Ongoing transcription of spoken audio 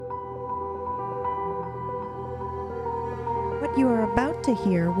What you are about to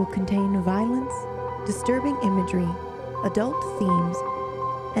hear will contain violence, disturbing imagery, adult themes,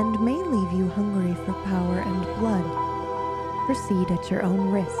 and may leave you hungry for power and blood. Proceed at your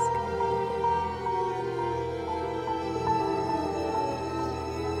own risk.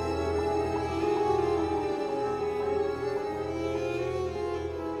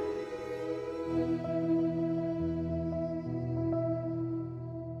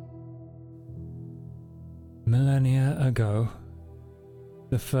 Millennia ago,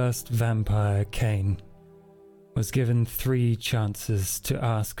 the first vampire, Cain, was given 3 chances to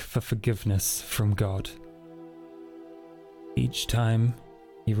ask for forgiveness from God. Each time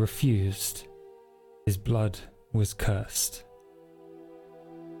he refused, his blood was cursed.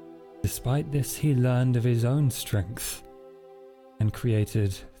 Despite this, he learned of his own strength and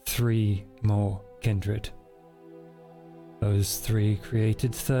created 3 more kindred. Those 3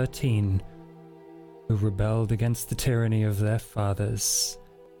 created 13 who rebelled against the tyranny of their fathers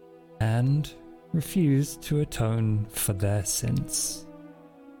and refused to atone for their sins.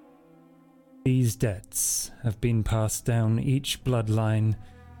 These debts have been passed down each bloodline,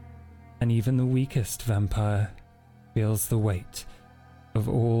 and even the weakest vampire feels the weight of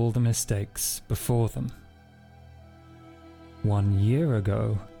all the mistakes before them. 1 year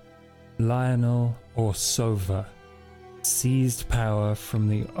ago, Lionel Orsova seized power from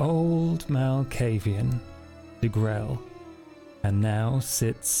the old Malkavian, de Grell, and now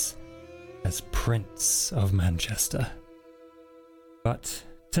sits as Prince of Manchester. But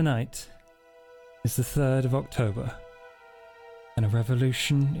tonight is the 3rd of October, and a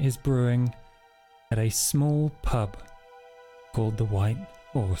revolution is brewing at a small pub called the White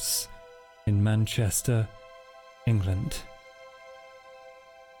Horse in Manchester, England.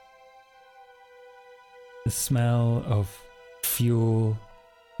 The smell of fuel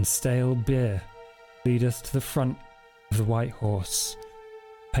and stale beer lead us to the front of the White Horse,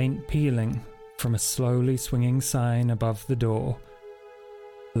 paint peeling from a slowly swinging sign above the door,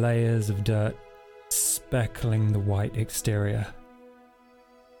 layers of dirt speckling the white exterior.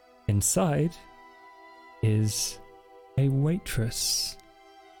 Inside is a waitress.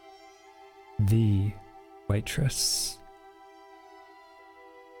 The waitress.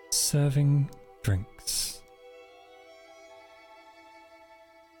 Serving drinks.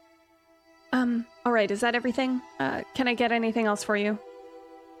 All right, is that everything? Can I get anything else for you?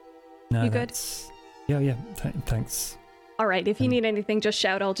 No, you good? Yeah, thanks. All right, if you need anything, just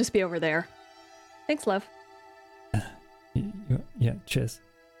shout. I'll just be over there. Thanks, love. Yeah, cheers.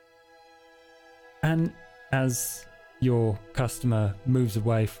 And as your customer moves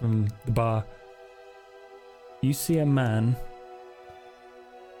away from the bar, you see a man,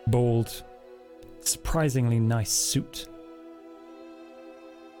 bald, surprisingly nice suit,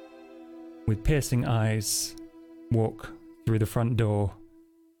 with piercing eyes, walk through the front door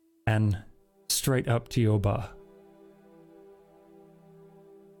and straight up to your bar.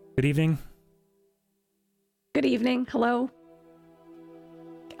 Good evening. Good evening. Hello.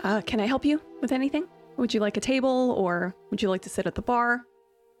 Can I help you with anything? Would you like a table, or would you like to sit at the bar?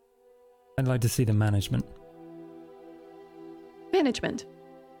 I'd like to see the management. Management.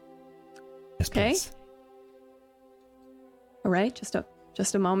 Yes, Okay. please. All right,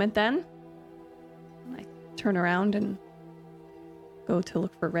 just a moment then. I turn around and go to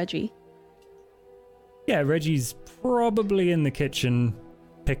look for Reggie. Yeah, Reggie's probably in the kitchen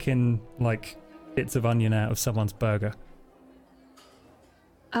picking, like, bits of onion out of someone's burger.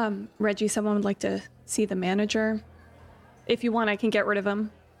 Reggie, someone would like to see the manager. If you want, I can get rid of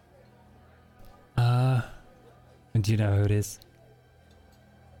him. Do you know who it is?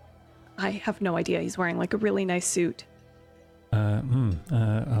 I have no idea. He's wearing, like, a really nice suit. Yeah,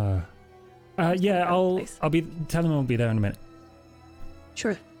 tell him I'll be there in a minute.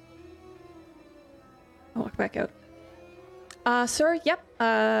 Sure. I'll walk back out. Sir, yep,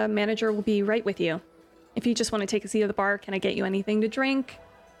 manager will be right with you. If you just want to take a seat at the bar, can I get you anything to drink?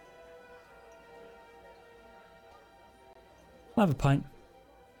 I'll have a pint.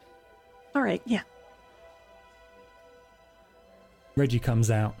 All right, yeah. Reggie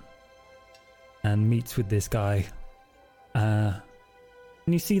comes out and meets with this guy. And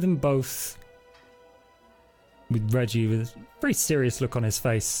you see them both, with Reggie with a very serious look on his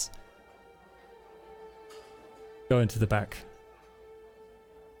face, go into the back.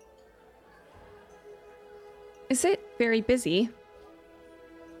 Is it very busy?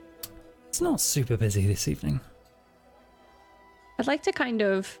 It's not super busy this evening. I'd like to kind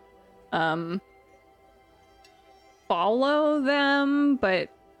of follow them, but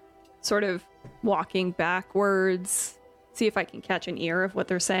sort of walking backwards, see if I can catch an ear of what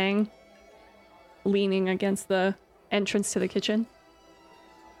they're saying, leaning against the entrance to the kitchen.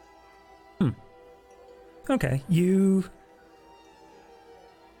 Okay, you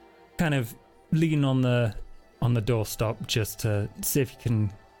kind of lean on the doorstop just to see if you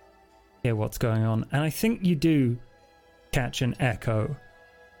can hear what's going on, and I think you do catch an echo.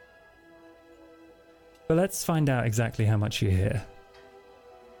 But let's find out exactly how much you hear.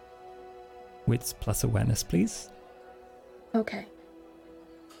 Wits plus awareness, please. Okay.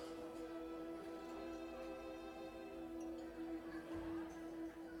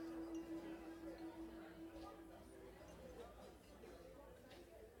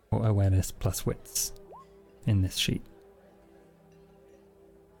 Or awareness plus wits in this sheet.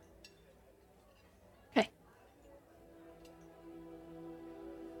 Okay.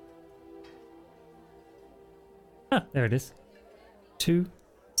 Ah, there it is. 2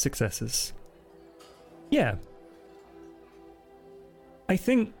 successes. Yeah. I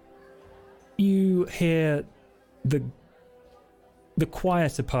think you hear the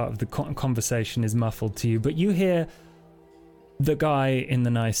quieter part of the conversation is muffled to you, but you hear the guy in the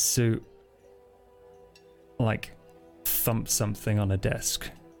nice suit like thump something on a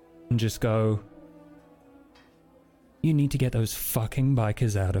desk and just go, "You need to get those fucking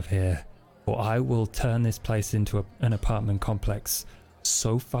bikers out of here, or I will turn this place into an apartment complex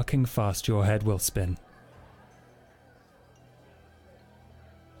so fucking fast your head will spin."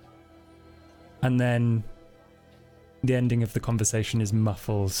 And then the ending of the conversation is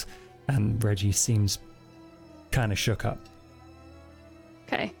muffled and Reggie seems kind of shook up.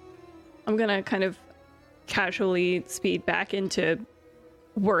 Okay. I'm gonna kind of casually speed back into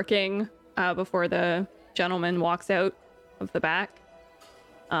working before the gentleman walks out of the back.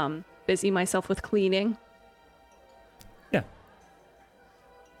 Busy myself with cleaning. Yeah.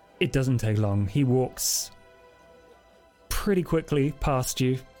 It doesn't take long. He walks pretty quickly past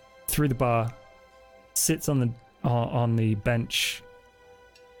you, through the bar, sits on the bench,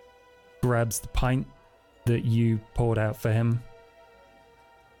 grabs the pint that you poured out for him,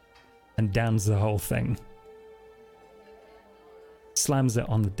 and downs the whole thing. Slams it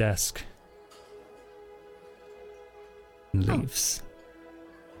on the desk and leaves.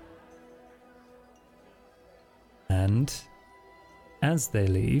 And as they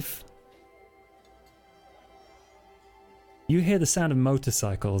leave, you hear the sound of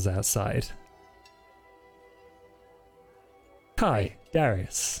motorcycles outside. Hi,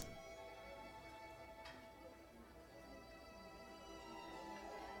 Darius.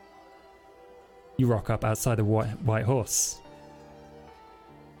 You rock up outside the White Horse.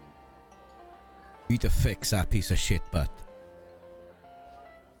 You need to fix that piece of shit, but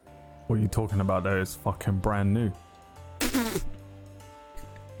What are you talking about there is fucking brand new.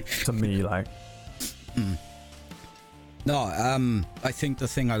 To me, like. no, I think the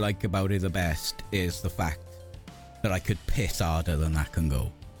thing I like about it the best is the fact that I could piss harder than that can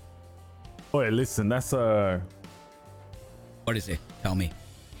go. Wait, listen, that's a What is it? Tell me.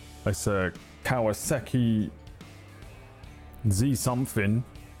 Kawasaki Z something.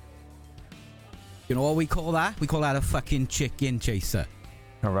 You know what we call that? We call that a fucking chicken chaser.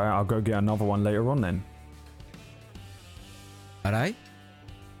 Alright, I'll go get another one later on then. Alright?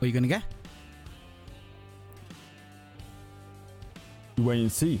 What are you gonna get? You wait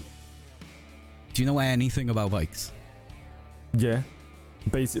and see. Do you know anything about bikes? Yeah.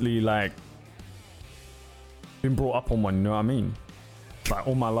 Basically, like, been brought up on one, you know what I mean? Like,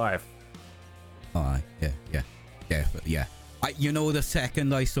 all my life. Oh, yeah. Definitely, yeah. You know, the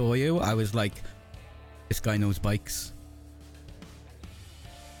second I saw you, I was like, this guy knows bikes.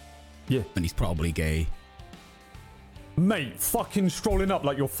 Yeah. And he's probably gay. Mate, fucking strolling up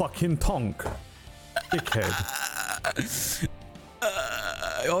like your fucking tonk. Dickhead.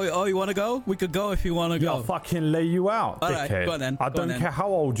 Oh, you want to go? We could go if you want to Yeah, go. I'll fucking lay you out, All dickhead. right, go on then. I don't care how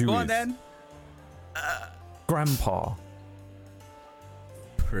old you Go is. on then. Grandpa.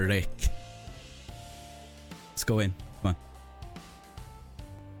 Prick. Let's go in. Come on.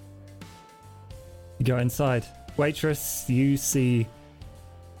 You go inside. Waitress, you see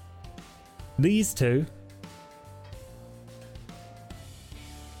these two.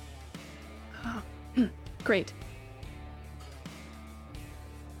 Great.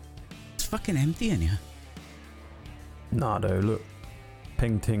 It's fucking empty in here. Nah, though, look.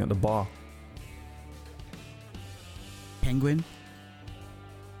 Ping ting at the bar. Penguin.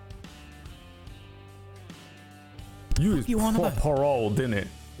 You is you on about? proper old, innit?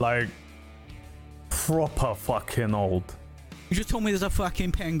 Like, proper fucking old. You just told me there's a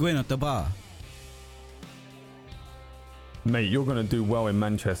fucking penguin at the bar. Mate, you're gonna do well in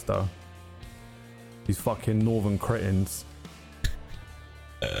Manchester. These fucking northern cretins.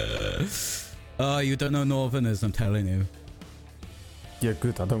 Oh, you don't know Northerners, I'm telling you. Yeah,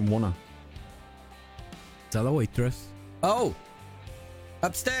 good. I don't wanna. Is that a waitress? Oh!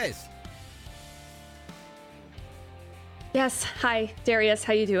 Upstairs! Yes. Hi, Darius.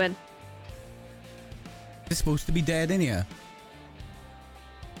 How you doing? It's supposed to be dead in here.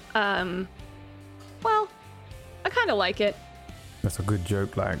 Well, I kind of like it. That's a good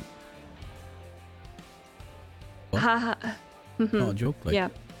joke. Like, What? Haha. Not a joke, like. Yeah.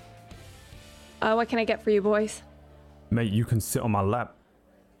 What can I get for you boys? mate, you can sit on my lap.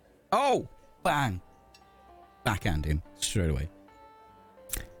 Oh! Bang! Backhand him straight away.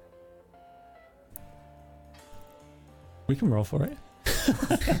 We can roll for it.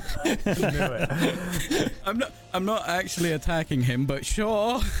 I'm not actually attacking him, but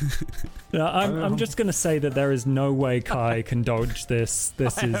sure. No, I'm just gonna say that there is no way Kai can dodge this.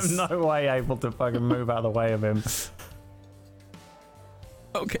 This I am is no way able to fucking move out of the way of him.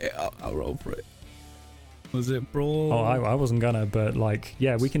 Okay, I'll roll for it. Was it brawl? Oh, I wasn't gonna, but like,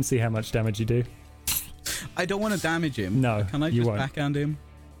 yeah, we can see how much damage you do. I don't want to damage him. No, Can I you just won't. backhand him?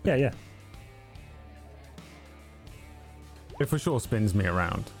 Yeah, yeah. It for sure spins me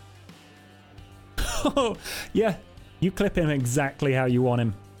around. Oh, yeah. You clip him exactly how you want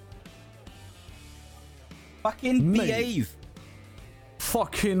him. Fucking Mate. behave.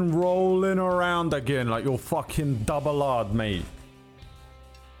 Fucking rolling around again like you're fucking double hard, mate.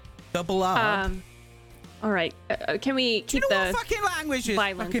 Double R. All right. Can we Do you keep know the what fucking language this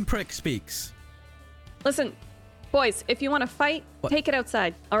violence? fucking prick speaks? Listen, boys? If you want to fight, What? take it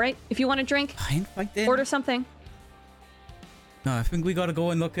outside. All right. If you want to drink, I ain't fighting. order something. No, I think we gotta go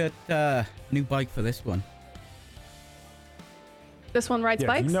and look at a new bike for this one. This one rides Yeah,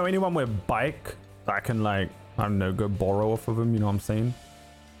 do bikes. you know anyone with a bike that I can, like, I don't know, go borrow off of them? You know what I'm saying?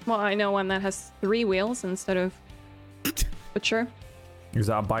 Well, I know one that has 3 wheels instead of. But sure. Is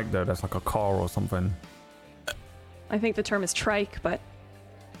that a bike though? That's like a car or something. I think the term is trike, but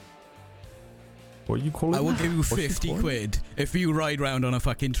What are you calling? I will that? give you What's she 50 calling? quid if you ride round on a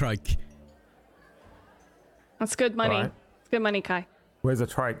fucking trike. that's good money. Alright. It's good money, Kai. Where's a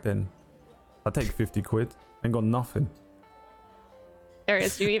trike then? I take 50 quid. Ain't got nothing.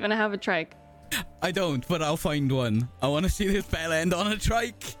 Darius, do you even have a trike? I don't, but I'll find one. I want to see this bell end on a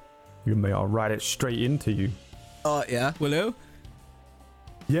trike. You mate, I'll ride it straight into you. Oh, yeah. Will you?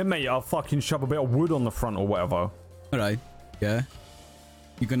 Yeah, mate, I'll fucking shove a bit of wood on the front or whatever. Alright. Yeah.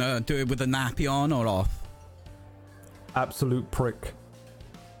 You gonna do it with a nappy on or off? Absolute prick.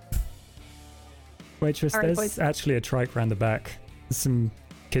 Waitress, All right, there's boys. actually a trike around the back. There's some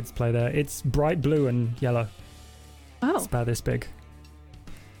kids play there. It's bright blue and yellow. Oh, It's about this big.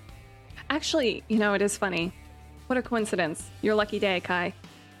 actually, you know, it is funny. What a coincidence. Your lucky day, Kai.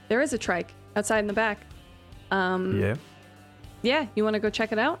 There is a trike outside in the back. Yeah. Yeah, you want to go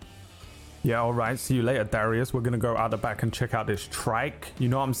check it out? Yeah, alright. See you later, Darius. We're gonna go out the back and check out this trike. You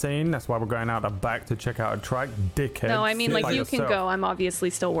know what I'm saying? That's why we're going out the back to check out a trike. Dickhead. No, I mean, Sit like, by you can yourself. go. I'm obviously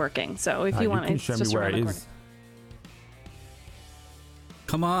still working. So if Nah, you want, can it's show just me where around it the is.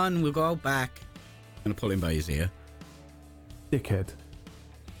 Come on, we'll go out back. I'm gonna pull him by his ear. Dickhead.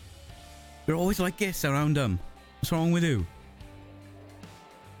 You're always like this around him. What's wrong with you?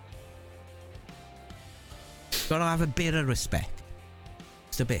 Gotta have a bit of respect.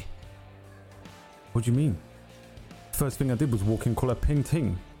 Just a bit. What do you mean? First thing I did was walk in, call her Ping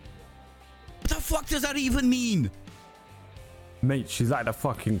Ting. What the fuck does that even mean? Mate, she's like the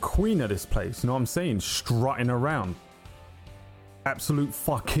fucking queen of this place. You know what I'm saying? Strutting around. Absolute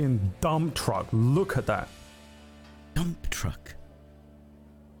fucking dump truck. Look at that. Dump truck.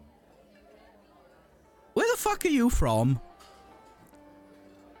 Where the fuck are you from?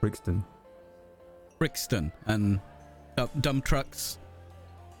 Brixton. Brixton. And dump trucks.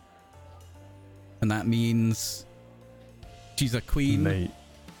 And that means she's a queen. Mate.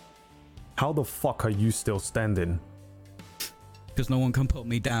 How the fuck are you still standing? Because no one can put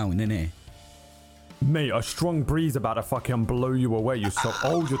me down, innit? Mate, a strong breeze about to fucking blow you away. You're so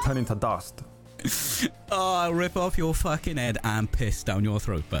old, you're turning to dust. Oh, I'll rip off your fucking head and piss down your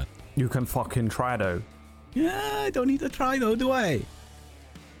throat, but... You can fucking try though. Yeah, I don't need to try though, do I?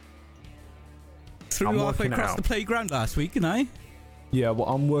 Threw I'm you halfway working across out. the playground last week, didn't I? Yeah, well,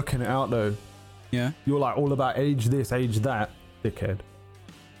 I'm working it out though. Yeah. You're like all about age this, age that, dickhead.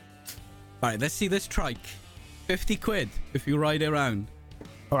 Alright, let's see this trike. 50 quid if you ride it around.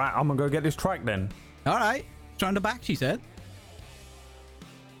 Alright, I'm gonna go get this trike then. Alright. It's round the back, she said.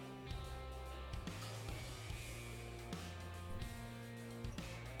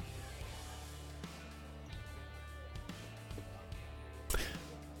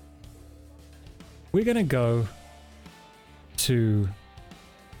 We're gonna go to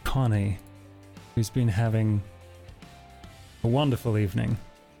Connie who's been having a wonderful evening.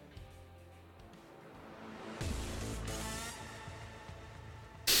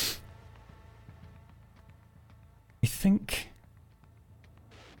 I think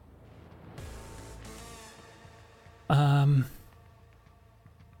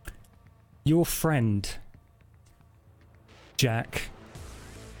your friend Jack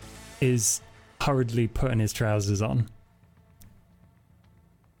is hurriedly putting his trousers on.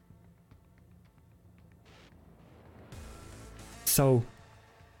 So,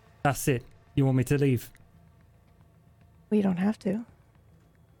 that's it. You want me to leave? Well, you don't have to.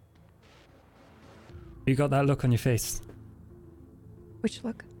 You got that look on your face. Which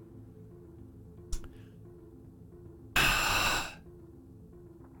look?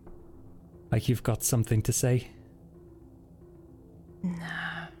 Like you've got something to say?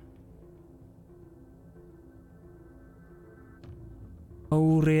 Nah.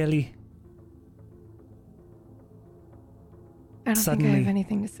 Oh, really? I don't think I Suddenly- have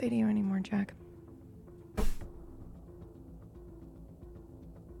anything to say to you anymore, Jack.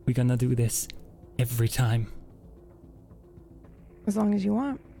 We're gonna do this every time. As long as you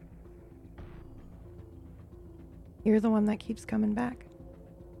want. You're the one that keeps coming back.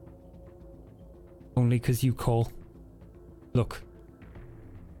 Only 'cause you call. Look.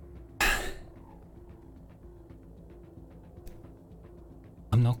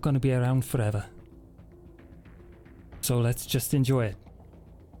 I'm not gonna be around forever. So let's just enjoy it.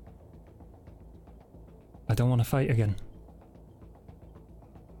 I don't want to fight again.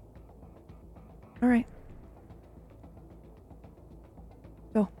 All right.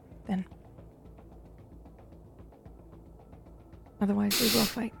 Go, then. Otherwise, we will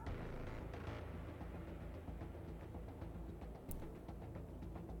fight.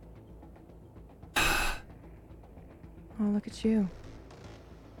 Oh, look at you.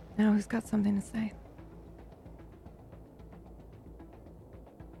 Now who's got something to say?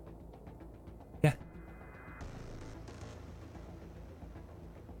 Yeah.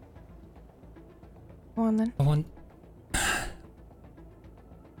 Go on, then. I want...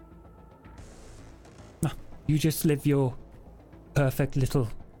 No, you just live your perfect little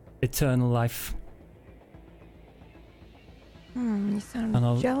eternal life. You sound And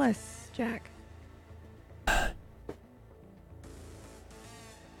I'll- jealous, Jack.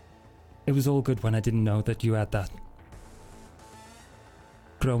 It was all good when I didn't know that you had that.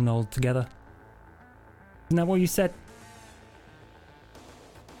 Grown old together. Isn't that what you said?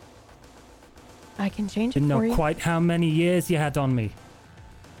 I can change it Didn't for know you. quite how many years you had on me.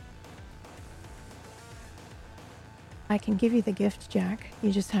 I can give you the gift, Jack.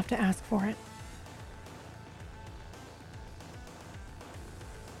 You just have to ask for it.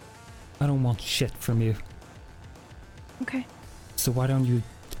 I don't want shit from you. Okay. So why don't you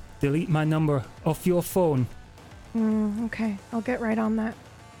delete my number off your phone? Okay. I'll get right on that.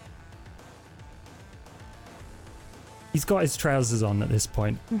 He's got his trousers on at this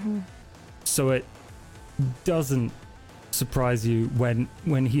point. So it doesn't surprise you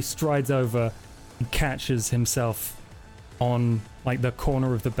when he strides over and catches himself on like the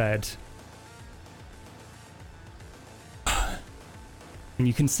corner of the bed. And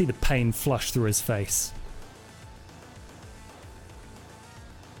you can see the pain flush through his face.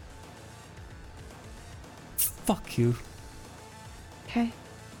 Fuck you. Okay.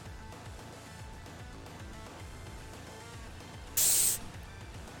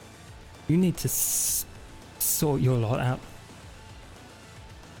 You need to sort your lot out.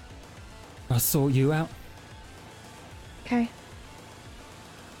 I'll sort you out. Okay.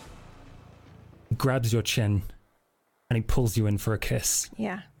 He grabs your chin and he pulls you in for a kiss.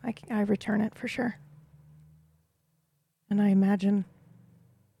 Yeah. I return it for sure. And I imagine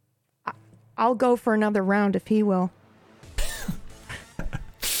I'll go for another round if he will.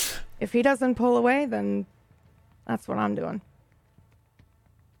 If he doesn't pull away, then that's what I'm doing.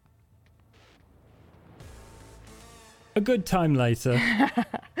 A good time later.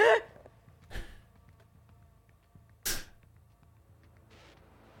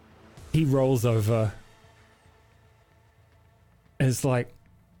 He rolls over. It's like,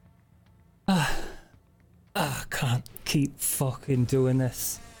 I can't keep fucking doing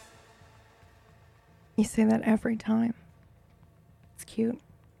this. You say that every time. It's cute.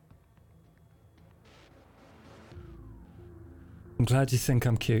 I'm glad you think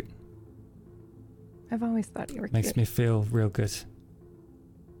I'm cute. I've always thought you were Makes cute. me feel real good.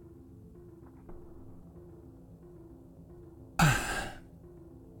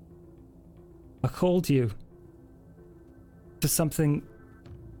 I called you for something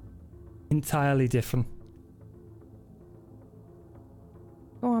entirely different.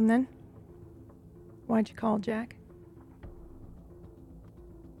 Go on then. Why'd you call, Jack?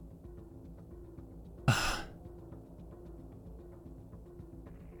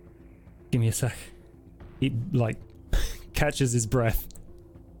 Give me a sec. He, like, catches his breath.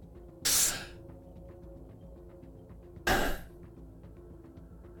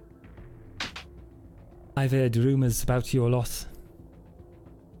 I've heard rumours about your lot.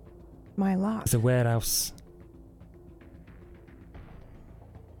 My lot. There's a warehouse.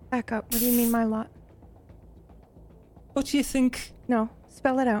 Back up. What do you mean, my lot? What do you think? No,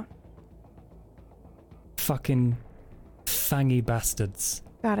 spell it out. Fucking fangy bastards.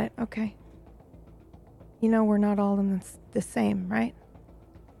 Got it. Okay. You know we're not all in the same, right?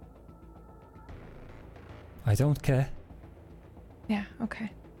 I don't care. Yeah, okay.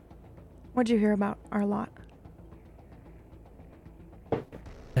 What'd you hear about our lot?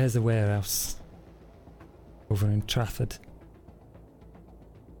 There's a warehouse over in Trafford,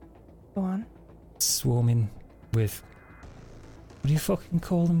 Go on. swarming with, what do you fucking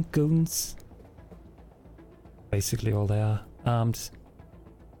call them? Goons? Basically all they are. Armed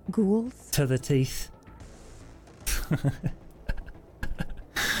Ghouls? to the teeth.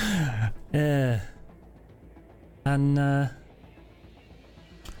 Yeah. And they're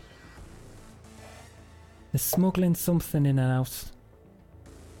smuggling something in and out.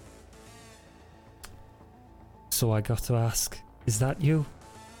 So I got to ask, is that you?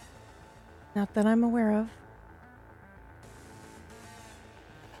 Not that I'm aware of.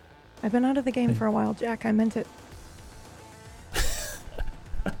 I've been out of the game for a while, Jack. I meant it.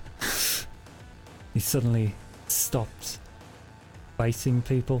 He suddenly stopped biting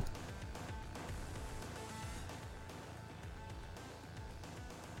people.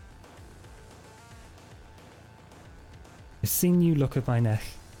 I've seen you look at my neck.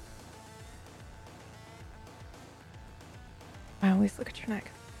 I always look at your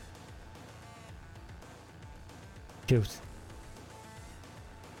neck. Cute.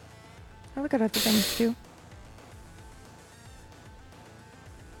 I look at other things too.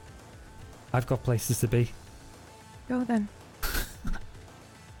 I've got places to be. Go then.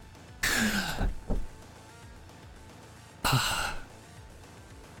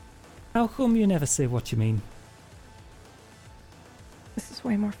 How come you never say what you mean? This is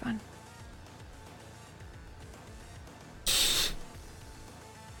way more fun.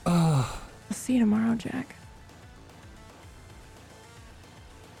 Oh, I'll see you tomorrow, Jack.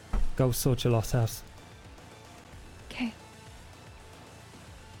 go sort your lot out. Okay.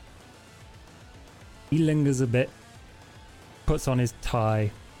 He lingers a bit, puts on his tie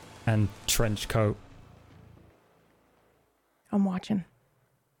and trench coat, I'm watching.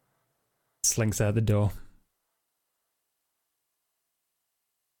 slinks out the door.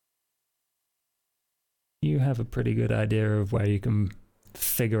 You have a pretty good idea of where you can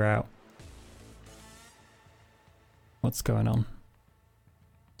figure out what's going on.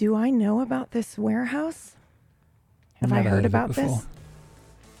 Do I know about this warehouse? Have I Never heard of it about before. this?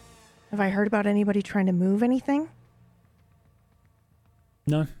 Have I heard about anybody trying to move anything?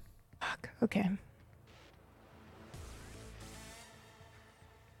 No. Fuck, okay.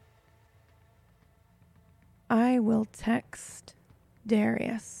 I will text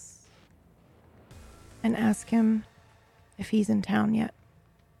Darius and ask him if he's in town yet.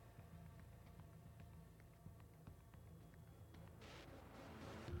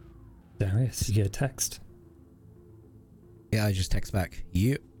 Darius, you get a text. Yeah, I just text back.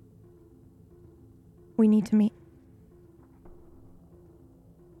 You. We need to meet.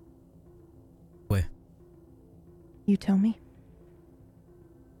 Where? You tell me.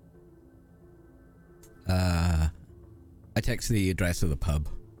 I text the address of the pub.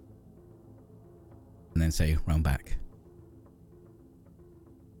 And then say, round back.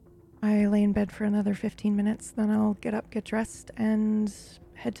 I lay in bed for another 15 minutes, then I'll get up, get dressed, and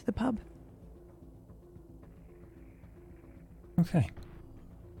head to the pub. Okay.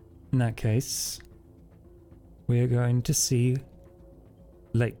 In that case, we are going to see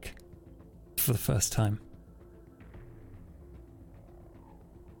Lake for the first time.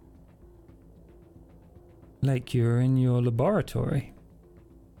 Lake, you're in your laboratory.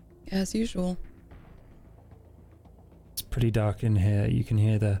 As usual. It's pretty dark in here. You can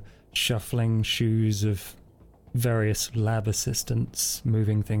hear the shuffling shoes of various lab assistants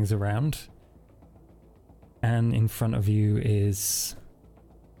moving things around. And in front of you is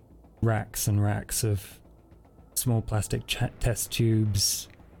racks and racks of small plastic test tubes,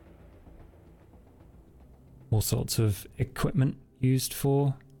 all sorts of equipment used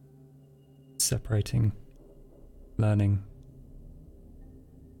for separating learning.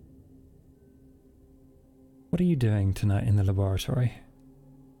 What are you doing tonight in the laboratory?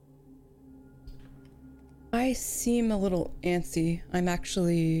 I seem a little antsy. I'm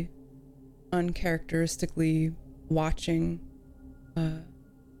actually uncharacteristically watching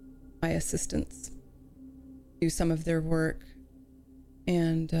my assistants do some of their work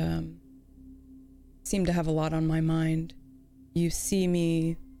and seem to have a lot on my mind. You see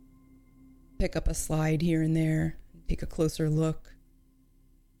me pick up a slide here and there, take a closer look,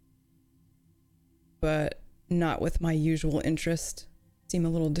 but not with my usual interest. Seem a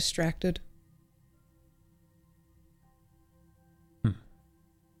little distracted.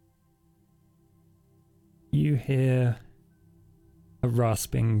 You hear a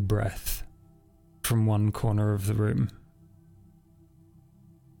rasping breath from one corner of the room.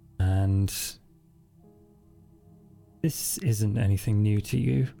 And this isn't anything new to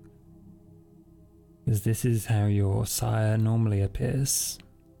you, because this is how your sire normally appears.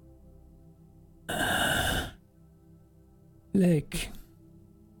 Lake.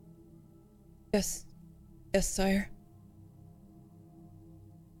 Yes. Yes, sire.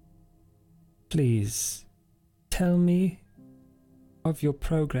 Please, tell me of your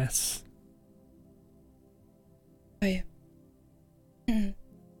progress. I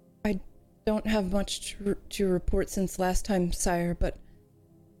don't have much to report since last time, sire, but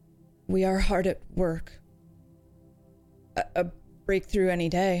we are hard at work. A breakthrough any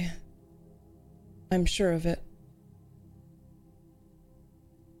day. I'm sure of it.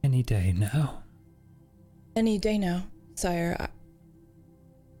 Any day now. Any day now, sire.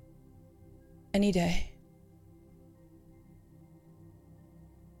 Any day.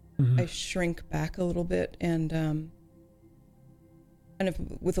 I shrink back a little bit and kind of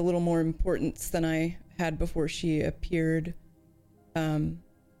with a little more importance than I had before she appeared, grab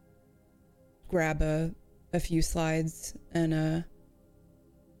a few slides and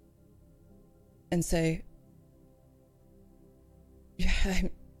say, yeah,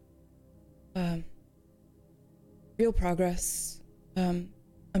 real progress. I'm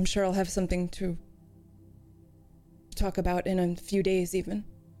sure I'll have something to talk about in a few days even.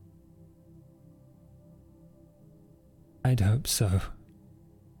 I'd hope so.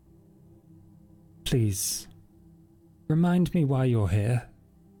 Please, remind me why you're here.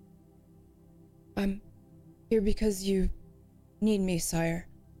 I'm here because you need me, sire.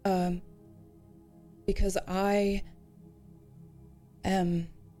 Because I am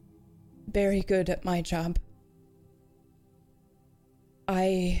very good at my job.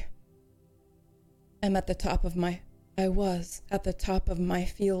 I was at the top of my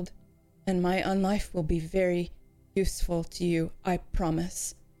field, and my unlife will be very useful to you, I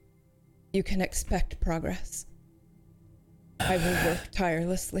promise. You can expect progress. I will work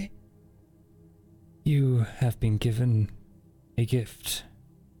tirelessly. You have been given a gift.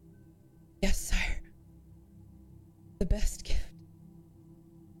 Yes, sire. The best gift.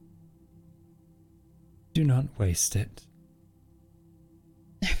 Do not waste it.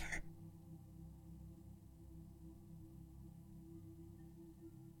 Never.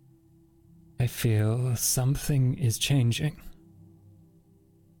 I feel something is changing.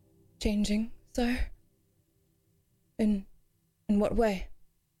 Changing, sire? In what way?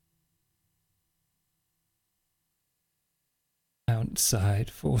 Outside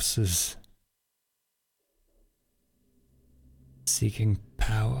forces. Seeking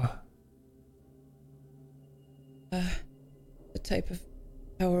power. The type of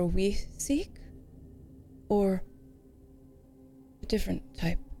power we seek? Or a different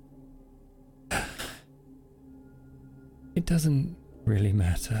type? It doesn't really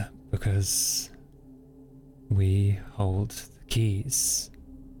matter, because we hold the keys.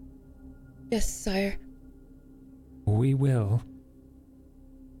 Yes, sire. We will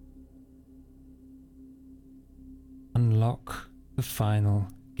unlock the final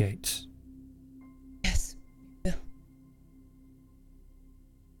gate. Yes, we will.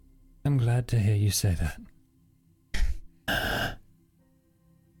 I'm glad to hear you say that.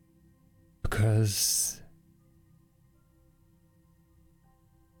 Because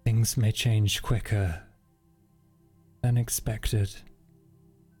things may change quicker than expected.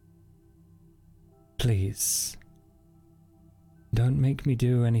 Please, don't make me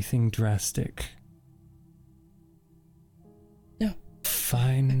do anything drastic. No.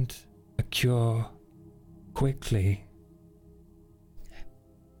 Find a cure quickly.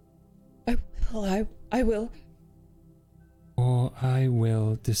 I will. Or I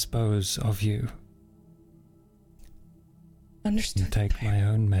will dispose of you Understood. and take my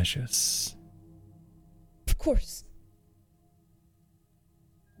own measures. Of course.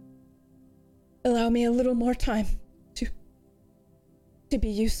 Allow me a little more time to be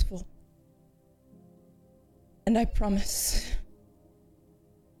useful. And I promise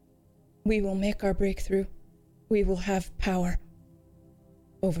we will make our breakthrough we will have power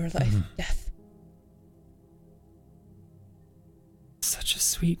over life and death. Such a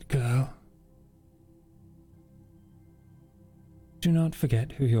sweet girl. Do not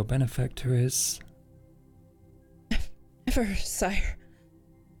forget who your benefactor is. Never, sire.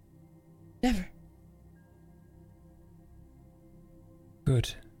 Never.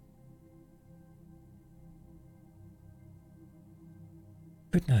 Good.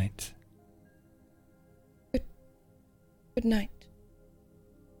 Good night. Good night.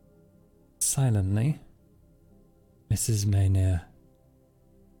 Silently, Mrs. Maynir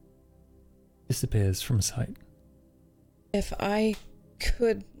disappears from sight. If I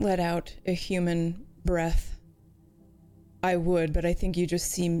could let out a human breath, I would, but I think you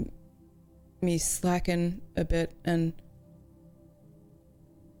just see me slacken a bit and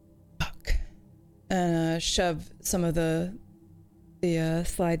shove some of the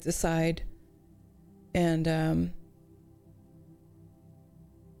slides aside and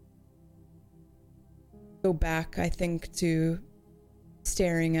go back, I think, to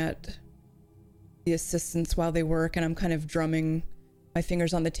staring at the assistants while they work, and I'm kind of drumming my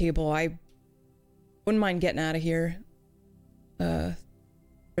fingers on the table. I wouldn't mind getting out of here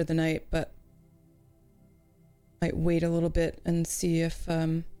for the night, but might wait a little bit and see if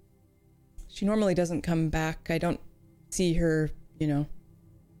she normally doesn't come back. I don't see her,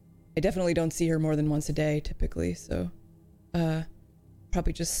 I definitely don't see her more than once a day typically, so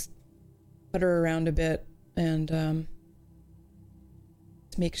probably just putter around a bit and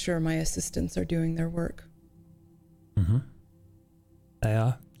make sure my assistants are doing their work. Mm-hmm. They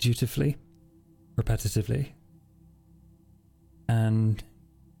are, dutifully, repetitively. And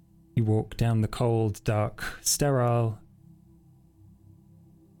you walk down the cold, dark, sterile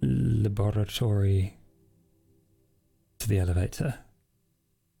laboratory to the elevator.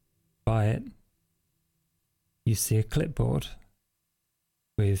 By it, you see a clipboard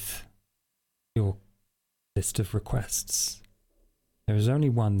with your list of requests. There is only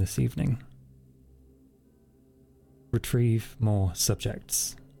one this evening. Retrieve more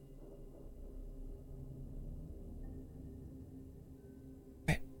subjects.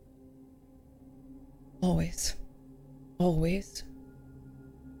 Right. Always. Always.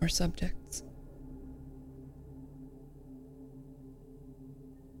 More subjects.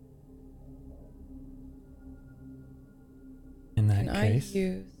 In that Can case... I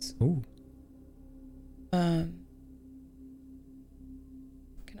use... Ooh. Can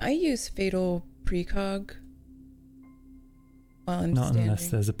I use Fatal Precog while I'm Not standing? unless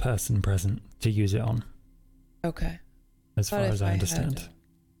there's a person present to use it on, Okay. as far Thought as if I had, understand.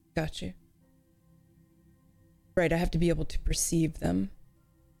 Got you. Right, I have to be able to perceive them,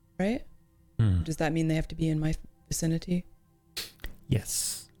 right? Hmm. Does that mean they have to be in my vicinity?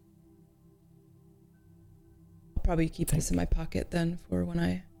 Yes. I'll probably keep this in my pocket then for when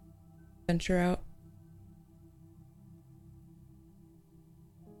I venture out.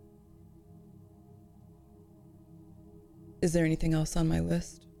 Is there anything else on my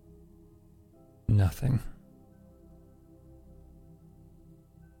list? Nothing.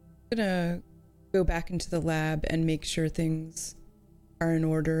 I'm gonna go back into the lab and make sure things are in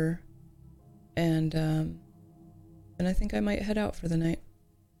order, and I think I might head out for the night.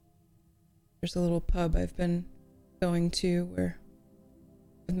 There's a little pub I've been going to where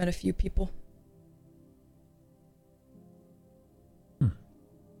I've met a few people.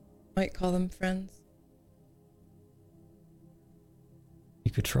 Might call them friends.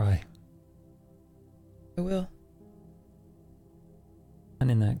 You could try. I will. And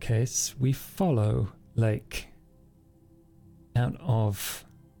in that case, we follow Lake out of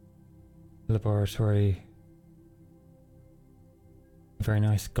the laboratory. A very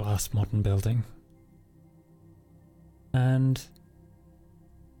nice glass modern building. And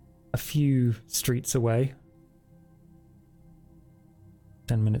a few streets away,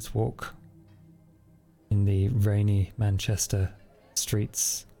 10 minutes walk in the rainy Manchester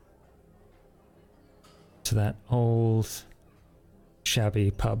streets, to that old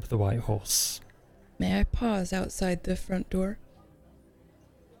shabby pub, the White Horse. May I pause outside the front door?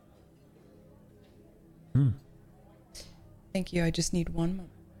 Thank you, I just need one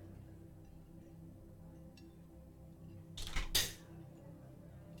moment.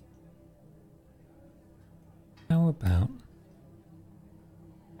 How about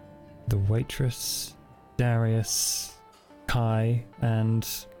the waitress, Darius, Kai, and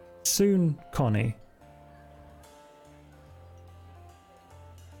soon Connie?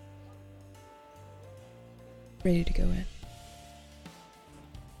 Ready to go in.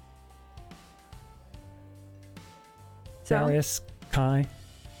 So, Darius, Kai,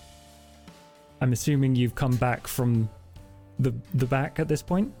 I'm assuming you've come back from the back at this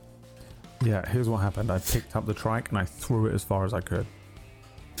point. Yeah, here's what happened. I picked up the trike and I threw it as far as I could.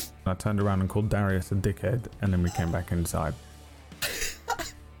 I turned around and called Darius a dickhead, and then we came back inside.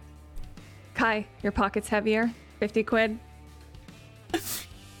 Kai, your pocket's heavier. 50 quid.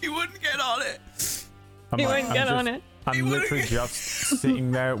 You wouldn't get on it. You wouldn't get on it. I'm literally just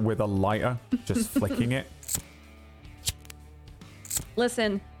sitting there with a lighter, just flicking it.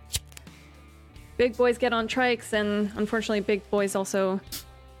 Listen, big boys get on trikes, and unfortunately, big boys also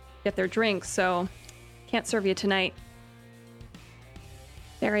get their drinks, so can't serve you tonight.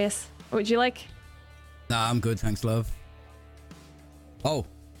 Darius, what would you like? Nah, I'm good, thanks, love. Oh,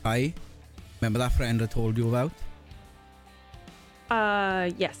 hi. Remember that friend I told you about?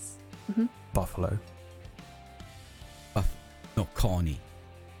 Yes. Buffalo. No, Connie.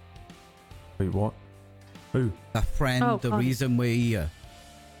 Wait, what? Who? That friend, Oh, the Connie. reason we're here.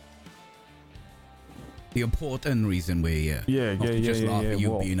 The important reason we're here. Yeah, Not to just laugh at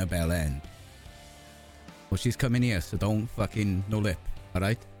you what? being a bell end. Well, she's coming here, so don't fucking no lip,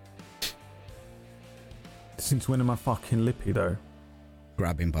 alright? Since when am I fucking lippy, though?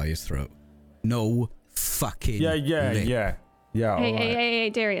 Grab him by his throat. No fucking Yeah, lip. yeah. Yeah, Hey, alright. hey,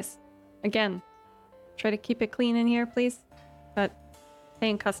 Darius. Again, try to keep it clean in here, please. But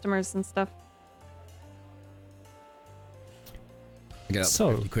paying customers and stuff. I get out So-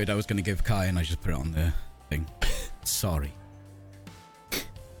 the 50 quid I was going to give Kai and I just put it on the thing. Sorry.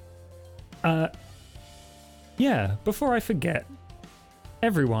 Yeah, before I forget,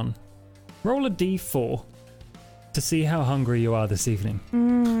 everyone, roll a d4 to see how hungry you are this evening.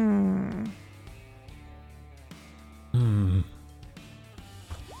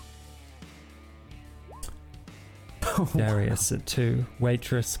 Darius at 2,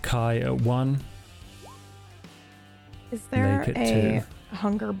 Waitress Kai at 1. Is there Make it a two.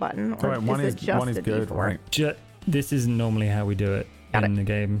 hunger button, or Alright, one is is it just one is a good, D4? right? This isn't normally how we do it Got in the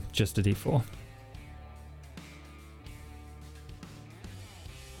game, just a d4.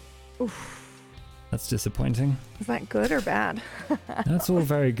 That's disappointing. Is that good or bad? That's all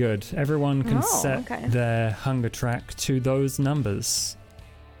very good. Everyone can Oh, set okay. their hunger track to those numbers.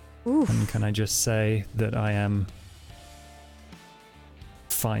 Oof. And can I just say that I am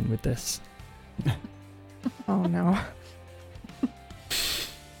fine with this? Oh no.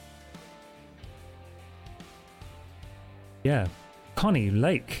 Yeah. Connie,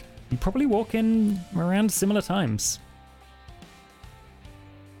 Lake, you probably walk in around similar times.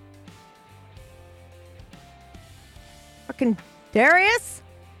 Fucking Darius?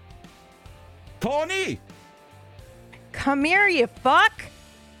 Connie! Come here, you fuck!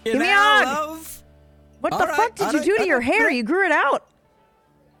 You Give me a there, hug. love? What the Alright, fuck did you alright, do to your alright, hair? alright. You grew it out.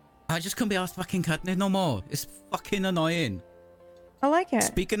 I just can't be asked fucking cutting it no more. It's fucking annoying. I like it.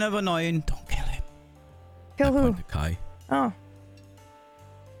 Speaking of annoying, don't kill him. Kill I who? point to Kai. Oh.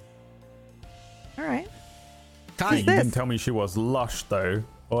 Alright. Kai! You this? didn't tell me she was lush, though.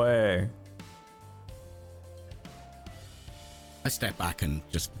 Oi. I step back and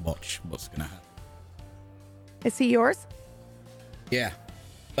just watch what's gonna happen. Is he yours? Yeah,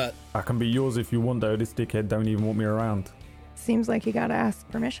 but I can be yours if you want, though. This dickhead don't even want me around. Seems like you gotta ask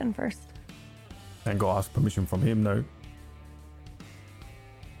permission first. Ain't got to ask permission from him, though.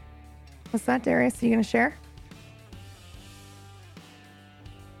 What's that, Darius? Are you gonna share?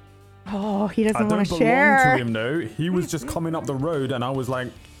 Oh, he I doesn't don't want to belong share. to him, though. He was just coming up the road, and I was like,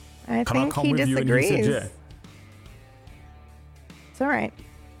 I can I think come he with you? And disagrees. he said, yeah. It's alright.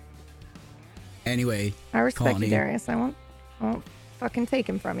 anyway, I respect Connie. you, Darius. I won't fucking take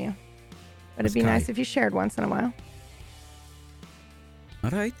him from you. But it'd be That's nice Kai. if you shared once in a while.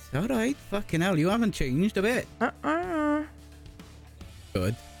 alright. Fucking hell, you haven't changed a bit.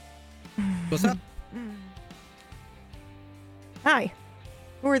 Good. What's up? Hi.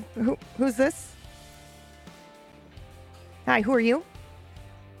 Who's this? Hi, who are you?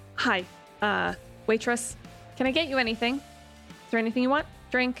 Hi, waitress. Can I get you anything? Is there anything you want?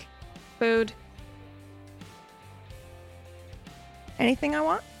 Drink? Food? Anything I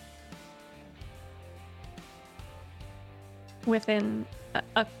want? Within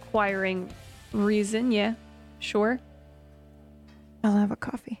acquiring reason, yeah. Sure. I'll have a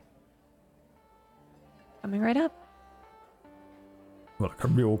coffee. Coming right up. Like a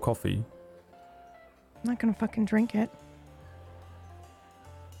real coffee. I'm not gonna fucking drink it.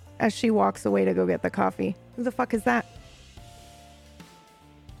 As she walks away to go get the coffee. Who the fuck is that?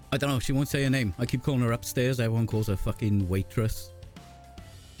 I don't know, she won't say her name. I keep calling her upstairs. Everyone calls her fucking waitress.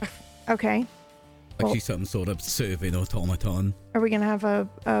 Okay. Like Well- she's some sort of serving automaton. Are we gonna have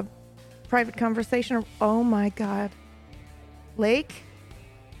a private conversation? Oh my god. Lake?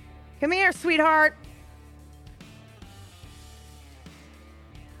 Come here, sweetheart.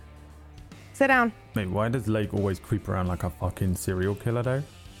 Sit down. Mate, why does Lake always creep around like a fucking serial killer though?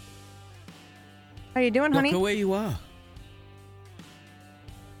 How you doing, honey? Look where you are.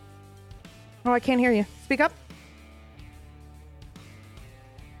 Oh, I can't hear you. Speak up.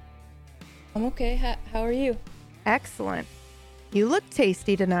 I'm okay. How are you? Excellent. You look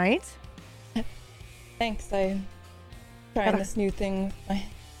tasty tonight. Thanks. I'm trying this new thing with my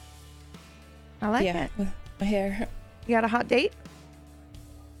I like it. with my hair. You got a hot date?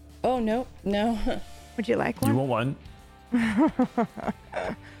 Oh no. Would you like You one? want one?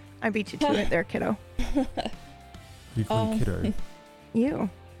 I beat you to it there, kiddo. You call me kiddo. You.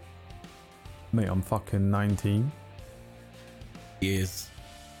 Mate, I'm fucking 19. He is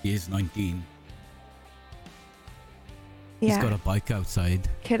 19. Yeah, He's got a bike outside.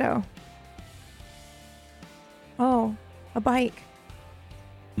 kiddo. Oh, a bike.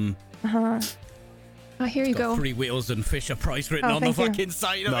 Hmm. Uh-huh. Oh, here you Got go. 3 wheels and Fisher Price written Oh, on the thank you. fucking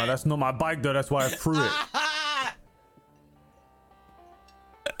side of No, it. that's not my bike though. That's why I threw it.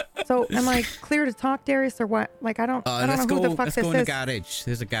 So, am I clear to talk, Darius, or what? Like, I don't Let's know go. who the fuck Let's this go in the is. garage.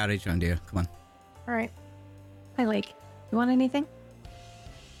 There's a garage around here. Come on. All right. Hi, Lake. You want anything?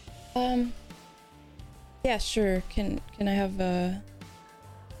 Yeah, sure. Can I have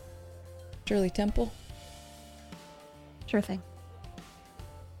Shirley Temple? Sure thing.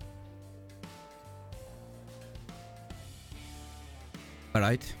 All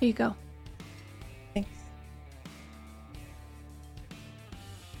right. Here you go. Thanks.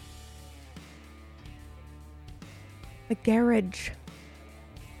 The garage.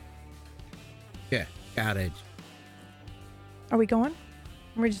 Yeah, garage. Are we going?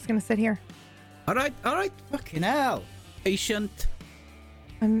 Or are we just gonna sit here? All right. Fucking hell. Patient.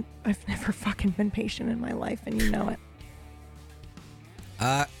 I've never fucking been patient in my life, and you know it.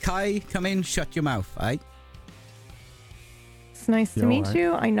 Kai, come in. Shut your mouth. All right. It's nice to Yeah, meet alright.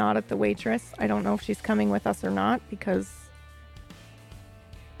 you. I nod at the waitress. I don't know if she's coming with us or not because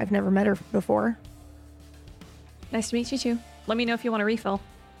I've never met her before. Nice to meet you too. Let me know if you want a refill.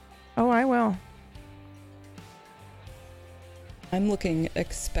 Oh, I will. I'm looking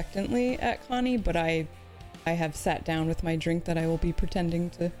expectantly at Connie, but I have sat down with my drink that I will be pretending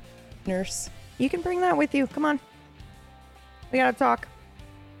to nurse. You can bring that with you. Come on. We gotta talk.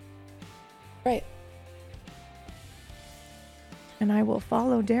 Right. And I will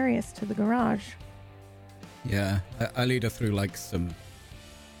follow Darius to the garage. Yeah, I lead her through like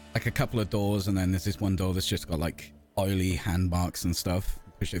a couple of doors, and then there's this one door that's just got like oily hand marks and stuff.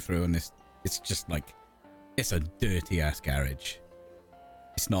 Push it through, and it's just like it's a dirty ass garage.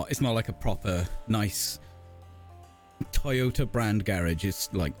 It's not like a proper nice Toyota brand garage.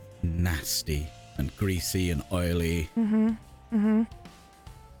 It's like nasty and greasy and oily.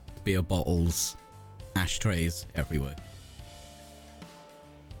 Beer bottles, ashtrays everywhere.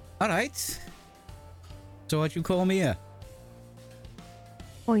 All right. So why'd you call me here?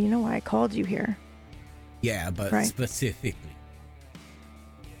 Well, you know why I called you here. Yeah, but Right. specifically.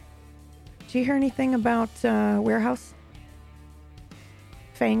 Did you hear anything about warehouse?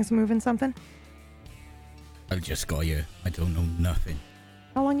 Fang's moving something? I just got you. I don't know nothing.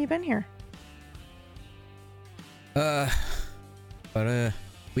 How long you been here? For a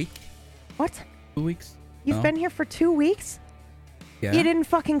week? What? 2 weeks? You've No. been here for 2 weeks? Yeah. You didn't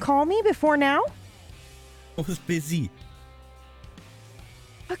fucking call me before now? I was busy.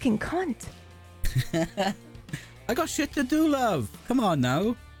 Fucking cunt. I got shit to do, love. Come on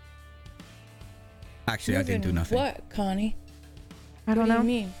now. Actually, I didn't do Moving nothing. What, Connie? I don't What do know. you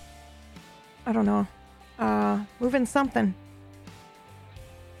mean? I don't know. Moving something.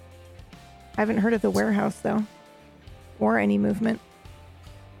 I haven't heard of the warehouse though. Or any movement.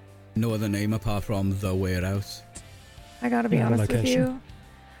 No other name apart from the warehouse. I gotta be Yeah, honest with location. you.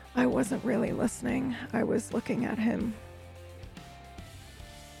 I wasn't really listening. I was looking at him.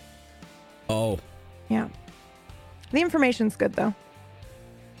 Oh. Yeah. The information's good though.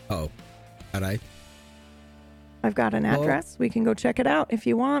 Oh. All right. I've got an Well- address. We can go check it out if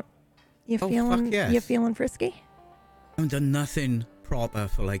you want. You Oh, fuck feeling yes. you feeling frisky? I haven't done nothing proper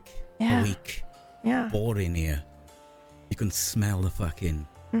for like Yeah. a week. Yeah. Boring here. You can smell the fucking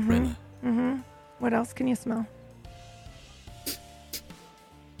Mhm. thriller. Mhm. What else can you smell?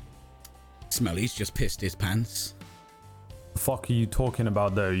 Smelly's just pissed his pants. The fuck are you talking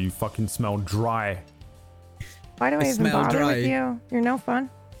about though? You fucking smell dry. Why do I I even smell bother dry. with you? You're no fun.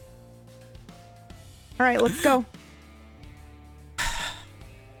 All right, let's go.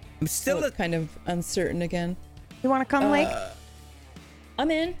 I'm still Still kind of uncertain again. You want to come, Lake? I'm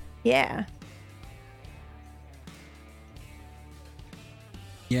in. Yeah.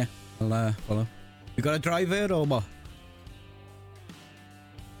 Yeah. I'll follow. You got a driver or what?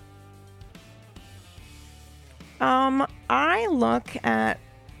 I look at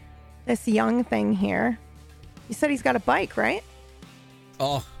this young thing here. You said he's got a bike, right?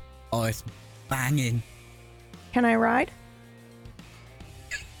 Oh, it's banging. Can I ride?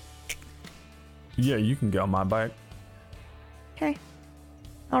 Yeah, you can get on my bike. Okay.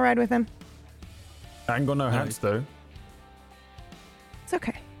 I'll ride with him. I ain't got no hands though. It's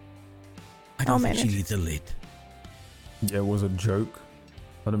okay. I don't I'll think she manage. needs a lid. Yeah, it was a joke.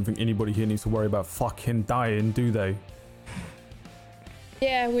 I don't think anybody here needs to worry about fucking dying, do they?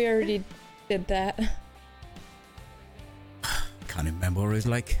 Yeah, we already did that. Can't remember what it was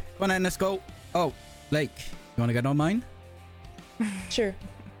like. Come on then, let's go. Oh, Lake, you want to get on mine? Sure.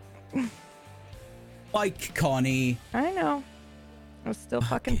 Bike, Connie. I know. It was still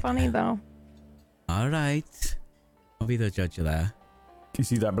fucking funny though. All right. I'll be the judge of that. You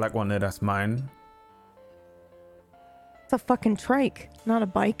see that black one there? That's mine. It's a fucking trike, not a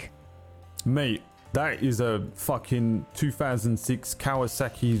bike. Mate, that is a fucking 2006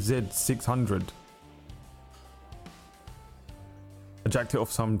 Kawasaki Z600. I jacked it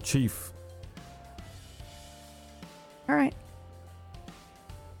off some chief. All right.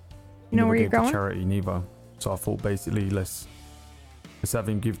 You know Never where you're gave to going? charity neither. So I thought basically let's have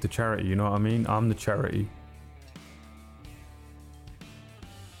him give to charity, you know what I mean? I'm the charity.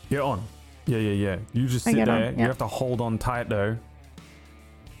 Get on. Yeah. You just I sit get on, there. yeah. You have to hold on tight though.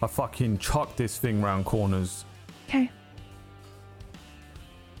 I fucking chuck this thing round corners. Okay.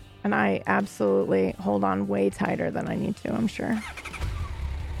 And I absolutely hold on way tighter than I need to, I'm sure.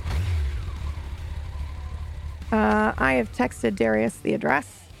 I have texted Darius the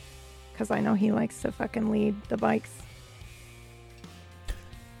address because I know he likes to fucking lead the bikes.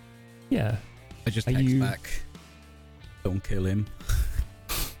 Yeah. I just Are text you- back. Don't kill him.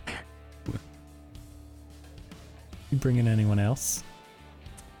 You bringing anyone else?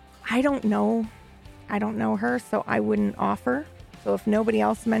 I don't know. I don't know her, so I wouldn't offer. So if nobody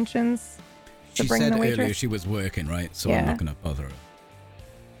else mentions to She bring said the earlier waitress, she was working, right? So Yeah. I'm not going to bother her.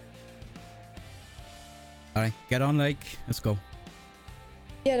 All right, get on, Lake. Let's go.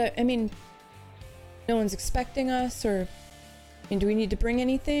 Yeah, I mean, no one's expecting us, or I mean, do we need to bring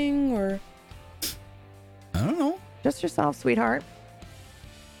anything, or I don't know. just yourself, sweetheart.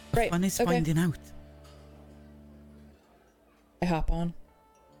 right? Fun is okay. finding out. I hop on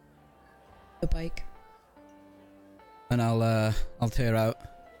the bike. And I'll tear out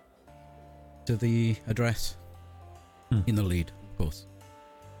to the address. In the lead, of course.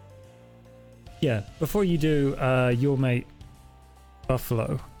 Yeah. Before you do, your mate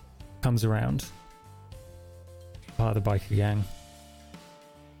Buffalo comes around. Part of the biker gang.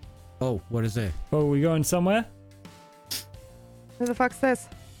 Oh, what is it? Oh, we going somewhere? Who the fuck's this?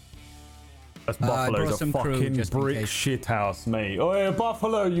 That's I brought Buffalo's a some crew fucking just in brick case. shit house, mate. Oh yeah,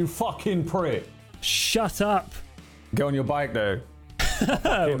 Buffalo, you fucking prick. Shut up! Get on your bike though. I'll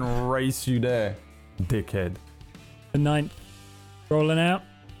fucking race you there, dickhead. The ninth rolling out.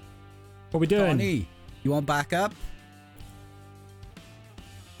 What we doing? Connie, you want backup?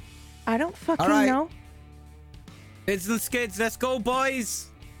 I don't fucking All right. know. It's the skids. Let's go, boys.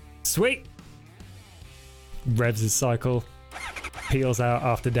 Sweet. Revs his cycle, peels out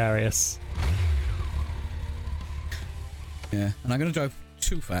after Darius. Yeah, and I'm going to drive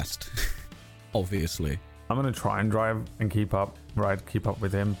too fast. Obviously. I'm gonna try and drive and keep up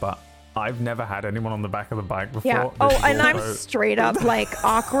with him, but I've never had anyone on the back of the bike before. Yeah. This Oh, is and I'm also- straight up like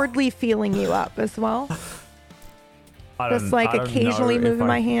awkwardly feeling you up as well. Just like I don't occasionally know if moving I-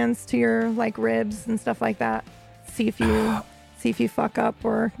 my hands to your like ribs and stuff like that. See if you fuck up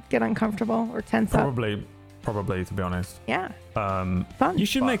or get uncomfortable or tense up. Probably to be honest. Yeah. Um, Fun. You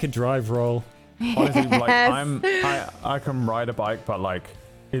should make a drive roll. honestly, like Yes. I can ride a bike, but like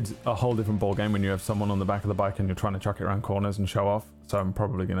it's a whole different ball game when you have someone on the back of the bike and you're trying to chuck it around corners and show off. So I'm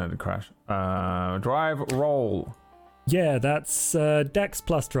probably gonna crash. Drive roll. Yeah, that's Dex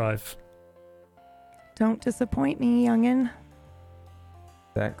plus drive. Don't disappoint me, youngin.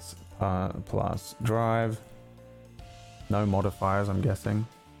 Dex plus drive. No modifiers, I'm guessing.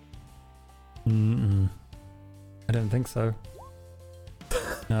 Mm-mm. I don't think so.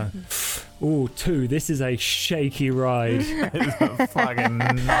 No. Ooh, 2. This is a shaky ride. It's a fucking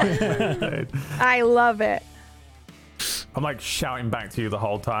nightmare, dude. I love it. I'm like shouting back to you the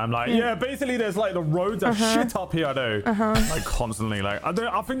whole time, like, yeah, basically there's like the roads are shit up here, dude. Like constantly, like,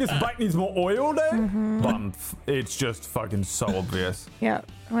 I think this bike needs more oil, dude. But it's just fucking so obvious. Yeah.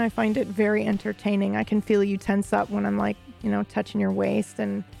 And I find it very entertaining. I can feel you tense up when I'm like, touching your waist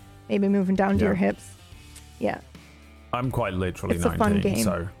and maybe moving down to Yeah. your hips. Yeah. I'm quite literally It's a 19, fun game.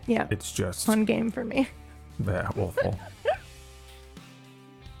 so Yeah, it's just fun game for me. yeah, awful.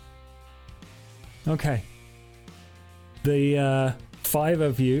 Okay. The 5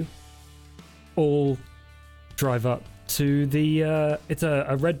 of you all drive up to the it's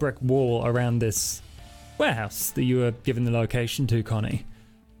a red brick wall around this warehouse that you were given the location to, Connie.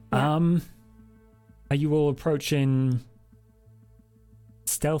 Yeah. Are you all approaching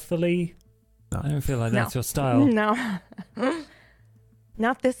stealthily? No. I don't feel like that's No. your style. No.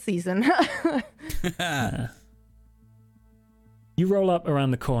 Not this season. You roll up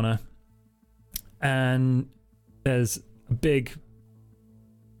around the corner, and there's a big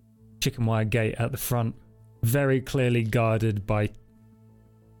chicken wire gate at the front, very clearly guarded by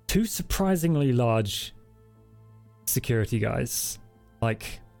 2 surprisingly large security guys.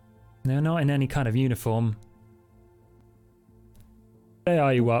 Like, they're not in any kind of uniform. They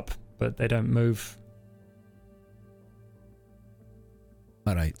eye you up, but they don't move.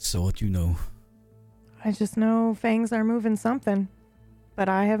 Alright, so what do you know? I just know fangs are moving something, but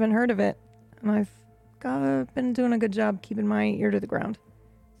I haven't heard of it. And I've been doing a good job keeping my ear to the ground.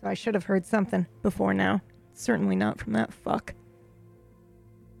 So I should have heard something before now. Certainly not from that fuck.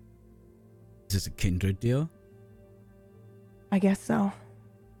 Is this a kindred deal? I guess so.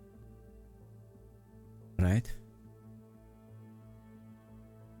 Right.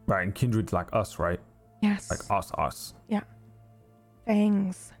 Right, and kindred's like us, right? Yes. Like us.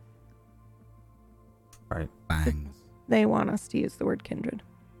 Fangs. Right. Bangs. They want us to use the word kindred.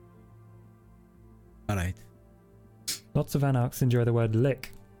 Alright. Lots of anarchs enjoy the word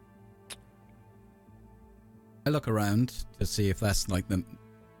lick. I look around to see if that's like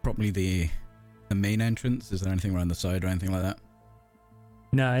probably the main entrance. Is there anything around the side or anything like that?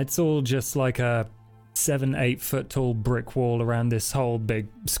 No, it's all just like a 7-8 foot tall brick wall around this whole big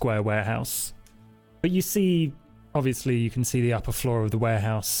square warehouse. But you see, obviously you can see the upper floor of the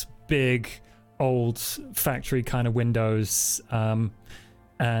warehouse, big old factory kind of windows,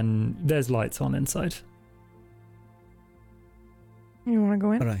 and there's lights on inside. You want to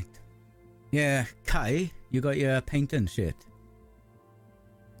go in? Alright. Yeah, Kai, you got your painting shit.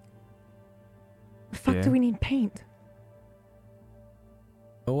 The fuck Yeah. do we need paint?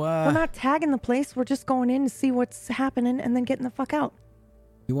 Oh, We're not tagging the place. We're just going in to see what's happening and then getting the fuck out.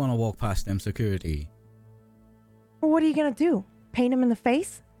 you want to walk past them security? Well, what are you going to do? Paint him in the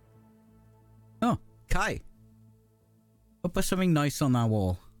face? Oh, Kai. I'll put something nice on that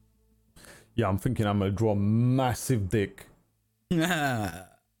wall. Yeah, I'm thinking I'm gonna draw a massive dick. Yeah.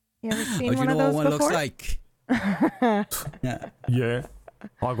 You ever Oh, seen do you one know of what those one before? looks like? Yeah. Yeah.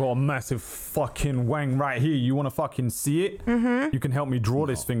 I got a massive fucking wang right here. You want to fucking see it? Mm-hmm. You can help me draw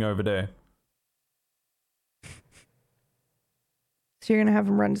this thing over there. So you're going to have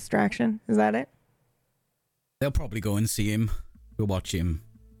him run distraction? Is that it? They'll probably go and see him. We'll watch him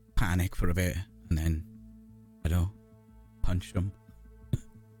panic for a bit and then, I don't know, punch him.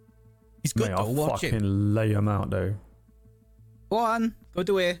 He's good Mate, though, I'll watch fucking him. lay him out though. Go on, go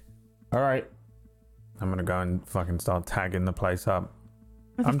do it. Alright. I'm gonna go and fucking start tagging the place up.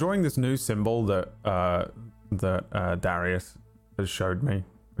 I'm drawing this new symbol that Darius has showed me,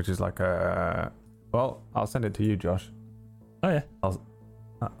 which is like a... Well, I'll send it to you, Josh. Oh yeah.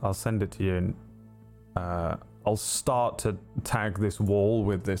 I'll send it to you and I'll start to tag this wall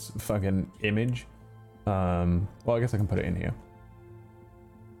with this fucking image. Well, I guess I can put it in here.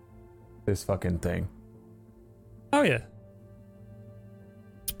 This fucking thing. Oh yeah.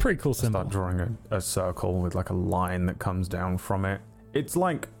 It's a pretty cool I'll symbol. start drawing a circle with like a line that comes down from it. It's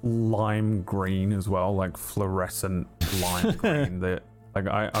like lime green as well, like fluorescent lime green that like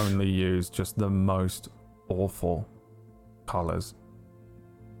I only use just the most awful colors.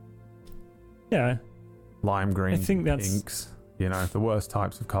 Yeah. Lime green, I think that's- pinks, you know, the worst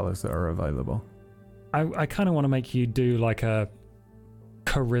types of colors that are available. I kind of want to make you do like a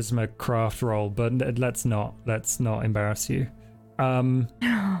charisma craft roll, but let's not embarrass you.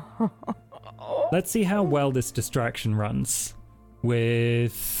 Let's see how well this distraction runs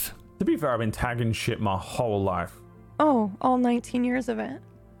with... To be fair, I've been tagging shit my whole life. Oh, all 19 years of it.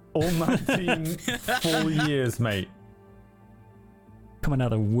 All 19 full years, mate. coming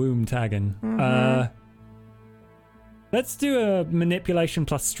out of the womb tagging. Mhm. Let's do a manipulation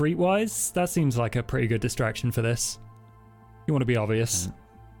plus streetwise. That seems like a pretty good distraction for this. You want to be obvious.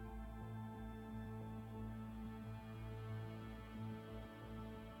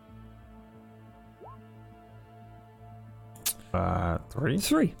 3.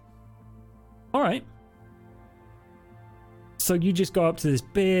 3. All right. So you just go up to this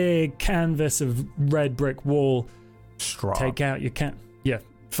big canvas of red brick wall, Strap. take out your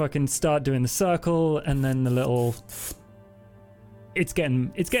fucking start doing the circle and then the little it's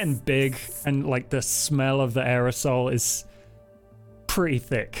getting big, and like the smell of the aerosol is pretty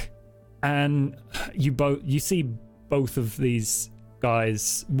thick. And you see both of these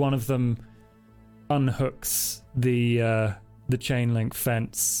guys. One of them unhooks the chain link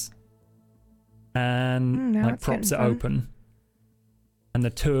fence and now like it's props it getting fun. open. And the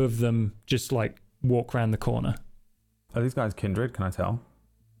two of them just like walk around the corner. Are these guys kindred? Can I tell?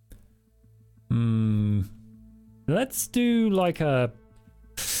 Let's do like a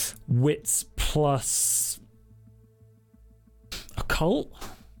wits plus occult,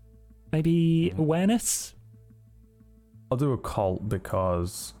 maybe awareness. I'll do a cult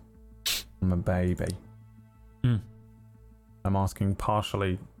because I'm a baby. I'm asking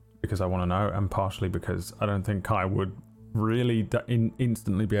partially because I want to know, and partially because I don't think Kai would really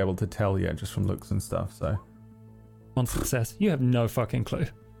instantly be able to tell yet, just from looks and stuff. So, On success, you have no fucking clue.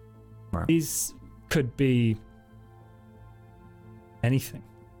 Right. These could be anything.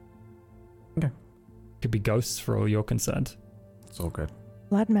 Okay. Could be ghosts for all you're concerned. It's all good.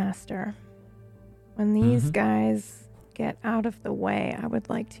 Bloodmaster, when these Mhm. guys get out of the way, I would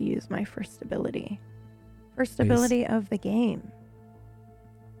like to use my first ability. First Please. ability of the game.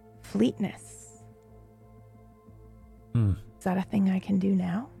 Fleetness. Hmm. Is that a thing I can do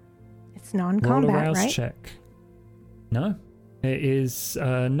now? It's Roll a non-combat, rouse right? check. No. It is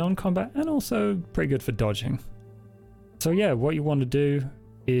non-combat and also pretty good for dodging. So yeah, what you want to do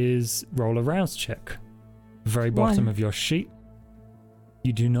is roll a rouse check. Very bottom 1. of your sheet.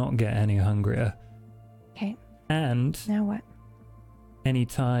 You do not get any hungrier. Okay, And now what?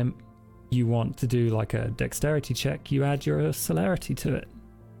 anytime you want to do like a dexterity check, you add your celerity to it.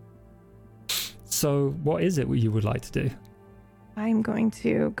 So what is it you would like to do? I'm going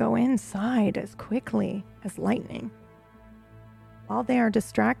to go inside as quickly as lightning. While they are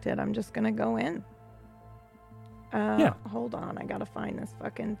distracted, I'm just going to go in. Yeah. Hold on, I gotta find this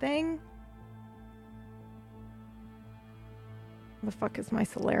fucking thing. The fuck is my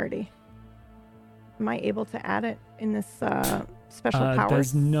celerity? Am I able to add it in this special power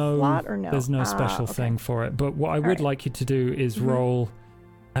There's no slot or no? There's no special okay. thing for it. But what I would Alright. like you to do is Mhm. roll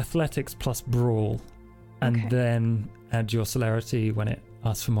athletics plus brawl, and Okay. then add your celerity when it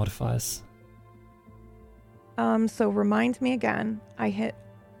asks for modifiers. So remind me again, I hit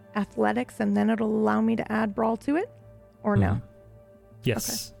athletics and then it'll allow me to add brawl to it? Or no? Mhm.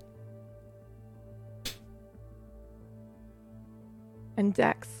 Yes. And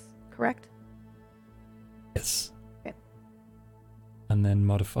dex, correct? Yes. Okay. And then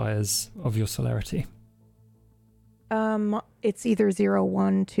modifiers of your celerity. It's either 0,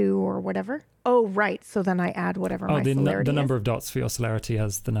 1, 2, or whatever. Oh, right. So then I add whatever my The celerity number is. of dots for your celerity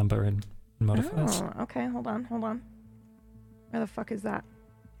has the number in modifiers. Oh, okay. Hold on. Where the fuck is that?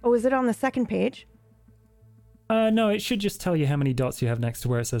 Oh, is it on the second page? No, it should just tell you how many dots you have next to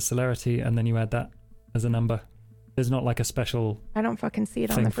where it says celerity, and then you add that as a number. There's not like a special. I don't fucking see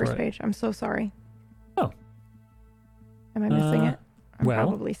it on Thing the for first it. page. I'm so sorry. Oh. Am I missing it? I'm well,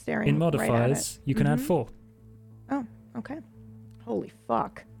 probably staring In right at modifiers, it. you can add Mhm. 4. Okay. Holy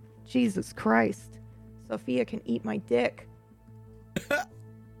fuck. Jesus Christ. Sophia can eat my dick.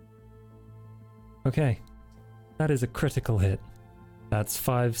 Okay. That is a critical hit. That's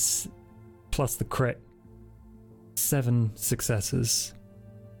 5 plus the crit. 7 successes.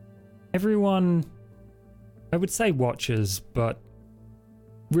 Everyone, I would say watches, but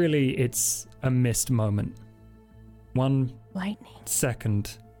really it's a missed moment. 1 Lightning.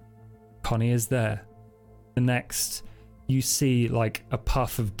 second, Connie is there. The next, you see like a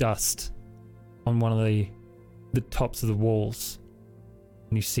puff of dust on one of the tops of the walls,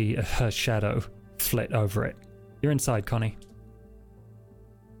 and you see her shadow flit over it. You're inside, Connie.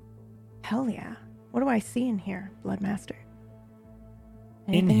 Hell yeah. What do I see in here, Bloodmaster?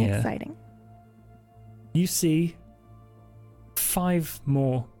 In Anything here? exciting? You see 5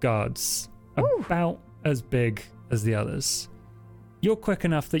 more guards, Ooh. about as big as the others. You're quick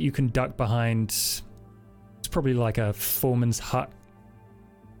enough that you can duck behind. It's probably like a foreman's hut,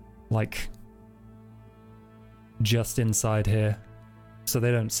 like just inside here, so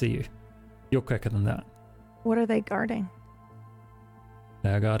they don't see you. You're quicker than that. What are they guarding?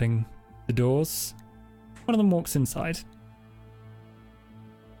 They're guarding the doors. One of them walks inside.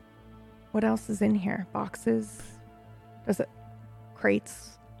 What else is in here? Boxes? Does it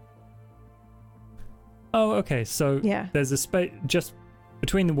crates? Oh, okay. So Yeah. there's a space just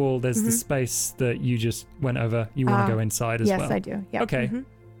between the wall. There's the Mhm. space that you just went over. You want to go inside as yes, well. I do. Yeah. Okay.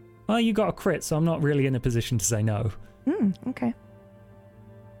 Well, you got a crit, so I'm not really in a position to say no. Okay.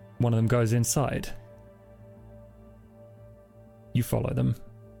 One of them goes inside. You follow them,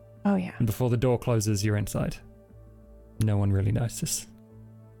 Oh yeah. and before the door closes, you're inside. No one really notices.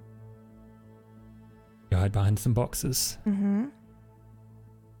 You hide behind some boxes. Mm-hmm.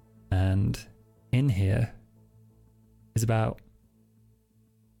 And in here is about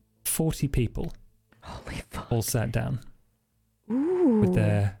 40 people. Holy fuck. All sat down. Ooh. With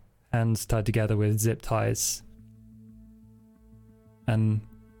their hands tied together with zip ties. And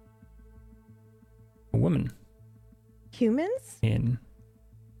a woman Humans? in.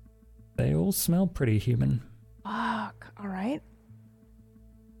 They all smell pretty human. Fuck. All right.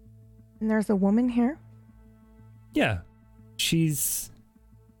 And there's a woman here? Yeah. She's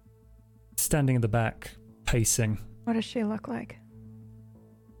standing at the back, pacing. What does she look like?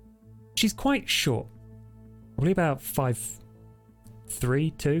 She's quite short. Probably about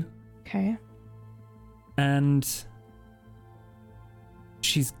 5'3", 2. Okay. And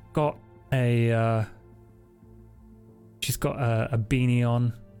she's got a beanie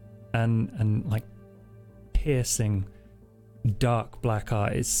on and like piercing dark black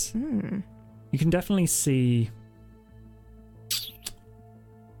eyes. Hmm. You can definitely see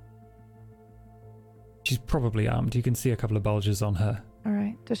she's probably armed. You can see a couple of bulges on her. All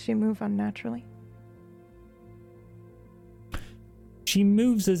right. Does she move unnaturally? She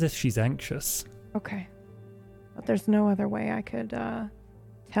moves as if she's anxious. Okay. But there's no other way I could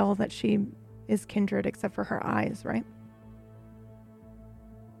tell that she is kindred except for her eyes, right?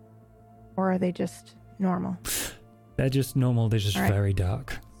 Or are they just normal? They're just normal, they're just All right. very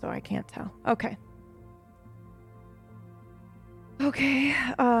dark. So I can't tell. Okay. Okay.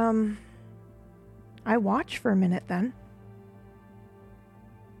 I watch for a minute then.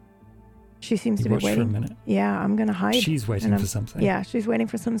 She seems You to be watch for a waiting. minute. Yeah, I'm gonna hide. She's waiting and for something. Yeah, she's waiting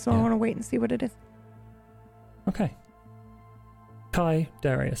for something, so I Yeah. want to wait and see what it is. Okay. Kai,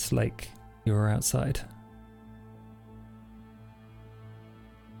 Darius, Lake, you're outside.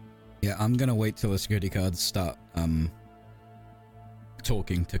 Yeah, I'm gonna wait till the security guards start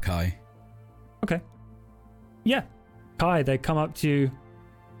talking to Kai. Okay. Yeah. Kai, they come up to you.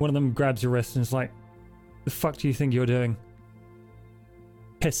 One of them grabs your wrist and is like, the fuck do you think you're doing?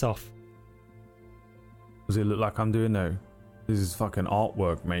 Piss off. Does it look like I'm doing no? This is fucking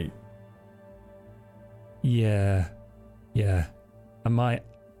artwork, mate. Yeah. Yeah. And my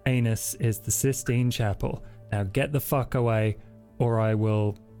anus is the Sistine Chapel. Now get the fuck away or I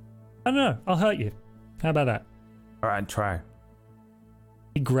will... I don't know. I'll hurt you. How about that? Alright, try.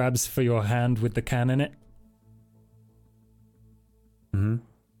 He grabs for your hand with the can in it. Mm-hmm.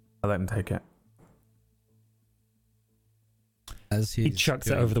 I let him take it. As He chucks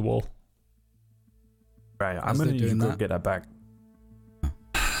it over the wall. Right, I'm As gonna they're need you doing to go that- get that back.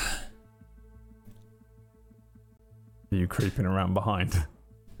 Are you creeping around behind? Like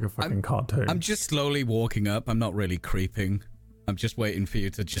a fucking cartoon. I'm just slowly walking up. I'm not really creeping. I'm just waiting for you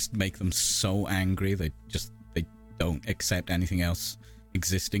to just make them so angry they don't accept anything else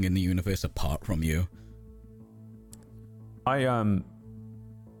existing in the universe apart from you. I want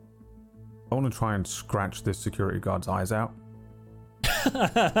to try and scratch this security guard's eyes out.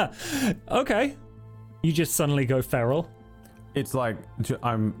 Okay. You just suddenly go feral. It's like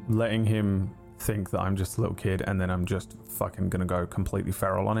I'm letting him think that I'm just a little kid, and then I'm just fucking gonna go completely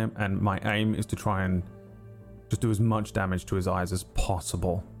feral on him. And my aim is to try and just do as much damage to his eyes as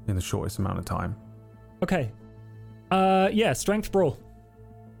possible in the shortest amount of time. Okay. Yeah, strength brawl.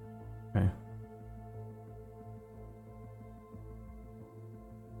 Okay.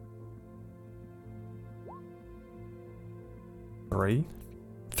 Three.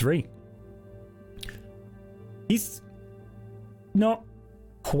 3. He's not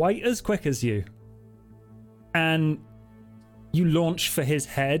quite as quick as you. And you launch for his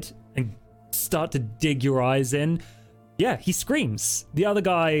head and start to dig your eyes in. Yeah, he screams. The other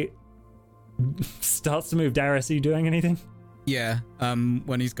guy starts to move. Darius, are you doing anything? Yeah,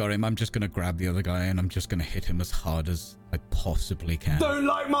 when he's got him, I'm just gonna grab the other guy and I'm just gonna hit him as hard as I possibly can. Don't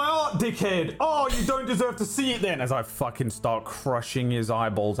like my art, dickhead! Oh, you don't deserve to see it then! As I fucking start crushing his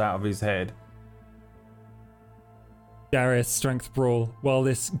eyeballs out of his head. Darius, strength brawl, while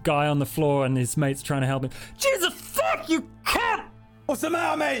this guy on the floor and his mates trying to help him. Jesus fuck, you cunt! What's the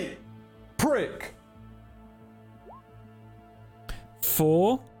matter, mate? Prick!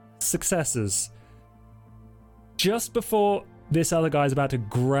 4 successes. Just before this other guy's about to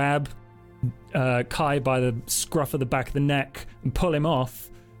grab Kai by the scruff of the back of the neck and pull him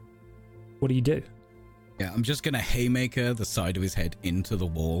off, what do you do? Yeah, I'm just gonna haymaker the side of his head into the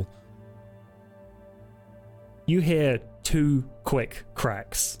wall. You hear 2 quick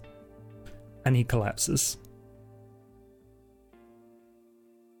cracks and he collapses.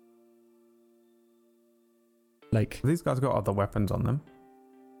 Like, Have these guys got other weapons on them?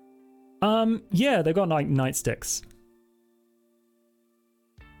 yeah, they've got like nightsticks.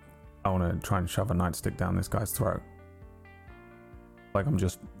 I want to try and shove a nightstick down this guy's throat. Like I'm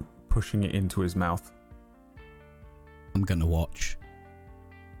just pushing it into his mouth. I'm gonna watch.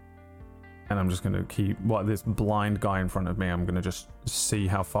 And I'm just going to keep this blind guy in front of me. I'm going to just see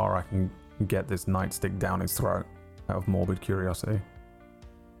how far I can get this nightstick down his throat out of morbid curiosity.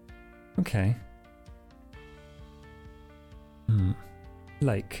 Okay.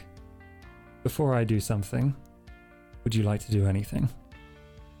 Lake, before I do something, would you like to do anything?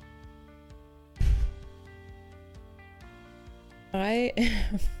 I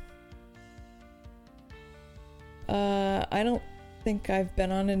don't think I've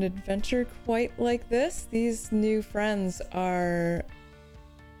been on an adventure quite like this. These new friends are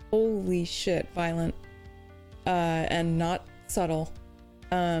holy shit violent and not subtle.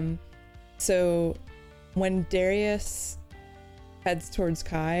 So when Darius heads towards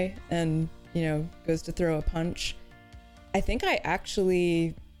Kai and, you know, goes to throw a punch, I think I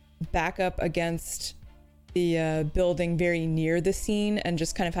actually back up against the building very near the scene and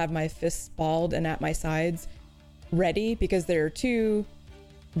just kind of have my fists balled and at my sides ready, because there are two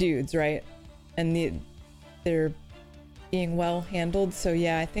dudes, right? And they're being well handled. So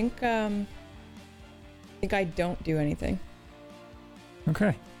yeah, I think I don't do anything.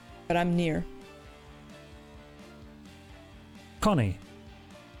 Okay. But I'm near. Connie,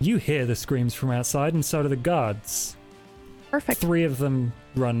 you hear the screams from outside, and so do the guards. Perfect. 3 of them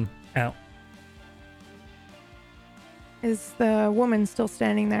run out. Is the woman still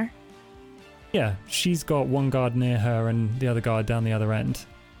standing there? Yeah, she's got one guard near her and the other guard down the other end.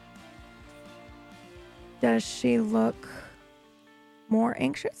 Does she look more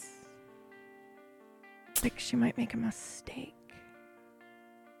anxious? Like she might make a mistake.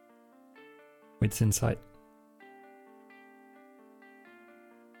 It's insight.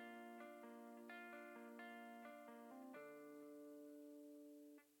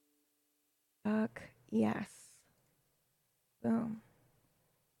 Fuck yes. Boom.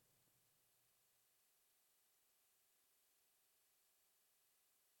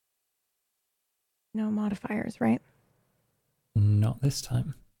 No modifiers, right? Not this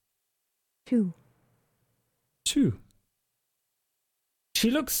time. 2. 2. She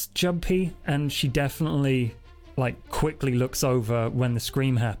looks jumpy, and she definitely, quickly looks over when the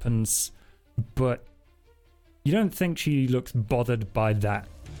scream happens, but you don't think she looks bothered by that.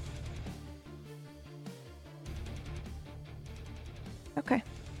 Okay.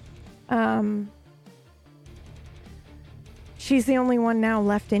 She's the only one now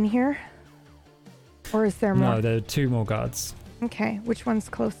left in here? Or is there more? No, there are 2 more guards. Okay, which one's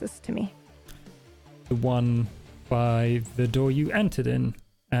closest to me? The one by the door you entered in,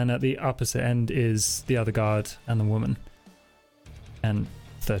 and at the opposite end is the other guard and the woman. And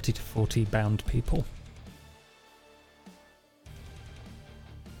 30 to 40 bound people.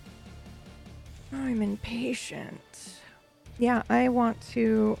 I'm impatient. Yeah, I want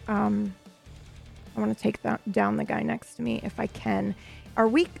to take down the guy next to me if I can. Are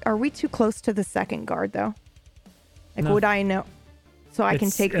we too close to the second guard though? No. Would I know? So I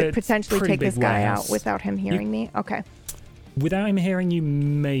can potentially take this guy out without him hearing me? Okay. Without him hearing you,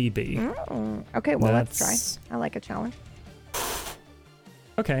 maybe. Okay, well, let's try. I like a challenge.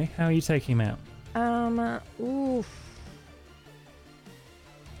 Okay, how are you taking him out? Oof.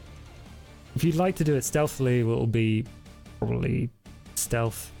 If you'd like to do it stealthily, it will be probably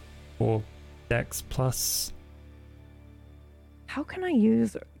stealth or dex plus. How can I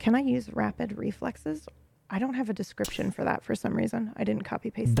use rapid reflexes? I don't have a description for that for some reason. I didn't copy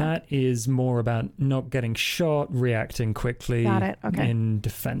paste that. That is more about not getting shot, reacting quickly. Got it. Okay. In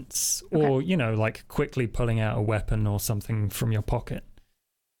defense. Okay. Or, quickly pulling out a weapon or something from your pocket.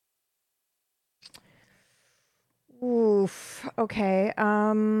 Oof. Okay.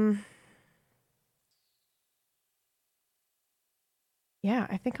 Yeah,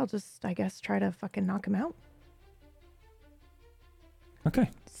 I think I'll just, try to fucking knock him out. Okay.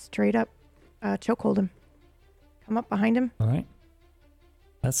 Straight up chokehold him. Come up behind him. All right.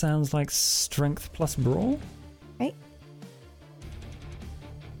 That sounds like strength plus brawl. Hey.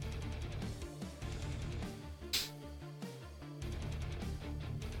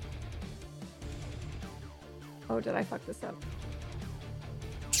 Oh, did I fuck this up?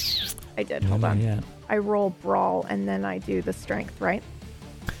 I did. Hold on. Yeah. I roll brawl and then I do the strength, right?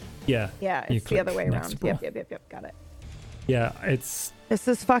 Yeah. Yeah, it's the other way around. Yep. Got it. Yeah, it's... This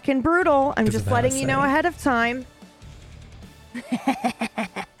is fucking brutal. I'm just letting you know ahead of time.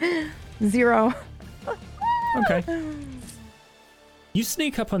 0. Okay. You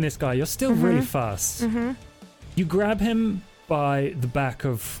sneak up on this guy. You're still really fast. Mm-hmm. You grab him by the back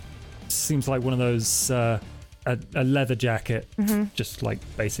of... Seems like one of those a leather jacket, just like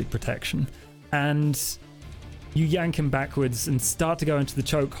basic protection. And you yank him backwards and start to go into the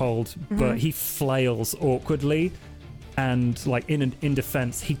chokehold, but he flails awkwardly. And like in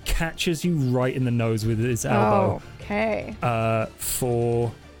defense, he catches you right in the nose with his elbow. Okay.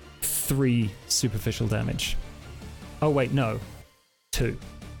 For 3 superficial damage. Oh wait, no, 2.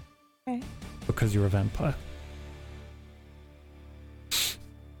 Okay. Because you're a vampire.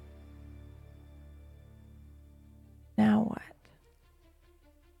 Now what?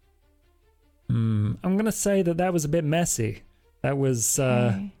 I'm gonna say that was a bit messy. That was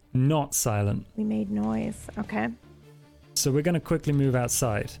Okay. not silent. We made noise. Okay. So we're gonna quickly move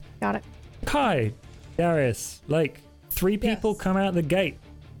outside. Got it. Kai, Darius, Lake, 3 people Yes. come out the gate.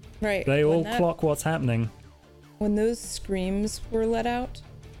 Right. They when all that- clock what's happening. When those screams were let out,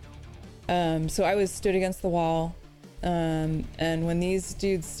 so I was stood against the wall, and when these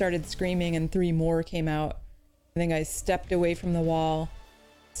dudes started screaming and 3 more came out, I think I stepped away from the wall,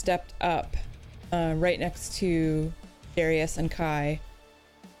 stepped up right next to Darius and Kai,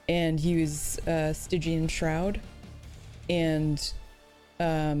 and use Stygian Shroud. And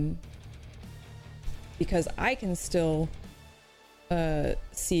because I can still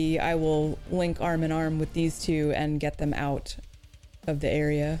see, I will link arm in arm with these 2 and get them out of the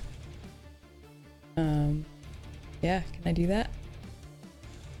area. Yeah, can I do that?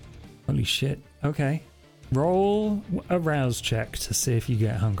 Holy shit. Okay. Roll a rouse check to see if you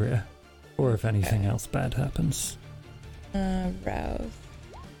get hungrier. Or if anything else bad happens. Rouse.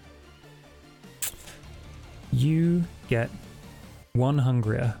 You get 1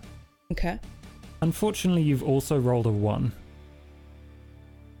 hungrier. Okay. Unfortunately, you've also rolled a 1.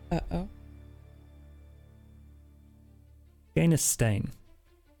 Uh-oh. Gain a stain.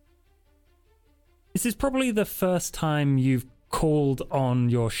 This is probably the first time you've called on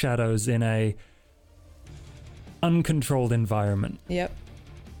your shadows in a uncontrolled environment. Yep.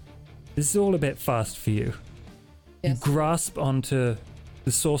 This is all a bit fast for you. Yes. You grasp onto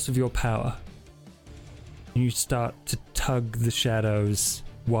the source of your power. And you start to tug the shadows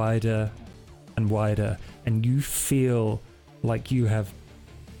wider and wider, and you feel like you have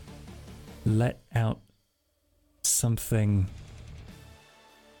let out something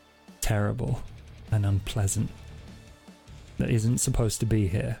terrible and unpleasant that isn't supposed to be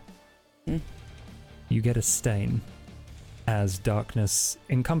here. You get a stain as darkness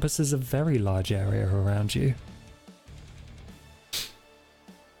encompasses a very large area around you.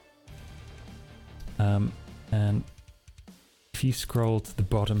 And if you scroll to the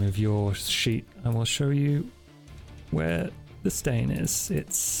bottom of your sheet, I will show you where the stain is.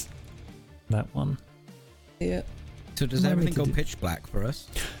 It's that one. Yep. So does Remind me everything to go do- pitch black for us?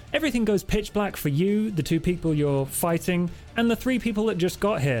 Everything goes pitch black for you, the 2 people you're fighting, and the 3 people that just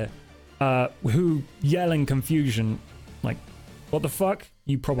got here, who yell in confusion, like, what the fuck?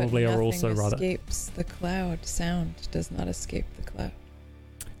 You probably But are also nothing rather... escapes the cloud. Sound does not escape the cloud.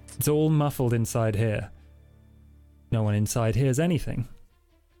 It's all muffled inside here. No one inside hears anything.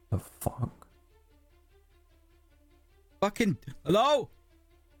 The fuck? Fucking hello,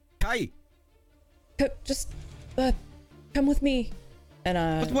 Kai. Just come with me. And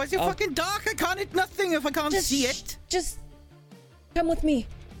But why is it I'll- fucking dark? I can't hit nothing if I can't just see it. Just come with me.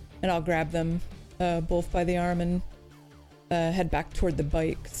 And I'll grab them both by the arm and head back toward the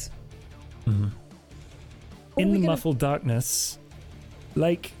bikes. In we the gonna- muffled darkness,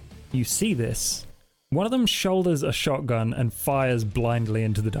 like, you see this. One of them shoulders a shotgun and fires blindly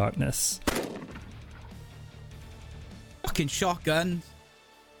into the darkness. Fucking shotgun.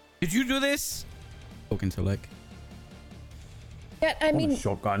 Did you do this? Talking to Lick. Yeah, I mean,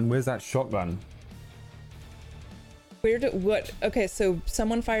 Shotgun? Where's that shotgun? what? Okay, so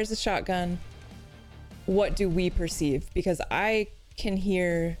someone fires a shotgun. What do we perceive? Because I can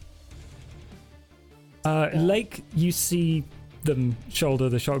hear. Lake, you see them shoulder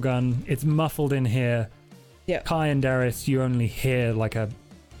the shotgun. It's muffled in here. Yeah. Kai and Darius, you only hear like a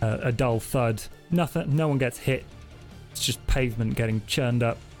dull thud. Nothing. No one gets hit. It's just pavement getting churned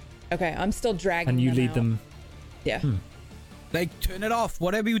up, Okay, I'm still dragging. and you lead out. them. Yeah. Like, turn it off.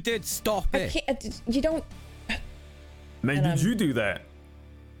 Whatever you did, stop I it. can't. You don't. Man, And, did you do that?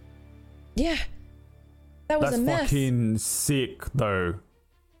 Yeah. That was That's a mess. fucking sick, though.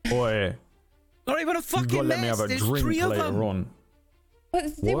 Boy, Not even a you fucking gotta let me mess. have a There's drink 3 of later them. on.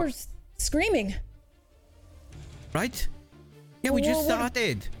 But they What? were screaming. Right? Yeah, we Well, just what-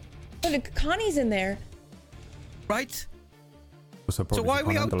 started. But Connie's in there. Right? So, So probably why she are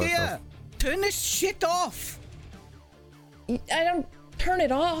we can't out handle there? herself. Turn this shit off. I don't turn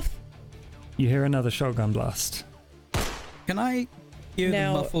it off. You hear another shotgun blast. Can I hear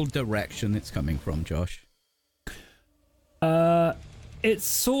Now- the muffled direction it's coming from, Josh? It's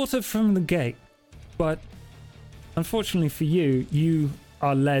sort of from the gate, but unfortunately for you, you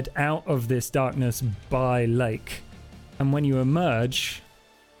are led out of this darkness by Lake. And when you emerge,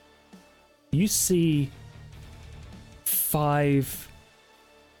 you see 5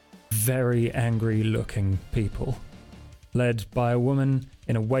 very angry looking people, led by a woman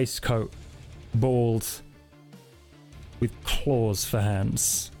in a waistcoat, bald, with claws for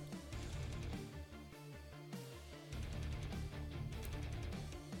hands.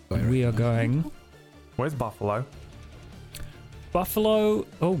 We are going... Where's Buffalo? Buffalo...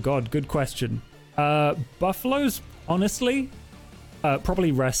 Oh god, good question. Buffalo's, honestly,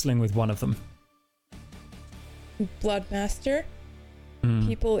 probably wrestling with one of them. Bloodmaster?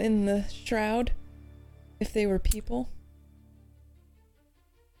 People in the shroud? If they were people?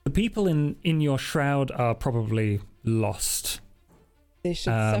 The people in your shroud are probably lost. They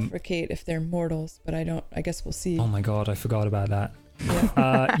should suffocate if they're mortals, but I guess we'll see. Oh my god, I forgot about that.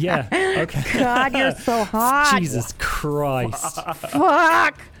 Yeah. Yeah, okay. God, you're so hot. Jesus Christ.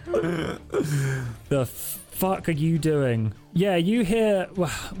 Fuck. The fuck are you doing? Yeah, you hear...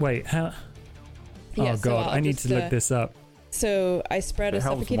 Wait, how... Yeah, oh so god, I'll I need just, to look this up. So I spread a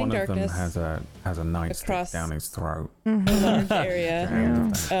suffocating darkness One of them has a nightstick across- down his throat. a large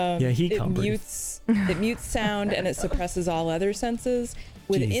area. Yeah, he it can't breathe. mutes sound and it suppresses all other senses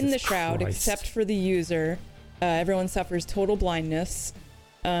within Jesus the shroud, Christ. except for the user. Everyone suffers total blindness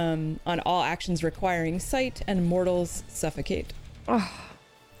on all actions requiring sight, and mortals suffocate.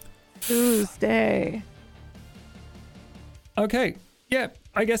 Tuesday. Okay, yeah,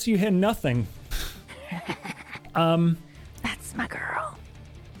 I guess you hear nothing. That's my girl.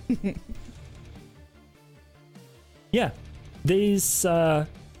 Yeah, these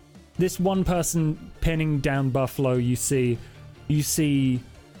this one person pinning down Buffalo. You see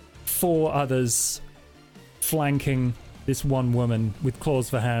 4 others flanking this one woman with claws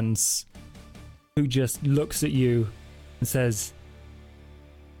for hands, who just looks at you and says,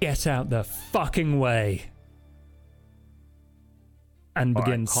 "Get out the fucking way," and All right,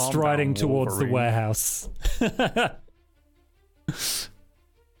 begins calm striding down, towards the Wolverine. warehouse.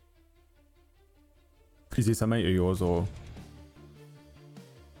 Is this a mate of yours or?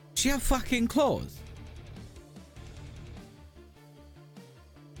 She have fucking claws.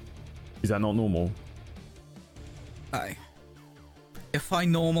 Is that not normal? Aye. You find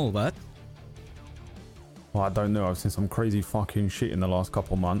normal that? Well, I don't know. I've seen some crazy fucking shit in the last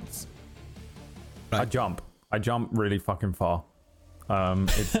couple months. Right. I jump really fucking far.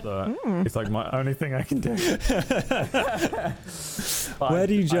 It's like my only thing I can do. Where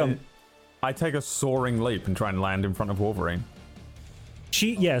do you jump? I take a soaring leap and try and land in front of Wolverine.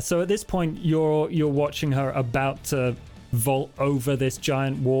 So at this point you're watching her about to vault over this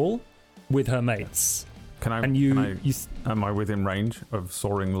giant wall with her mates. Can I? And am I within range of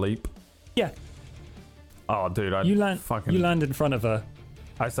soaring leap? Yeah, Oh, dude, you land in front of her.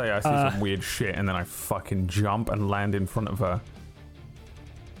 I say I see some weird shit, and then I fucking jump and land in front of her.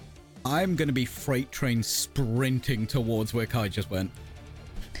 I'm gonna be freight train sprinting towards where Kai just went.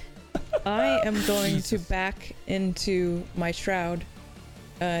 I am going to back into my shroud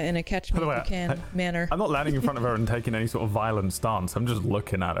in a catch me By the if way, you can manner. I'm not landing in front of her and taking any sort of violent stance. I'm just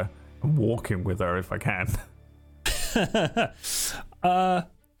looking at her and walking with her if I can.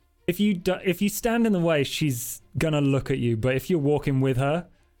 If you stand in the way, she's gonna look at you. But if you're walking with her,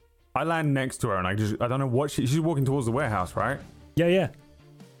 I land next to her and I don't know what she's walking towards the warehouse, right? yeah.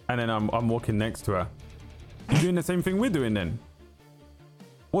 And then I'm walking next to her. You doing the same thing we're doing then?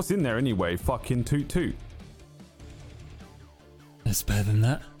 What's in there anyway? Fucking toot toot. It's better than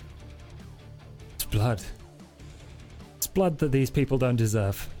that. It's blood. It's blood that these people don't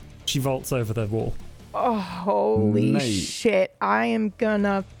deserve. She vaults over the wall. Oh, holy Mate. shit. I am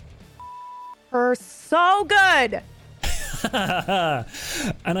gonna her so good.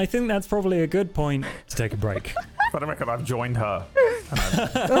 And I think that's probably a good point to take a break. For the record, I've joined her.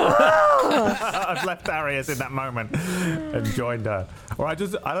 I've left Darius in that moment and joined her. Or I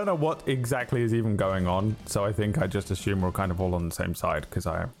don't know what exactly is even going on. So I think I just assume we're kind of all on the same side because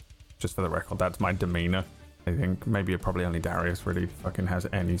just for the record, that's my demeanor. I think maybe probably only Darius really fucking has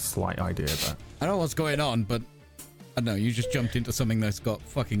any slight idea about. I don't know what's going on, but I don't know. You just jumped into something that's got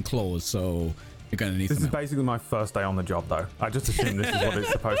fucking claws, so you're gonna need This is some help. basically my first day on the job, though. I just assume this is what is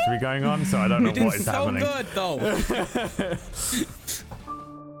supposed to be going on, so I don't know You did what is so happening. good, though.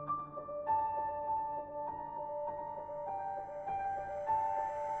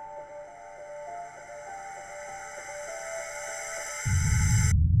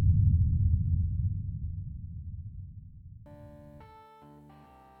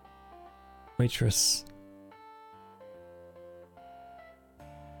 Waitress.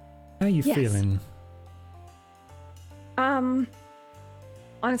 How are you Yes. feeling?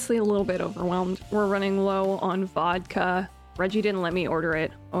 Honestly, a little bit overwhelmed. We're running low on vodka. Reggie didn't let me order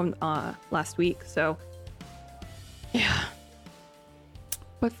it on last week, so yeah.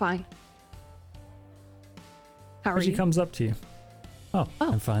 But fine. How are Reggie you? comes up to you. Oh,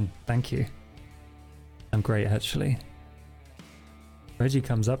 Oh. I'm fine. Thank you. I'm great, actually. Reggie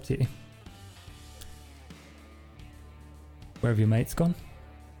comes up to you. Where have your mates gone?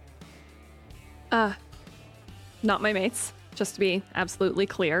 Not my mates, just to be absolutely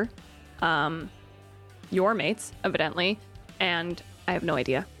clear. Your mates, evidently, and I have no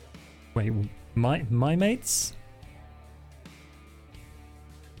idea. Wait, my mates?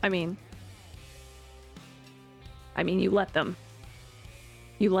 I mean, you let them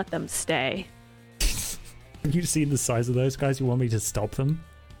stay. Have you seen the size of those guys? You want me to stop them?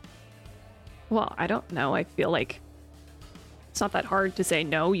 Well, I don't know. I feel like it's not that hard to say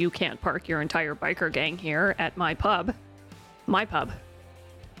no. You can't park your entire biker gang here at my pub. My pub.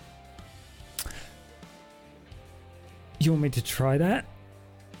 You want me to try that?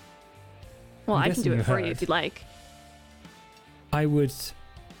 Well, I'm I can guessing do you it for you heard. if you'd like. I would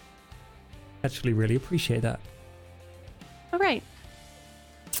actually really appreciate that. All right.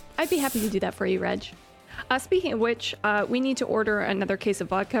 I'd be happy to do that for you, Reg. Speaking of which, we need to order another case of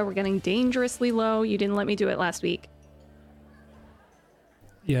vodka. We're getting dangerously low. You didn't let me do it last week.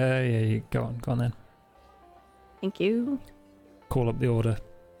 Yeah, go on then. Thank you. Call up the order,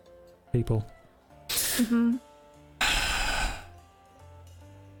 people. Mm-hmm.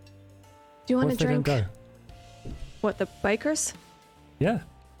 Do you want What a if they don't drink? go? What, the bikers? Yeah.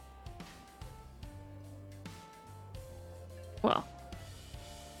 Well,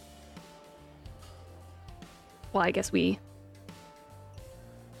 I guess we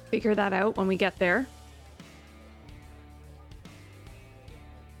figure that out when we get there.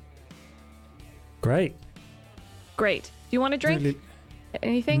 Great. Great. Do you want a drink? Really-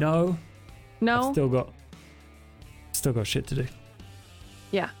 Anything? No. No? I've still got shit to do.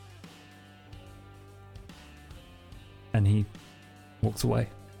 Yeah. And he walks away.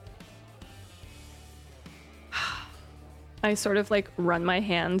 I sort of like run my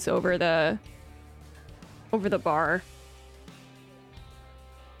hands over the bar.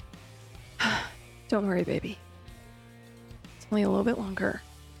 Don't worry, baby. It's only a little bit longer.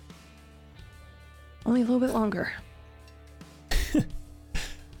 Only a little bit longer.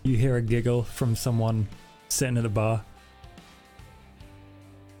 You hear a giggle from someone sitting at the bar.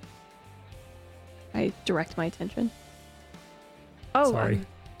 I direct my attention. Oh, Sorry.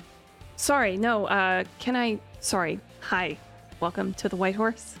 Sorry, no, sorry. Hi. Welcome to the White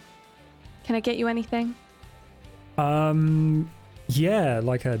Horse. Can I get you anything? Yeah,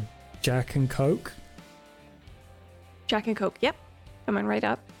 like a Jack and Coke. Jack and Coke. Yep. Coming right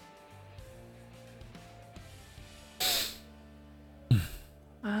up.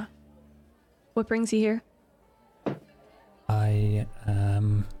 What brings you here? I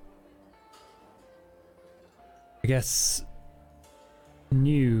guess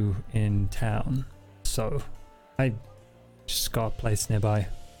new in town, so I just got a place nearby.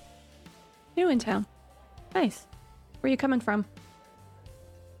 New in town. Nice. Where you coming from?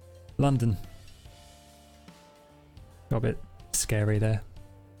 London. Got a bit scary there.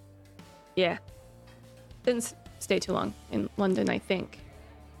 Yeah. Didn't stay too long in London, I think.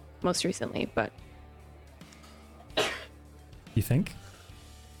 Most recently, but You think?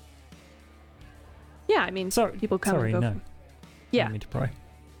 yeah, I mean, Sorry, people come sorry, and go. no. Yeah. Didn't mean to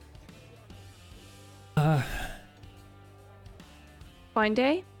pry. Fine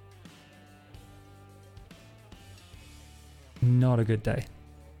day? Not a good day.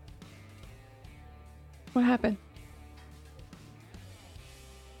 What happened?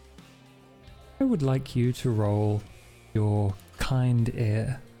 I would like you to roll your kind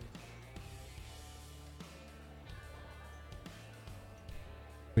ear.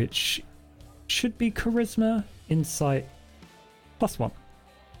 Which should be charisma, insight, +1.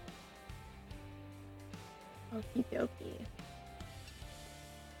 Okie dokie.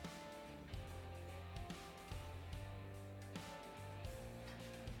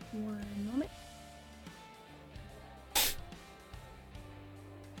 One moment.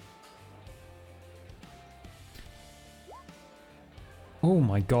 Oh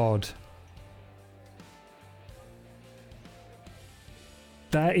my god.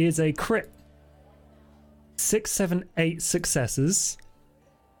 That is a crit. 6, 7, 8 successes.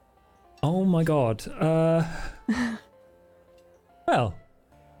 Oh my god. Well,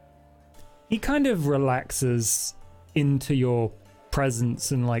 he kind of relaxes into your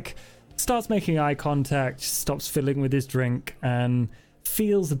presence and like starts making eye contact, stops fiddling with his drink, and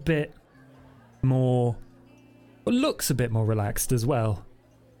feels a bit more, well, looks a bit more relaxed as well.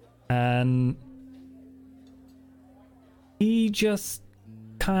 And he just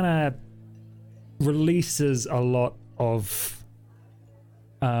kind of releases a lot of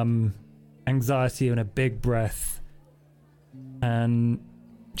anxiety in a big breath and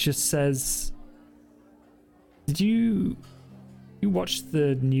just says, did you watch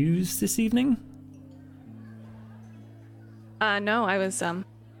the news this evening? No, I was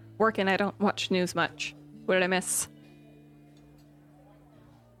working. I don't watch news much. What did I miss?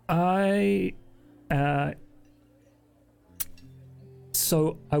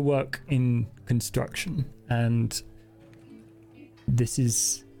 So I work in construction, and this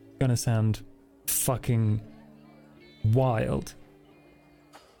is gonna sound fucking wild,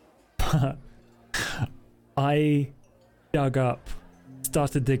 but I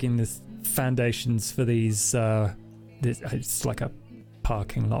started digging this foundations for these, it's like a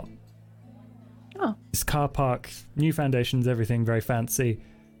parking lot. Oh. This car park, new foundations, everything very fancy.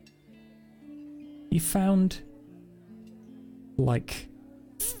 You found like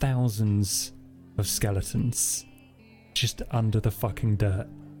thousands of skeletons just under the fucking dirt.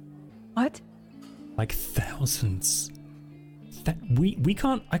 What? Like thousands. We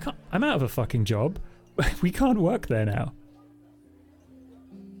can't, I'm out of a fucking job. We can't work there now.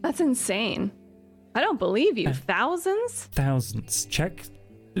 That's insane. I don't believe you. Thousands? Thousands. Check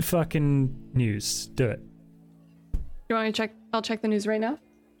the fucking news. Do it. You want me to check? I'll check the news right now.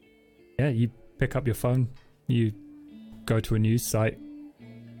 Yeah, you pick up your phone. You go to a news site.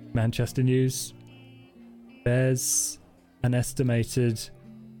 Manchester News. There's an estimated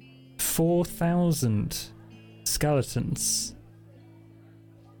 4,000 skeletons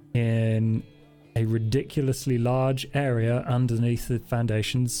in a ridiculously large area underneath the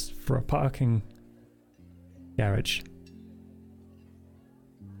foundations for a parking garage.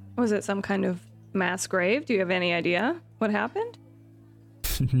 Was it some kind of mass grave? Do you have any idea what happened?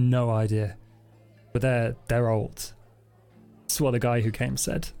 No idea. But they're old. That's what the guy who came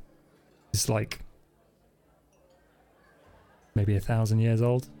said. It's like maybe 1,000 years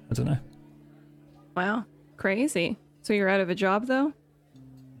old. I don't know. Wow. Crazy. So you're out of a job though?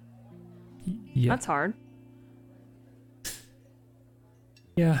 Yeah. That's hard.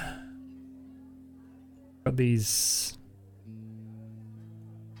 Yeah. But these,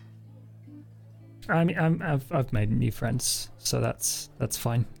 I mean, I've made new friends, so that's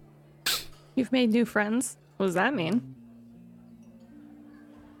fine. You've made new friends? What does that mean?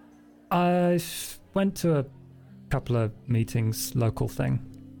 I went to a couple of meetings, local thing,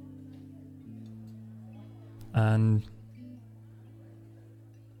 and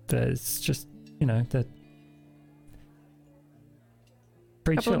there's just, they're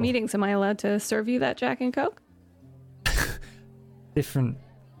pretty Couple chill. of meetings. Am I allowed to serve you that Jack and Coke? Different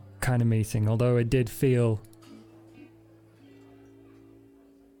kind of meeting, although it did feel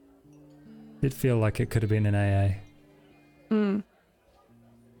like it could have been an AA.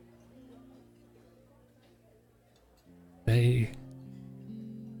 They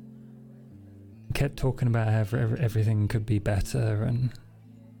kept talking about how everything could be better, and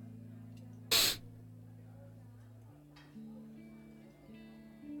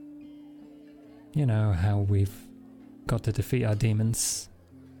how we've got to defeat our demons,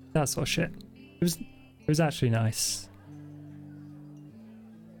 that sort of shit. It was actually nice.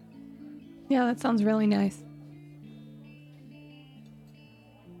 Yeah, that sounds really nice.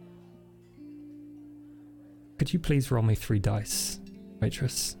 Could you please roll me 3 dice,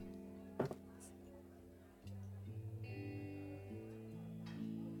 waitress?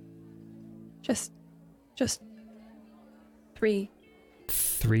 Just 3.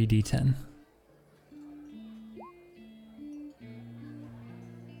 3d10.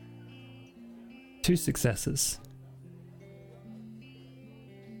 Two successes.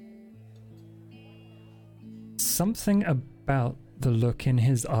 Something about the look in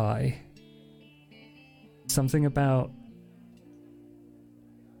his eye, something about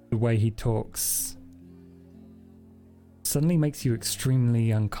the way he talks, suddenly makes you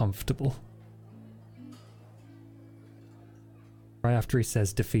extremely uncomfortable. Right after he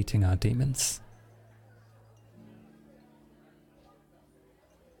says defeating our demons.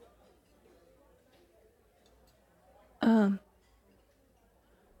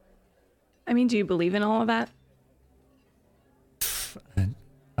 I mean, do you believe in all of that? I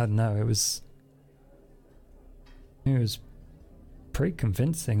don't know, it was pretty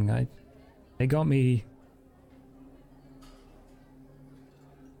convincing. They got me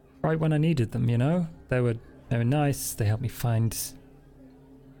right when I needed them, They were nice, they helped me find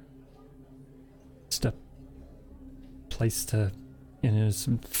just a place to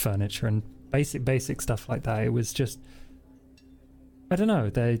some furniture and basic stuff like that. It was just, I don't know,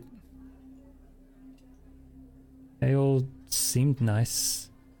 they all seemed nice,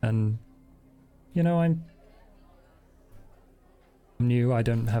 and I'm new, I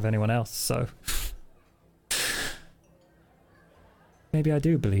don't have anyone else, so maybe I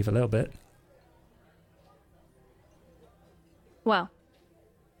do believe a little bit. Well,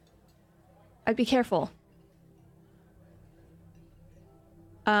 I'd be careful.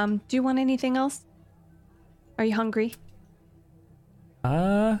 Do you want anything else? Are you hungry?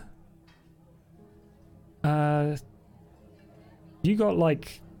 You got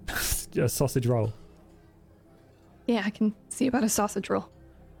like a sausage roll? Yeah, I can see about a sausage roll.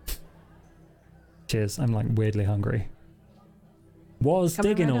 Cheers, I'm like weirdly hungry. Was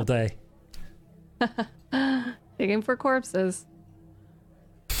Coming digging right all up. day. Digging for corpses.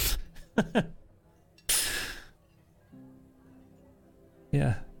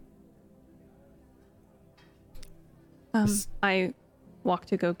 Yeah. I walk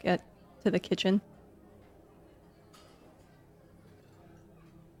to go get to the kitchen.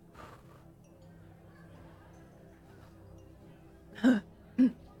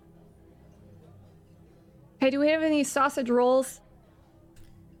 Hey, do we have any sausage rolls?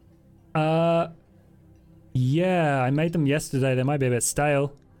 Yeah, I made them yesterday. They might be a bit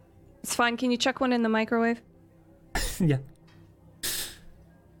stale. It's fine. Can you chuck one in the microwave? Yeah.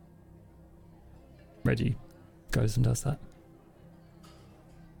 Reggie goes and does that.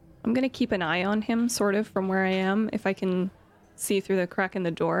 I'm gonna keep an eye on him, sort of, from where I am. If I can see through the crack in the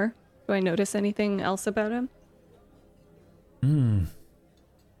door. Do I notice anything else about him?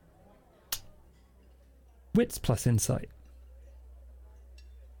 Wits plus insight.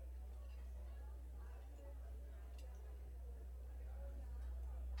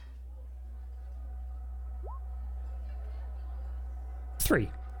 Three.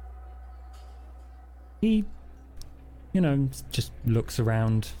 He, just looks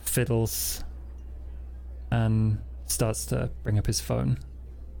around, fiddles, and starts to bring up his phone.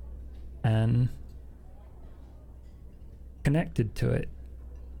 And connected to it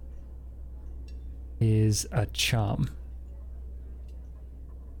is a charm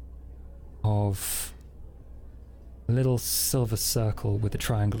of a little silver circle with a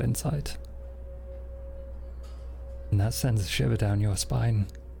triangle inside. And that sends a shiver down your spine.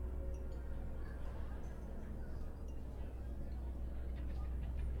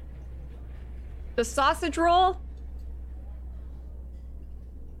 The sausage roll?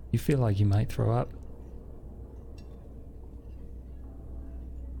 You feel like you might throw up.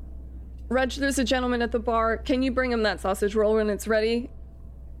 Reg, there's a gentleman at the bar. Can you bring him that sausage roll when it's ready?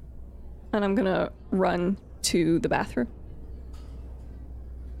 And I'm gonna run to the bathroom.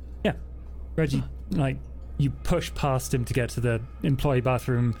 Yeah. Reggie, you push past him to get to the employee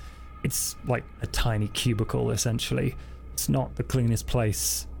bathroom. It's like a tiny cubicle, essentially. It's not the cleanest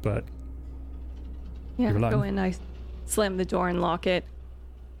place, but Yeah, you're alone. go in, I slam the door and lock it.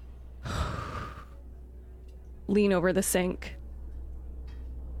 Lean over the sink.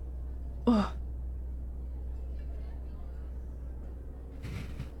 Ugh.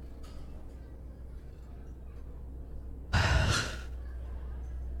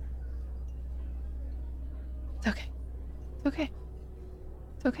 It's okay. It's okay.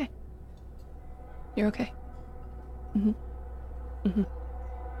 It's okay. You're okay. Mm-hmm. Mm-hmm.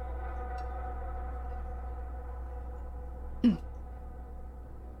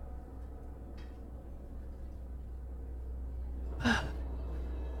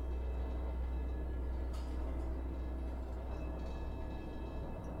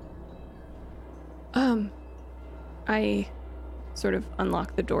 I sort of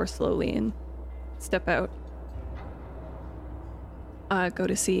unlock the door slowly and step out. Go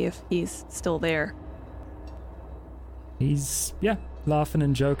to see if he's still there. He's, laughing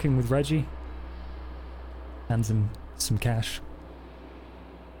and joking with Reggie. Hands him some cash.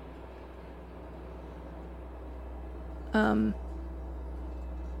 I'm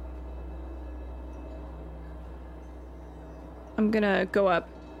gonna go up.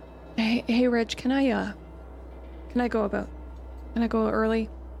 Hey, Reg, can I go early?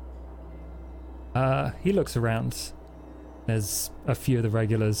 He looks around. There's a few of the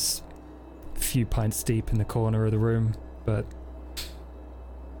regulars, a few pints deep in the corner of the room, but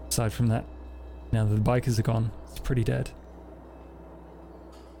aside from that, now that the bikers are gone, it's pretty dead.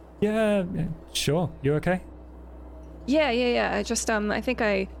 Yeah, sure. You okay? Yeah. I just I think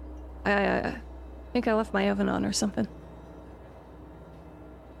I left my oven on or something.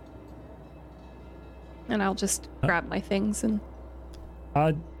 And I'll just grab my things and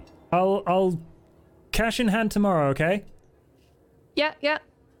I'll cash in hand tomorrow, okay? Yeah.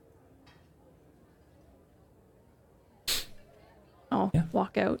 I'll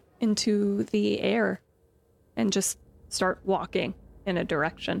walk out into the air and just start walking in a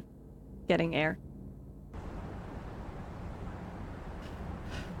direction, getting air.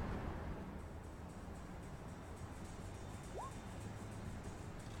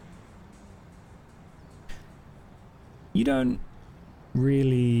 You don't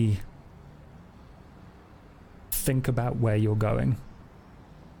really think about where you're going.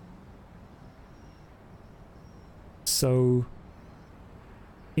 So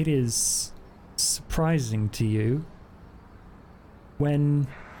it is surprising to you when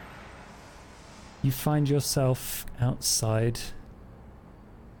you find yourself outside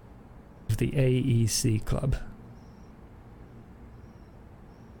of the AEC Club.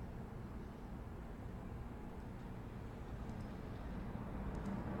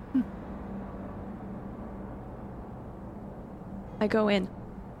 I go in.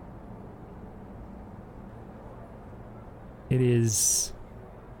 It is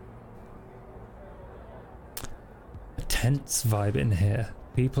a tense vibe in here.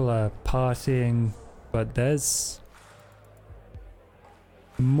 People are partying, but there's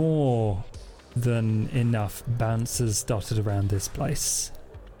more than enough bouncers dotted around this place.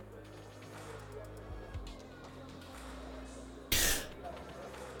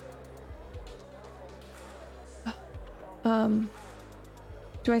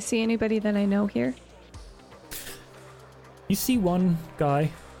 Do I see anybody that I know here? You see one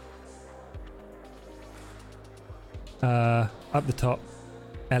guy up the top,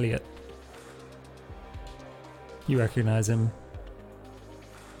 Elliot. You recognize him.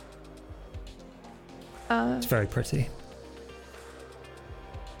 It's very pretty.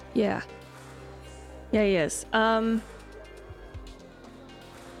 Yeah, he is. I'm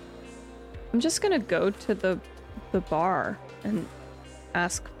just gonna go to the bar and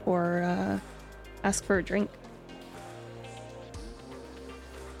ask for a drink.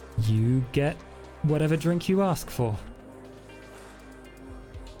 You get whatever drink you ask for.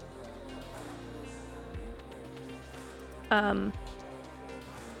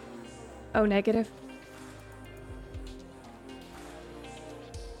 Oh, negative.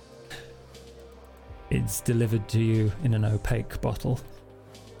 It's delivered to you in an opaque bottle.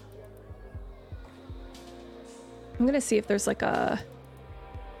 I'm gonna see if there's like a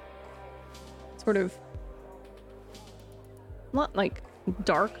sort of not like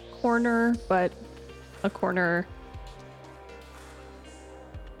dark corner, but a corner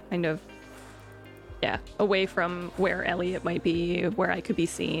kind of away from where Elliot might be, where I could be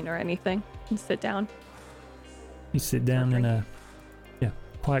seen or anything, and sit down. You sit down in a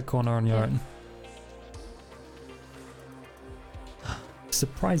quiet corner on your own.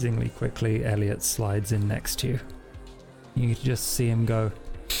 Surprisingly quickly, Elliot slides in next to you. You can just see him go,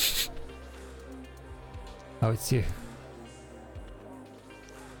 "Oh, it's you.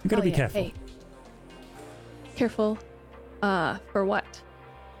 You gotta be careful." Hey. Careful? For what?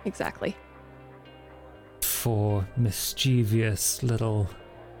 Exactly. For mischievous little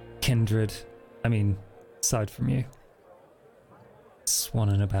kindred, aside from you,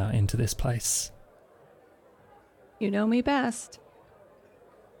 swanning about into this place. You know me best.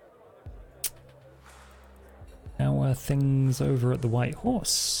 How are things over at the White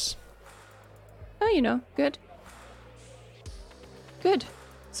Horse? Oh, good. Good.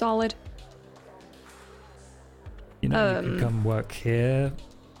 Solid. You could come work here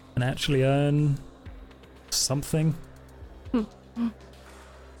and actually earn something.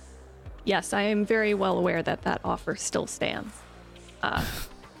 Yes, I am very well aware that offer still stands.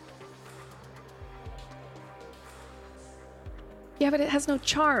 Yeah, but it has no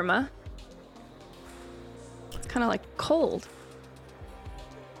charm, huh? It's kind of like cold.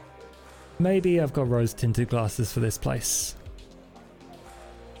 Maybe I've got rose-tinted glasses for this place.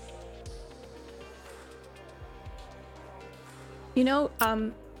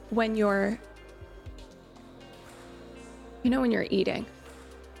 When you're eating,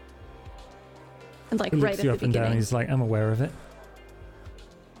 and like He right looks at you the up and down. beginning. He's like, "I'm aware of it."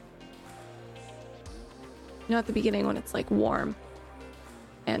 At the beginning when it's like warm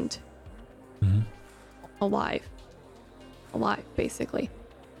and alive, basically.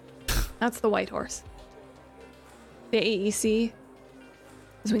 That's the White Horse. The AEC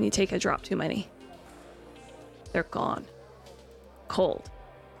is when you take a drop too many. They're gone. Cold.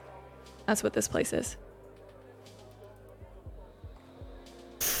 That's what this place is.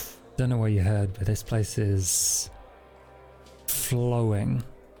 Don't know what you heard, but this place is flowing,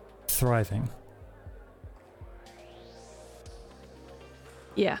 thriving.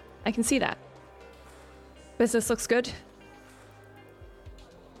 Yeah, I can see that. Business looks good.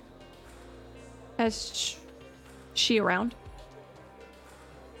 Is she around?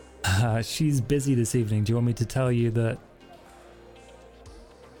 She's busy this evening. Do you want me to tell you that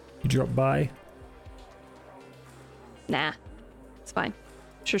you dropped by? Nah, it's fine.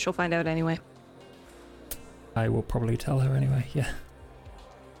 Sure, she'll find out anyway. I will probably tell her anyway, yeah.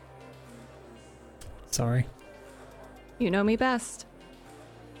 Sorry. You know me best.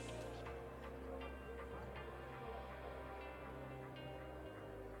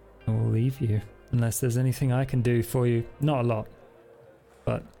 I will leave you, unless there's anything I can do for you. Not a lot,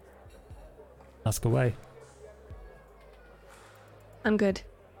 but ask away. I'm good.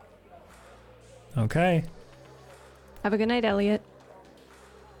 Okay. Have a good night, Elliot.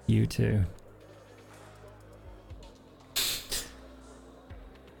 You too.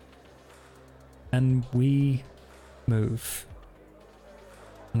 And we move.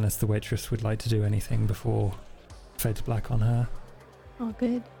 Unless the waitress would like to do anything before fade to black on her. All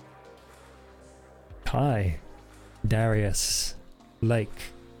good. Hi, Darius, Lake,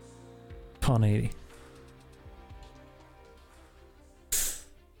 Connie.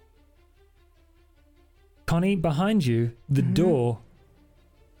 Connie, behind you, the door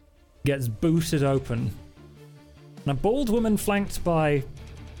gets booted open. And a bald woman flanked by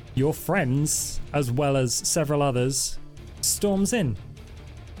your friends, as well as several others, storms in.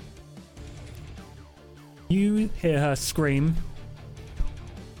 You hear her scream,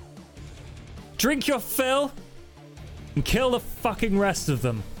 "Drink your fill and kill the fucking rest of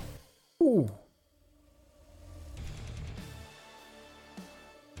them." Ooh.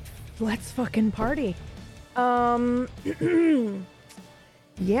 Let's fucking party.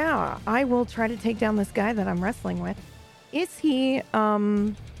 Yeah, I will try to take down this guy that I'm wrestling with. Is he,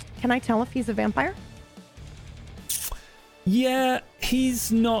 can I tell if he's a vampire? Yeah,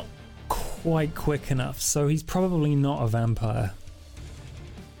 he's not quite quick enough, so he's probably not a vampire.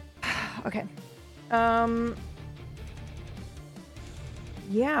 Okay.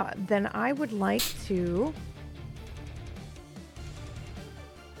 Yeah, then I would like to...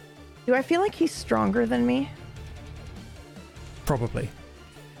 Do I feel like he's stronger than me? Probably.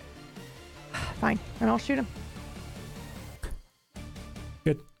 Fine, and I'll shoot him.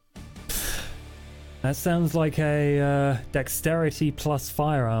 Good. That sounds like a dexterity plus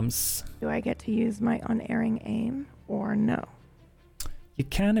firearms. Do I get to use my unerring aim or no? You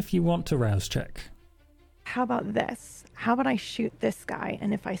can if you want to rouse check. How about this? How about I shoot this guy,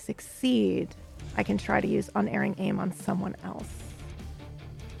 and if I succeed, I can try to use unerring aim on someone else.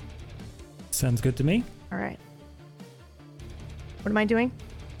 Sounds good to me. All right. What am I doing?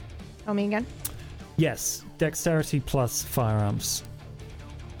 Tell me again. Yes, dexterity plus firearms.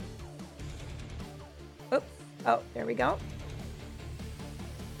 Oops. Oh, there we go.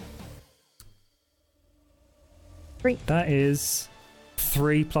 3. That is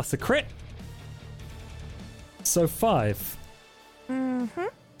 3 plus a crit. So 5. Mm-hmm.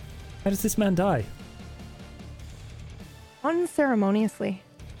 How does this man die? Unceremoniously.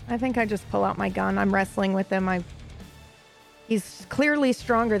 I think I just pull out my gun. I'm wrestling with him. He's clearly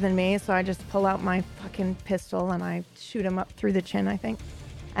stronger than me, so I just pull out my fucking pistol and I shoot him up through the chin, I think.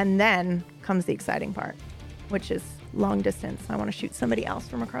 And then comes the exciting part, which is long distance. I want to shoot somebody else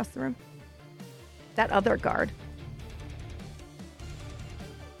from across the room. That other guard.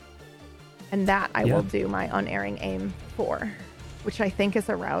 And that I will do my unerring aim for, which I think is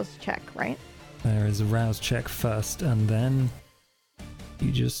a rouse check, right? There is a rouse check first, and then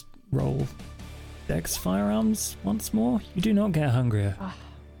you just roll dex firearms once more. You do not get hungrier.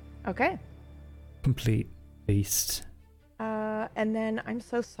 Okay. Complete beast. And then I'm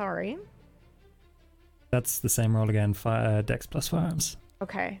so sorry. That's the same roll again. Dex plus firearms.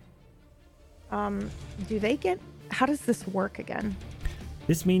 Okay. Do they get... How does this work again?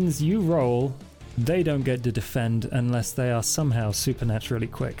 This means you roll, they don't get to defend unless they are somehow supernaturally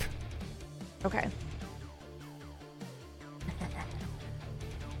quick. Okay.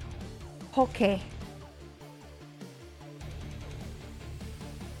 Okay.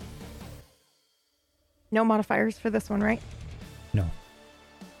 No modifiers for this one, right? No.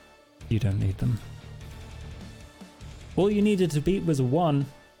 You don't need them. All you needed to beat was a 1.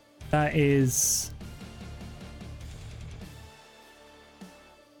 That is...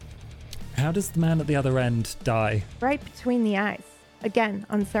 How does the man at the other end die? Right between the eyes. Again,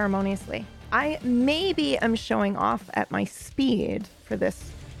 unceremoniously. I maybe am showing off at my speed for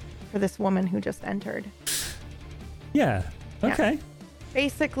this woman who just entered. Yeah. Okay. Yeah.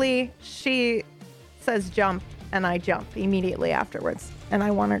 Basically, she says jump, and I jump immediately afterwards. And I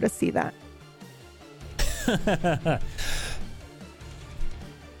want her to see that.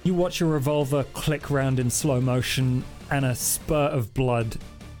 You watch your revolver click round in slow motion, and a spurt of blood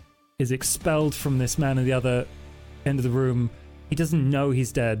is expelled from this man at the other end of the room. He doesn't know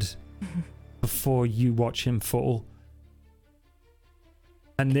he's dead before you watch him fall.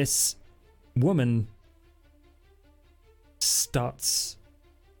 And this woman starts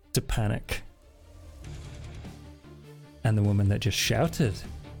to panic. And the woman that just shouted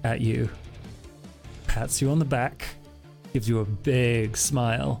at you pats you on the back, gives you a big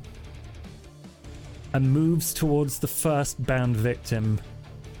smile, and moves towards the first bound victim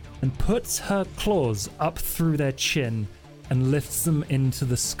and puts her claws up through their chin and lifts them into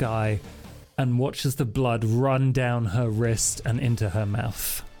the sky and watches the blood run down her wrist and into her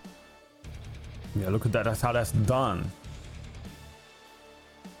mouth. Yeah, look at that. That's how that's done.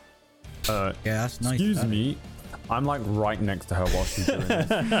 Yeah, that's nice. Excuse me. I'm like right next to her while she's doing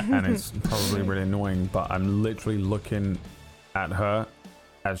this. And it's probably really annoying, but I'm literally looking at her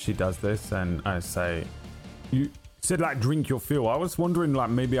as she does this, and I say, you said like drink your fill. I was wondering like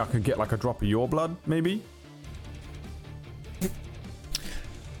maybe I could get like a drop of your blood, maybe?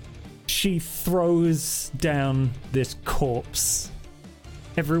 She throws down this corpse.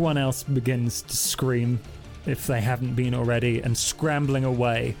 Everyone else begins to scream, if they haven't been already, and scrambling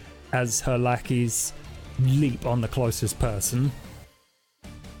away as her lackeys leap on the closest person.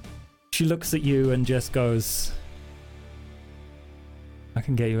 She looks at you and just goes, I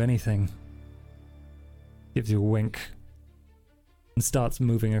can get you anything. Gives you a wink and starts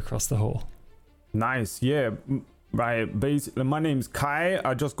moving across the hall. Nice, yeah. Right, basically, my name's Kai.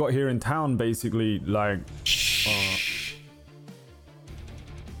 I just got here in town, basically, like...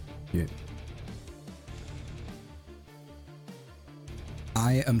 yeah.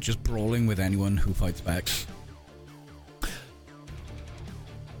 I am just brawling with anyone who fights back.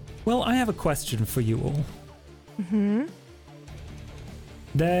 Well, I have a question for you all. Mm-hmm.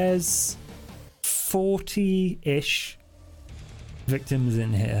 There's 40-ish victims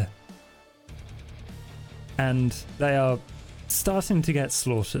in here. And they are starting to get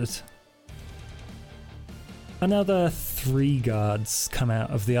slaughtered. Another 3 guards come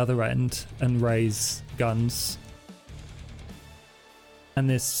out of the other end and raise guns. And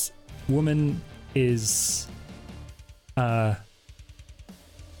this woman is... the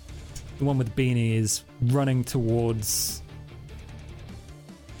one with the beanie is running towards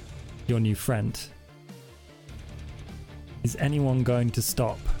your new friend. Is anyone going to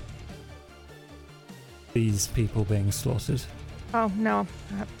stop these people being slaughtered? Oh, no.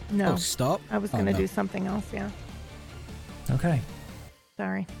 No. Oh, stop. I was going to no. do something else, yeah. Okay,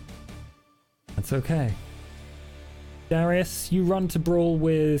 Sorry. that's okay. Darius, you run to brawl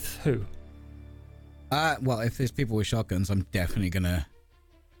with who? Well, if there's people with shotguns, I'm definitely gonna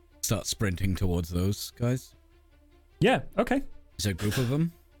start sprinting towards those guys. Yeah, okay. Is there a group of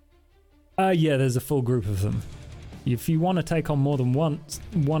them? Yeah, there's a full group of them. If you want to take on more than one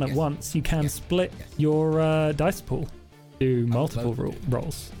at Yes. once, you can Yes. split Yes. your dice pool. Do multiple love to.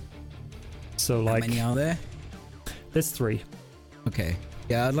 rolls. So, How like, many are there? there's 3. Okay.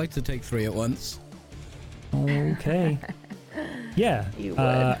 Yeah, I'd like to take 3 at once. Okay. Yeah. You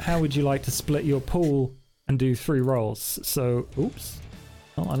would. How would you like to split your pool and do 3 rolls? So, oops.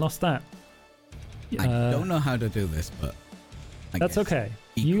 Oh, I lost that. I don't know how to do this, but I That's guess okay.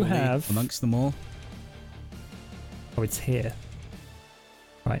 You equally have... amongst them all. Oh, it's here.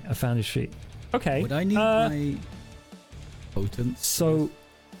 Right, I found your sheet. Okay. Would I need my potence? So,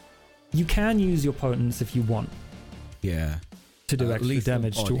 you can use your potence if you want Yeah. to do extra Lethal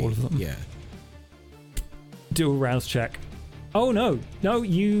damage to body. all of them. Yeah. Do a rouse check. Oh, no. No,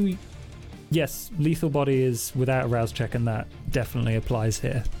 you... Yes, lethal body is without a rouse check, and that definitely applies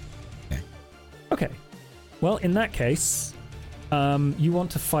here. Okay. Okay. Well, in that case, you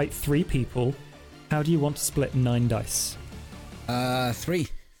want to fight 3 people. How do you want to split 9 dice? 3.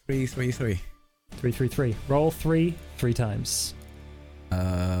 3, 3, 3. 3, 3, 3. Roll 3 times.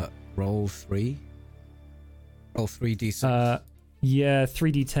 Roll 3. Roll 3d6. Yeah,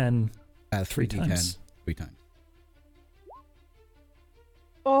 3d10 3 3d10. times. 3 times.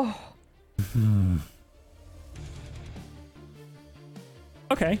 Oh.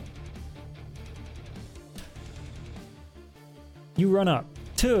 Okay. You run up.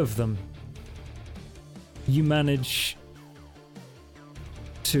 2 of them. You manage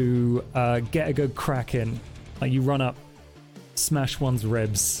to get a good crack in. Like, you run up, smash one's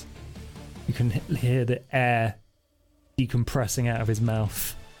ribs. You can hear the air decompressing out of his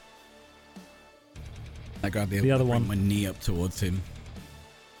mouth. I grab The other bring one. my knee up towards him.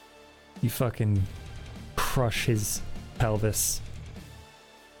 You fucking crush his pelvis.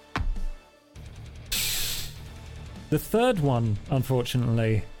 The third one,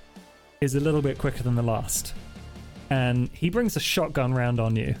 unfortunately, is a little bit quicker than the last. And he brings a shotgun round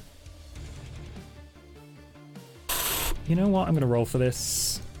on you. You know what? I'm going to roll for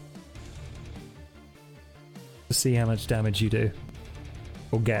this. To see how much damage you do.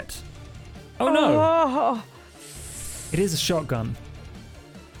 Or get. Oh no! It is a shotgun.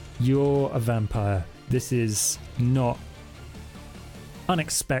 You're a vampire. This is not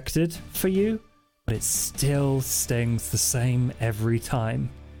unexpected for you, but it still stings the same every time.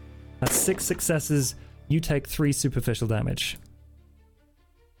 That's 6 successes. You take 3 superficial damage.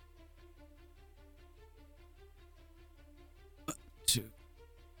 2,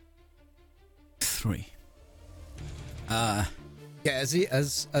 3. Yeah,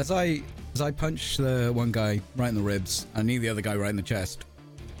 as I punch the one guy right in the ribs, I knee the other guy right in the chest.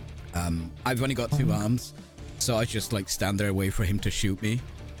 I've only got 2 arms, so I just like stand there, wait for him to shoot me.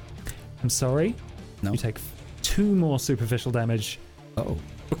 I'm sorry. No. You take 2 more superficial damage. Oh,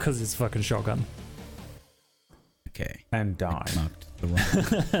 Because it's fucking shotgun. okay. And die. Marked the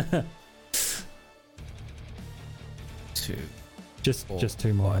wrong. 2. Just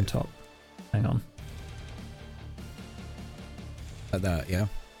 2 more on top. Hang on. Like that, yeah.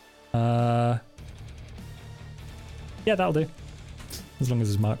 Yeah, that'll do. As long as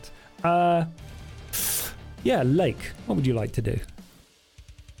it's marked. Yeah, Lake. What would you like to do?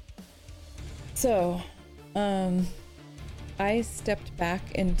 So, I stepped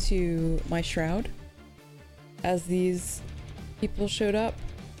back into my shroud as these people showed up,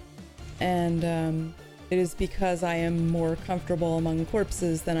 and it is because I am more comfortable among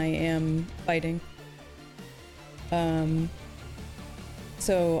corpses than I am fighting.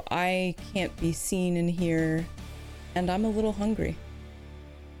 So I can't be seen in here, and I'm a little hungry.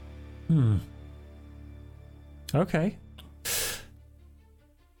 Okay.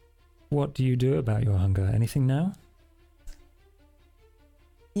 What do you do about your hunger? Anything now?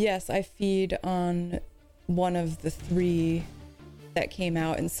 Yes, I feed on one of the 3 that came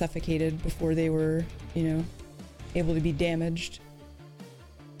out and suffocated before they were, able to be damaged.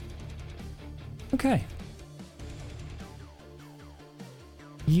 Okay.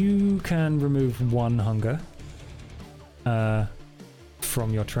 You can remove 1 hunger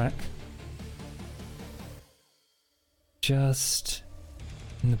from your track. Just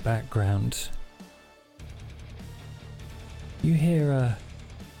in the background, you hear a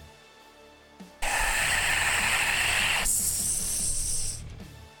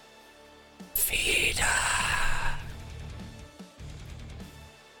feeder.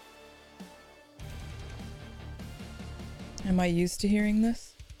 Am I used to hearing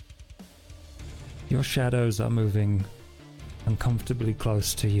this? Your shadows are moving uncomfortably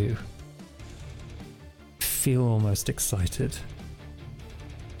close to you. Feel almost excited.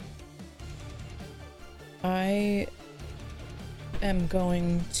 I am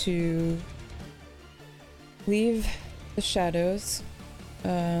going to leave the shadows.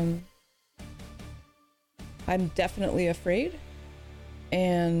 I'm definitely afraid,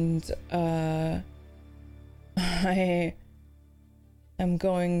 and I am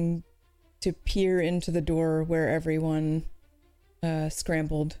going to peer into the door where everyone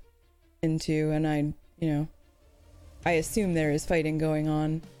scrambled into, and I assume there is fighting going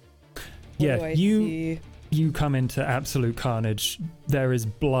on. Yeah, you come into absolute carnage. There is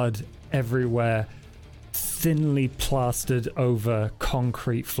blood everywhere, thinly plastered over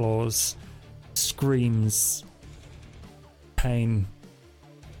concrete floors. Screams, pain,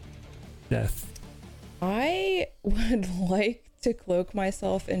 death. I would like to cloak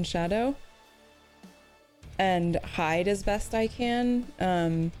myself in shadow and hide as best I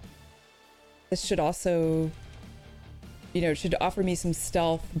can. This should also, should offer me some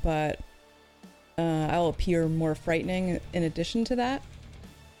stealth, but I'll appear more frightening in addition to that.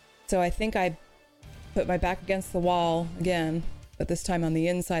 So I think I put my back against the wall again, but this time on the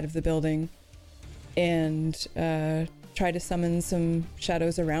inside of the building, and try to summon some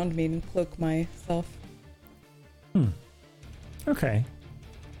shadows around me and cloak myself. Okay.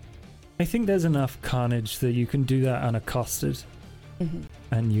 I think there's enough carnage that you can do that unaccosted. Mm-hmm.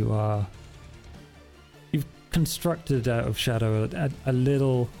 And you've constructed out of shadow a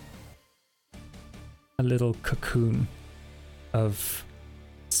little cocoon of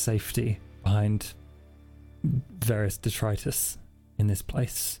safety behind various detritus in this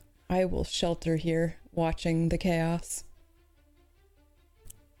place. I will shelter here, watching the chaos.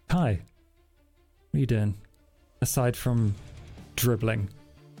 Kai, what are you doing? Aside from dribbling.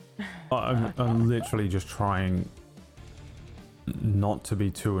 I'm literally just trying not to be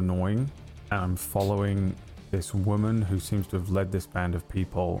too annoying, and I'm following this woman who seems to have led this band of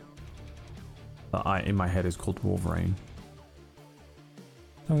people that in my head is called Wolverine.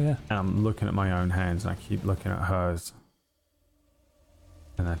 Oh yeah. And I'm looking at my own hands, and I keep looking at hers.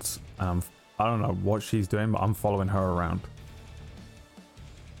 And I don't know what she's doing, but I'm following her around.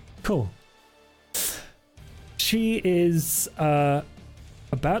 Cool. She is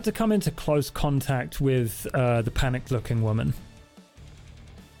about to come into close contact with the panicked-looking woman.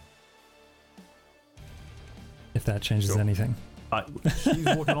 If that changes anything. She's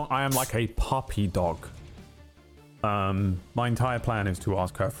walking on. I am like a puppy dog. My entire plan is to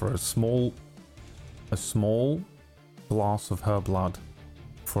ask her for a small glass of her blood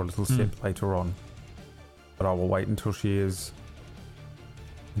for a little sip later on. But I will wait until she is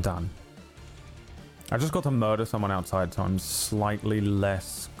done. I just got to murder someone outside, so I'm slightly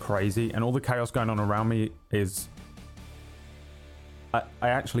less crazy. And all the chaos going on around me is... I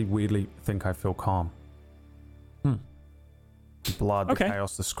actually weirdly think I feel calm. The blood, the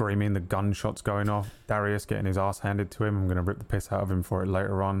chaos, the screaming, the gunshots going off, Darius getting his ass handed to him. I'm going to rip the piss out of him for it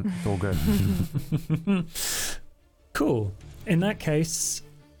later on. It's all good. Cool. In that case,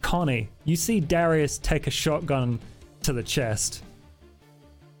 Connie, you see Darius take a shotgun to the chest.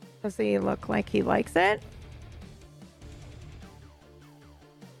 Does he look like he likes it?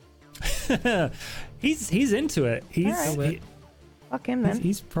 He's into it. Fuck him then.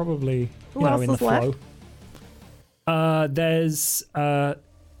 He's probably Who else in the is left? flow. There's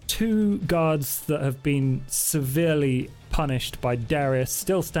 2 guards that have been severely punished by Darius,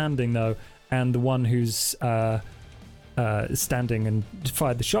 still standing though, and the one who's standing and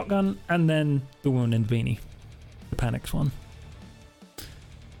fired the shotgun, and then the woman in the beanie, the panicked one.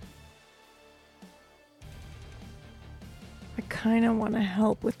 I kind of want to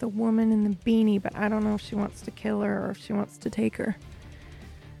help with the woman in the beanie, but I don't know if she wants to kill her or if she wants to take her.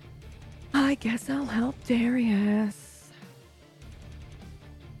 I guess I'll help Darius.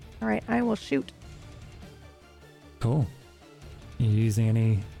 All right, I will shoot. Cool. You using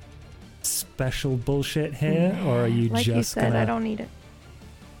any special bullshit here, or are you like just you said, gonna... I don't need it.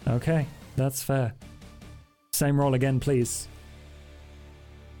 Okay, that's fair. Same roll again, please.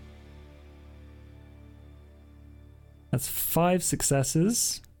 That's 5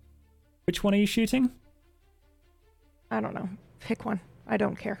 successes. Which one are you shooting? I don't know. Pick one. I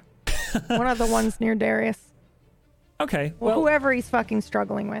don't care. One of the ones near Darius. Okay, Well, whoever he's fucking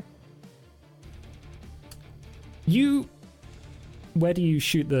struggling with. Where do you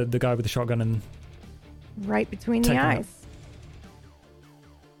shoot the guy with the shotgun and... Right between the Take him out. eyes.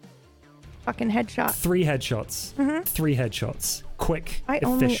 Fucking headshot. 3 headshots. Mhm. 3 headshots. Quick, I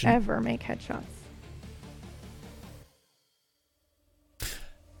efficient. only ever make headshots.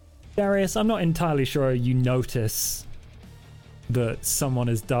 Darius, I'm not entirely sure you notice that someone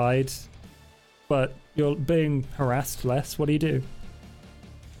has died, but you're being harassed less. What do you do?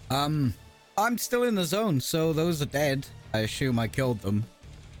 I'm still in the zone, so those are dead. I assume I killed them.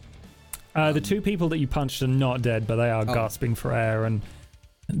 The 2 people that you punched are not dead, but they are gasping for air and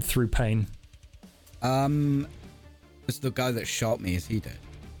through pain. Is the guy that shot me, is he dead?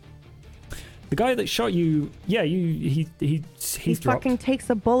 The guy that shot you, yeah, he's He dropped. fucking takes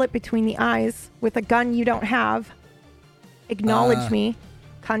a bullet between the eyes with a gun you don't have. Acknowledge me,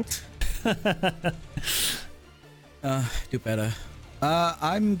 cunt. Do better.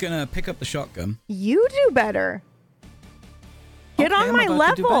 I'm gonna pick up the shotgun. You do better. Get Okay, on I'm my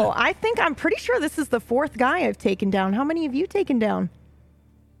about to do level. better. I'm pretty sure this is the 4th guy I've taken down. How many have you taken down?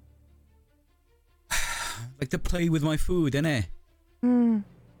 Like to play with my food, innit?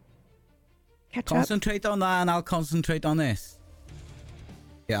 Catch up. Concentrate on that and I'll concentrate on this.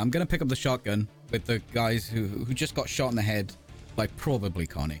 Yeah, I'm gonna pick up the shotgun with the guys who just got shot in the head. Like, probably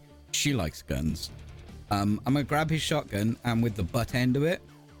Connie. She likes guns. I'm gonna grab his shotgun and with the butt end of it,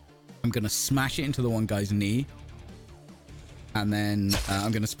 I'm gonna smash it into the one guy's knee. And then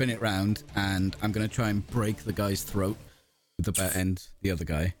I'm gonna spin it round and I'm gonna try and break the guy's throat with the butt end, the other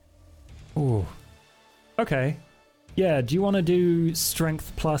guy. Ooh. Okay. Yeah, do you want to do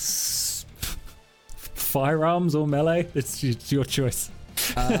strength plus firearms or melee? It's your choice.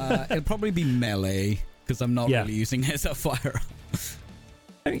 It'll probably be melee because I'm not Yeah. really using it as a firearm.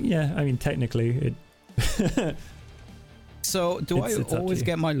 I mean, technically, it. So, do It's I up to always you.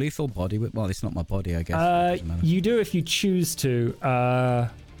 get my lethal body? Well, it's not my body, I guess. It doesn't matter. You do if you choose to.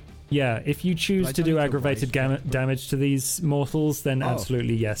 Yeah, if you choose I to don't do need to aggravated waste it. damage to these mortals, then Oh.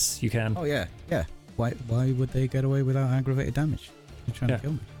 absolutely yes, you can. Oh yeah. Why would they get away without aggravated damage? You're trying Yeah. to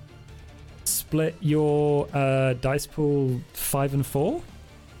kill me. Split your dice pool 5 and 4.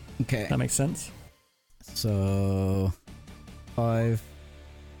 Okay. That makes sense. So 5.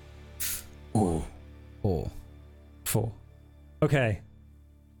 Ooh. 4. 4. Okay.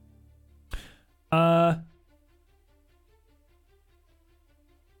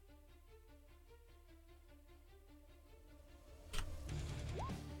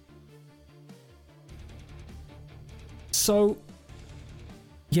 So,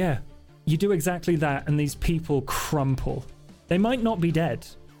 yeah, you do exactly that, and these people crumple. They might not be dead,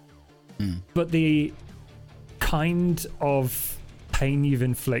 but the kind of pain you've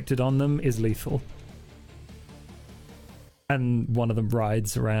inflicted on them is lethal. And one of them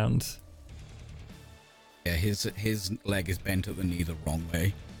rides around. Yeah, his leg is bent at the knee the wrong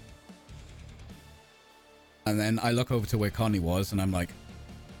way. And then I look over to where Connie was, and I'm like...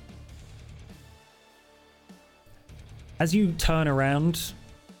 As you turn around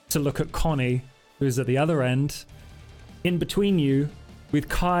to look at Connie, who's at the other end, in between you, with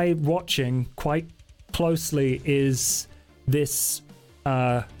Kai watching quite closely, is this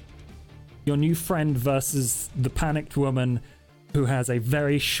your new friend versus the panicked woman who has a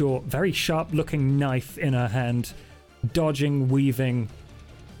very short, very sharp-looking knife in her hand, dodging, weaving,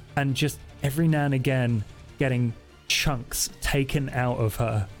 and just every now and again getting chunks taken out of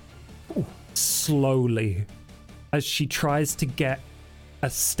her slowly as she tries to get a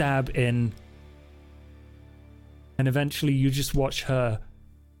stab in, and eventually you just watch her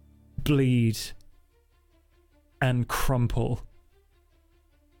bleed and crumple.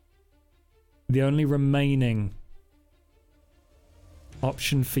 The only remaining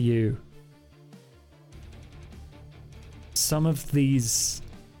option for you. Some of these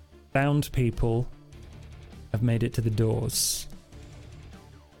bound people have made it to the doors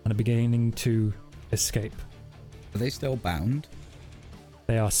and are beginning to escape. Are they still bound?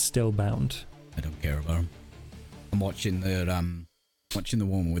 They are still bound. I don't care about them. I'm watching the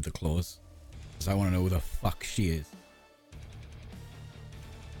woman with the claws, because I want to know who the fuck she is.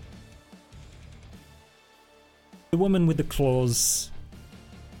 The woman with the claws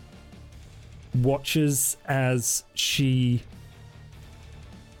watches as she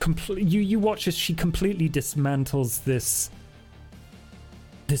you watch as she completely dismantles this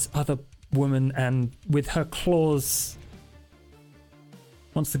other woman, and with her claws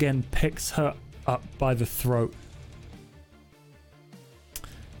once again picks her up by the throat.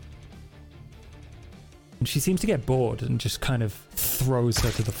 And she seems to get bored and just kind of throws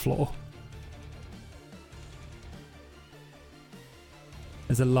her to the floor.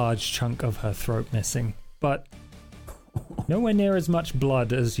 There's a large chunk of her throat missing, but nowhere near as much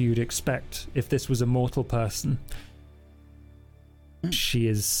blood as you'd expect if this was a mortal person. She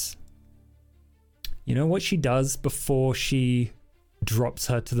is... You know what she does before she drops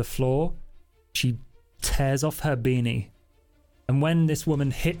her to the floor? She tears off her beanie. And when this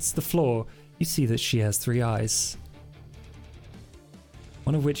woman hits the floor, you see that she has 3 eyes.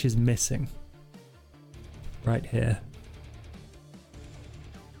 One of which is missing. Right here.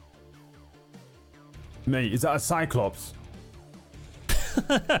 Mate, is that a cyclops?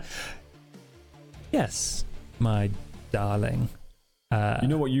 Yes, my darling. You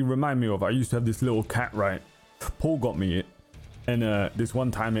know what you remind me of? I used to have this little cat, right? Paul got me it. And this one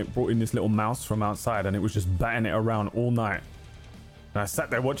time it brought in this little mouse from outside, and it was just batting it around all night. And I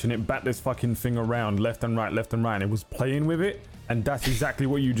sat there watching it bat this fucking thing around left and right, left and right. And it was playing with it. And that's exactly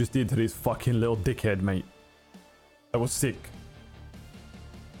what you just did to this fucking little dickhead, mate. That was sick.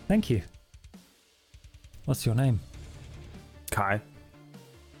 Thank you. What's your name? Kai.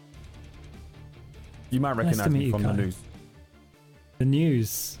 You might recognize meet me you, from Kai. the news. The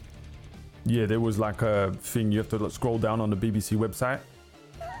news. Yeah, there was like a thing you have to like, scroll down on the BBC website.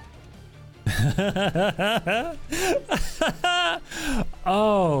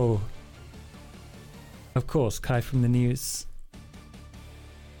 Oh. Of course, Kai from the news.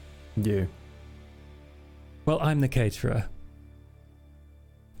 Yeah. Well, I'm the caterer.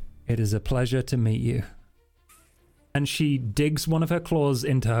 It is a pleasure to meet you. And she digs one of her claws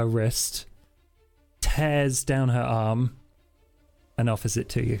into her wrist, tears down her arm, and offers it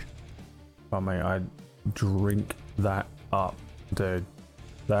to you. Oh, mate, I drink that up, dude.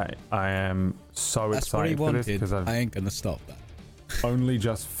 That I am so That's what he excited for this wanted. because I've I ain't gonna stop that. only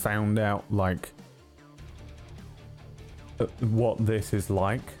just found out like what this is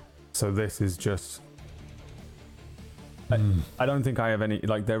like. So this is just. I don't think I have any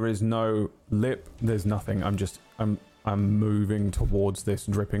like. There is no lip. There's nothing. I'm moving towards this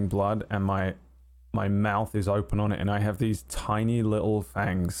dripping blood, and my mouth is open on it, and I have these tiny little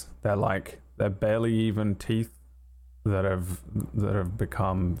fangs. They're barely even teeth that have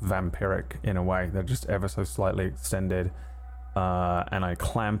become vampiric in a way. They're just ever so slightly extended, and I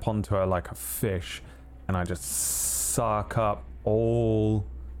clamp onto her like a fish, and I just suck up all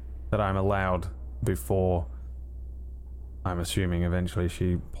that I'm allowed before. I'm assuming eventually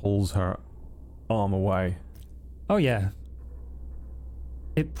she pulls her arm away. Oh, yeah.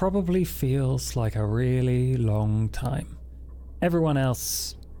 It probably feels like a really long time. Everyone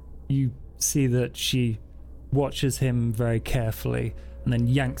else, you see that she watches him very carefully and then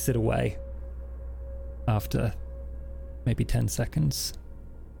yanks it away after maybe 10 seconds.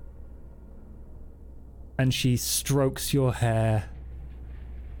 And she strokes your hair.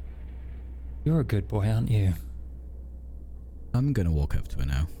 You're a good boy, aren't you? I'm gonna walk up to her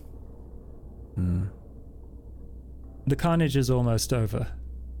now. The carnage is almost over.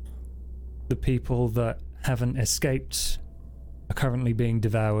 The people that haven't escaped are currently being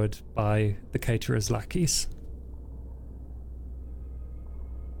devoured by the caterer's lackeys.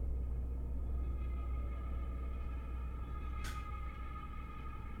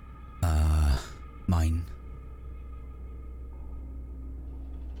 Mine.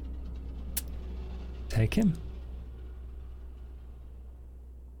 Take him.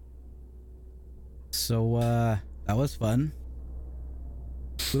 So, that was fun.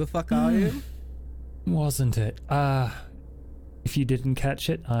 Who the fuck are you? Wasn't it? If you didn't catch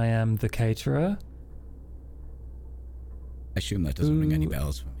it, I am the caterer. I assume that doesn't ring any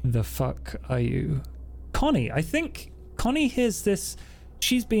bells for me. The fuck are you? Connie, I think Connie hears this.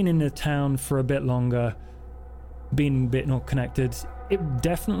 She's been in the town for a bit longer, been a bit more connected. It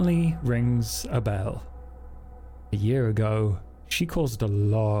definitely rings a bell. A year ago, she caused a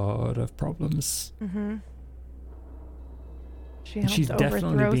lot of problems. Mm-hmm. She And helped she's definitely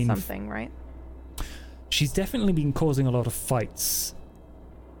overthrow been something, right? She's definitely been causing a lot of fights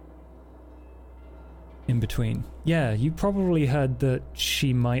in between. Yeah, you probably heard that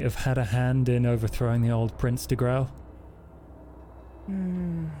she might have had a hand in overthrowing the old Prince de Grail.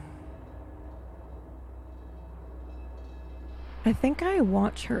 I think I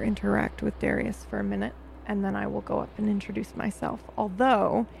watch her interact with Darius for a minute, and then I will go up and introduce myself.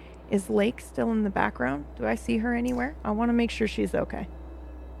 Although, is Lake still in the background? Do I see her anywhere? I want to make sure she's okay.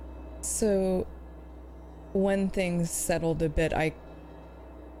 So, when things settled a bit, I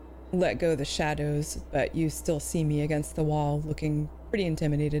let go of the shadows, but you still see me against the wall, looking pretty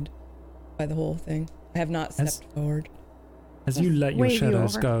intimidated by the whole thing. I have not stepped forward. As you let your wave you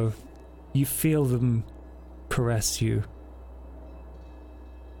shadows over. go, you feel them caress you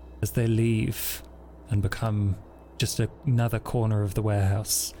as they leave and become just another corner of the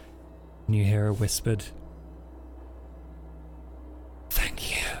warehouse. And you hear a whispered,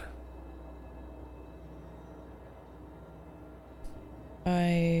 "Thank you."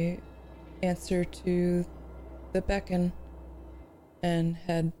 I answer to the beckon and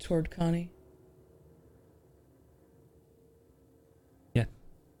head toward Connie.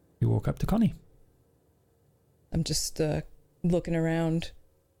 You walk up to Connie. I'm just looking around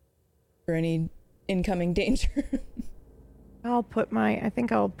for any incoming danger. I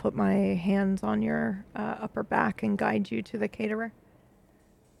think I'll put my hands on your upper back and guide you to the caterer.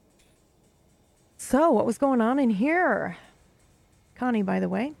 So, what was going on in here? Connie, by the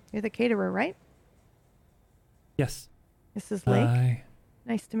way, you're the caterer, right? Yes. This is Lake. Hi.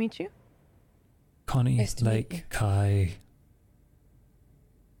 Nice to meet you. Connie, Nice to meet Lake, you. Kai.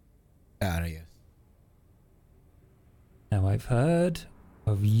 Darius. Now I've heard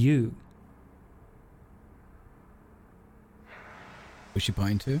of you. Who's she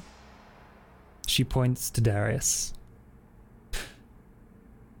pointing to? She points to Darius.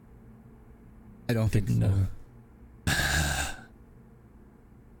 I don't think so. No.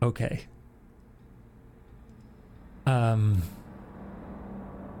 Okay.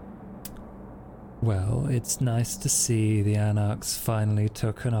 Well, it's nice to see the Anarchs finally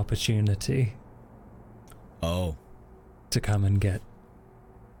took an opportunity Oh. to come and get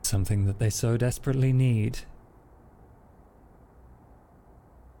something that they so desperately need.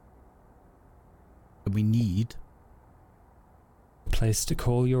 We need. A place to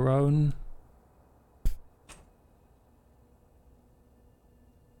call your own.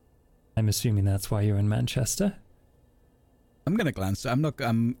 I'm assuming that's why you're in Manchester. I'm gonna glance.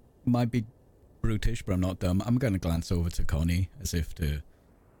 Might be brutish, but I'm not dumb. I'm gonna glance over to Connie as if to.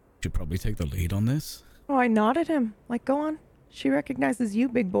 Should probably take the lead on this. Oh, I nodded him. Like, go on. She recognizes you,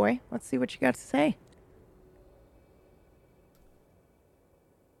 big boy. Let's see what you got to say.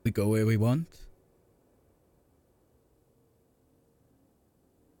 We go where we want.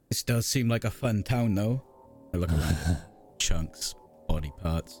 This does seem like a fun town, though. I look around. Chunks, body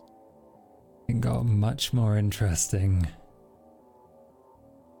parts. It got much more interesting.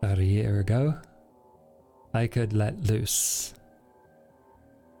 About a year ago, I could let loose.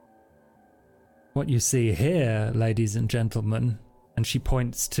 What you see here, ladies and gentlemen, and she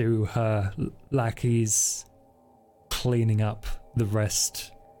points to her lackeys cleaning up the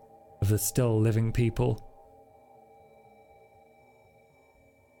rest of the still living people,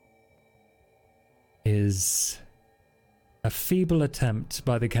 is a feeble attempt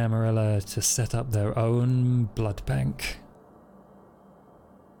by the Camarilla to set up their own blood bank.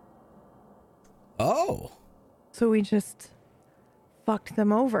 Oh. So we just fucked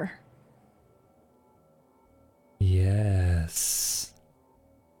them over. Yes.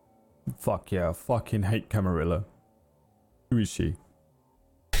 Fuck yeah, I fucking hate Camarilla. Who is she?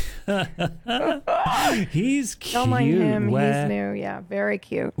 He's cute. Don't mind him. Where... He's new. Yeah, very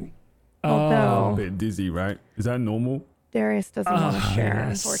cute. Oh, Although A bit dizzy, right? Is that normal? Darius doesn't want to share,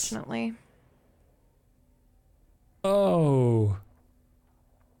 yes. unfortunately. Oh.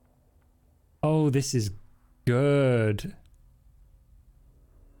 Oh, this is good.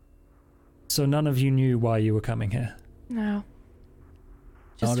 So none of you knew why you were coming here? No.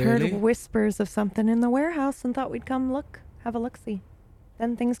 Just Not heard really? whispers of something in the warehouse and thought we'd come look, have a look-see.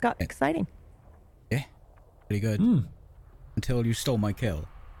 Then things got exciting. Yeah. Pretty good. Until you stole my kill.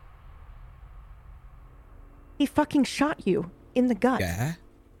 He fucking shot you in the gut. Yeah.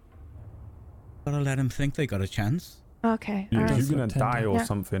 Gotta let him think they got a chance. Okay, You're alright. gonna die or Yeah.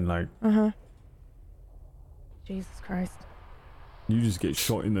 something, like, Uh-huh. Jesus Christ. you just get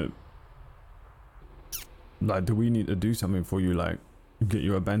shot in the... Like, do we need to do something for you, like, get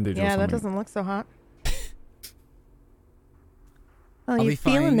you a bandage or Yeah, something? that doesn't look so hot. Well, I'll you be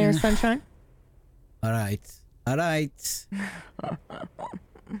feeling there, fine. sunshine? Alright. Alright.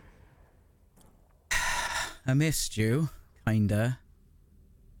 I missed you. Kinda.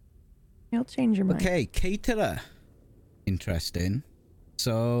 You'll change your mind. Okay, caterer. Interesting.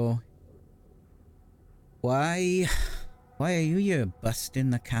 So... Why are you here busting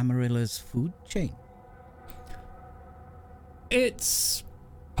the Camarilla's food chain? It's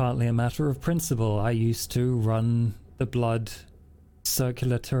partly a matter of principle. I used to run the blood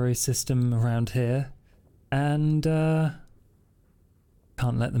circulatory system around here, and can't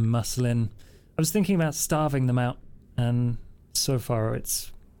let them muscle in. I was thinking about starving them out, and so far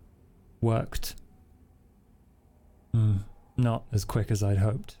it's worked. Not as quick as I'd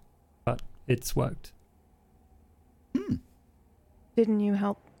hoped, but it's worked. Didn't you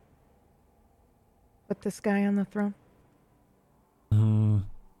help put this guy on the throne?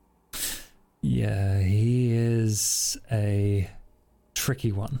 Yeah, he is a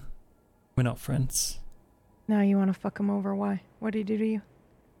tricky one. We're not friends. Now you want to fuck him over. Why? What did he do to you?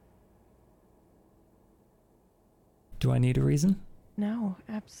 Do I need a reason? No,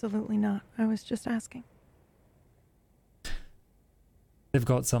 absolutely not. I was just asking. They've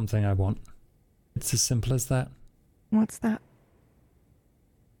got something I want. It's as simple as that. What's that?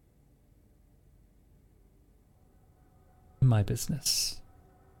 My business.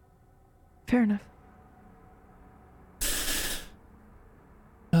 Fair enough.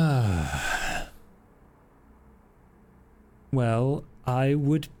 Well, I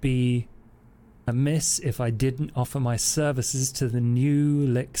would be amiss if I didn't offer my services to the new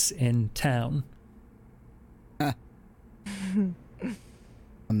licks in town. I'm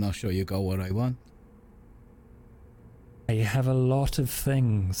not sure you got what I want. I have a lot of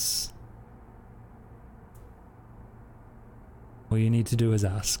things. All you need to do is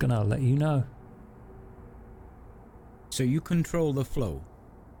ask, and I'll let you know. So you control the flow?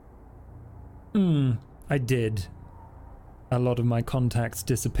 I did. A lot of my contacts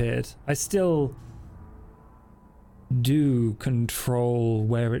disappeared. I still do control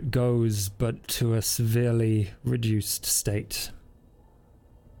where it goes, but to a severely reduced state.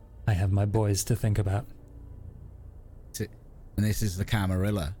 I have my boys to think about. And this is the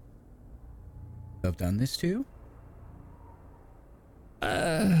Camarilla. Have done this to you?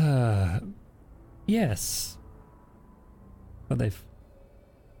 Yes. But they've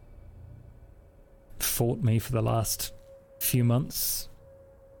fought me for the last few months.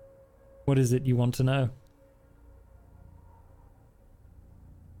 What is it you want to know?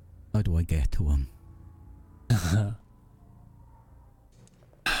 How do I get to him?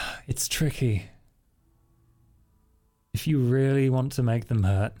 It's tricky. If you really want to make them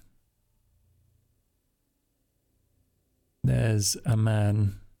hurt, there's a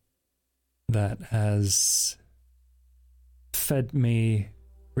man that has fed me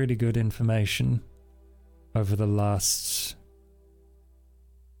really good information over the last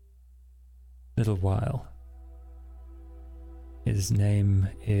little while. His name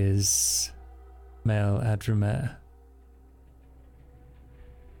is Mel Adrumer.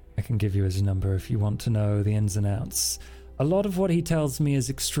 I can give you his number if you want to know the ins and outs. A lot of what he tells me is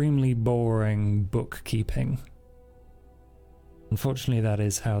extremely boring bookkeeping. Unfortunately, that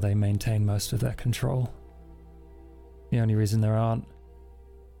is how they maintain most of their control. The only reason there aren't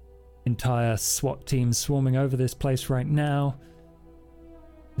entire SWAT teams swarming over this place right now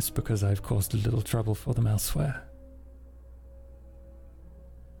is because I've caused a little trouble for them elsewhere.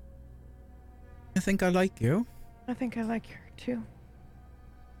 think I like you. I think I like her too.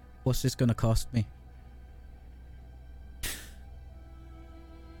 What's this gonna cost me?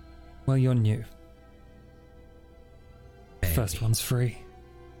 Well, you're new. Barely. First one's free.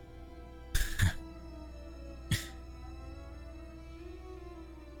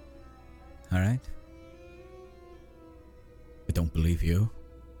 All right. I don't believe you.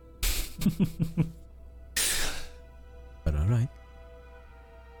 But all right.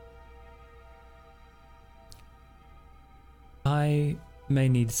 I may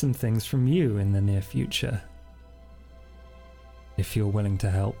need some things from you in the near future. If you're willing to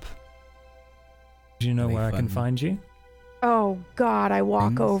help. Do you know Really where I can fun. find you? Oh God, I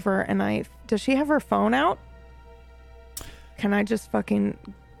walk Things? over and does she have her phone out? Can I just fucking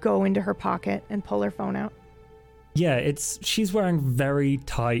go into her pocket and pull her phone out? Yeah, she's wearing very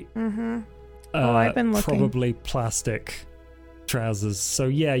tight, I've been looking. probably plastic trousers. So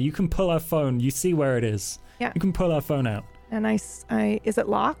yeah, you can pull her phone. You see where it is. Yeah. You can pull her phone out. And is it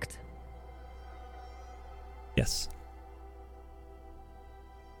locked? Yes.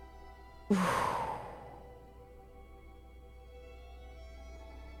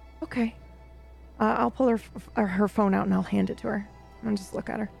 Okay. I'll pull her phone out and I'll hand it to her and just look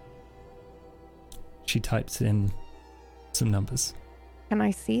at her. She types in some numbers. Can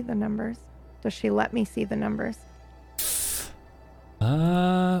I see the numbers? Does she let me see the numbers?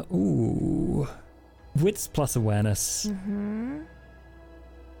 Ooh. Wits plus awareness. Mm-hmm.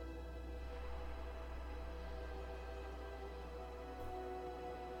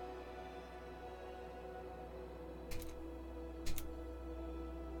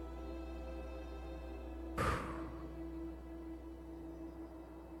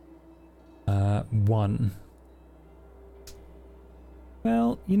 One.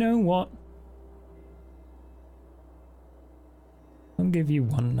 Well, you know what? I'll give you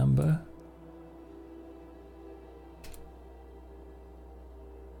one number.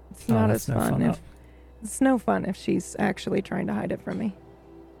 It's not that's as no fun fun. if it's no fun if she's actually trying to hide it from me.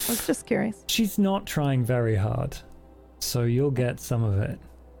 I was just curious. She's not trying very hard, so you'll get some of it.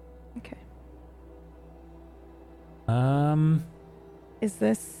 Okay.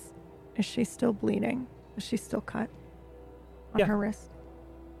 Is she still bleeding? Is she still cut on Yeah. her wrist?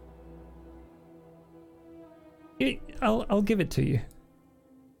 I'll give it to you.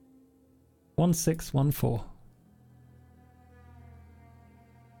 1614.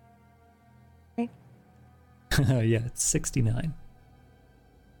 Okay. Yeah, it's 69.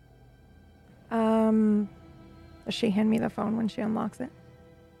 Does she hand me the phone when she unlocks it?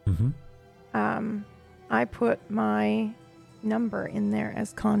 Mm-hmm. I put my number in there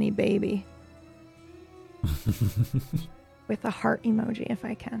as Connie Baby with a heart emoji if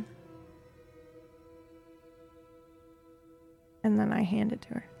I can. And then I hand it to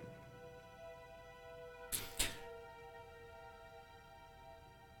her.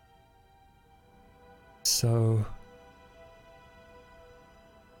 So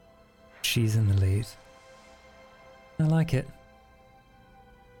she's in the lead. I like it.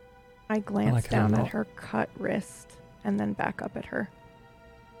 I glance like her a down at lot. her cut wrist and then back up at her.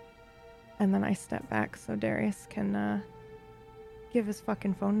 And then I step back so Darius can give his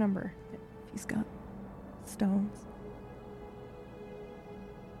fucking phone number if he's got stones.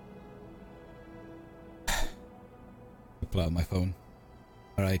 I pull out my phone.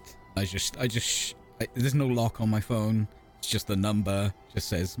 All right. There's no lock on my phone. It's just the number. Just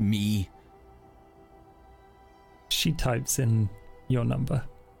says me. She types in your number.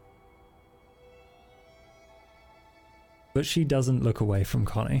 But she doesn't look away from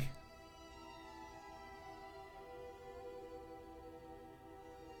Connie.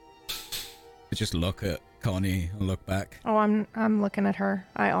 I just look at Connie and look back. Oh, I'm looking at her.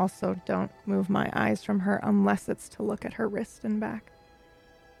 I also don't move my eyes from her unless it's to look at her wrist and back.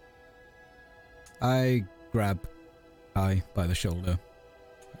 I grab Kai by the shoulder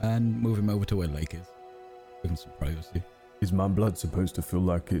and move him over to where Lake is. Give him some privacy. Is my blood supposed to feel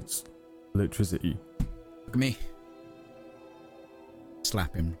like it's electricity? Look at me.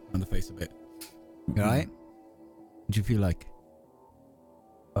 Slap him on the face a bit. You alright? What do you feel like?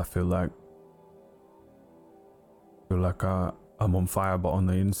 I feel like I'm on fire, but on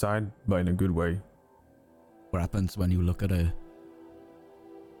the inside, but in a good way. What happens when you look at her?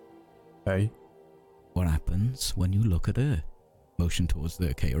 Hey, What happens when you look at her? Motion towards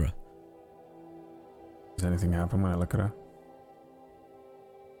the Kara. does anything happen when I look at her?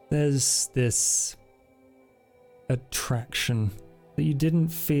 There's this attraction that you didn't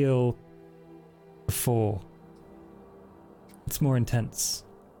feel before. It's more intense.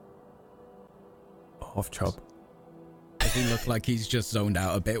 Off chop. Does he look like he's just zoned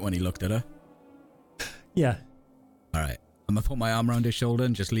out a bit when he looked at her? Yeah. All right. I'm gonna put my arm around his shoulder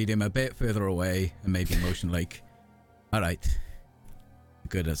and just lead him a bit further away and maybe motion like, all right,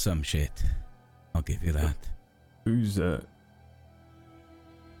 good at some shit. I'll give you that. Whose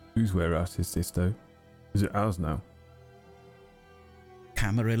warehouse is this though? Is it ours now?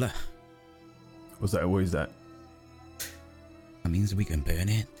 Camarilla. Was that always that? That means we can burn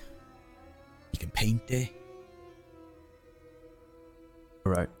it. We can paint it.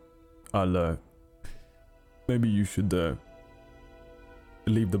 Alright. I'll maybe you should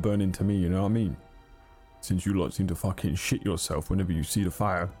leave the burning to me, you know what I mean? Since you lot seem to fucking shit yourself whenever you see the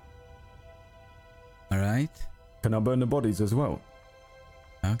fire. Alright. Can I burn the bodies as well?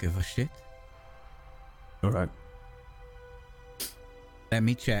 I'll give a shit. Alright. Let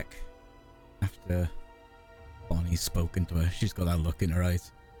me check. After Bonnie's spoken to her, she's got that look in her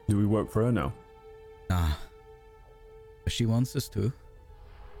eyes. Do we work for her now? Nah. But she wants us to.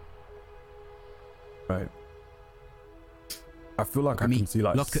 Right. I feel like I can see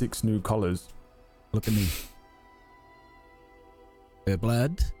like 6 new colours. Look at me. Her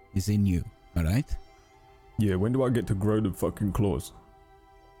blood is in you, alright? Yeah, when do I get to grow the fucking claws?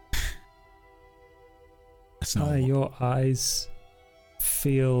 That's not your eyes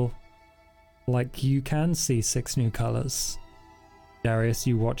feel like you can see 6 new colors. Darius,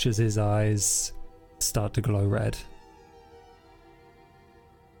 you watch as his eyes start to glow red.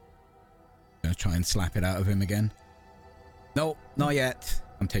 Gonna try and slap it out of him again. No, not yet.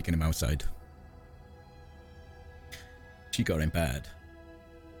 I'm taking him outside. She got him bad.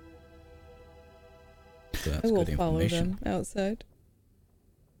 So that's I will good follow information. them outside.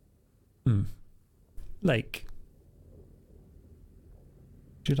 Lake,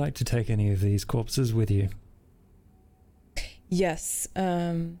 would you like to take any of these corpses with you? Yes.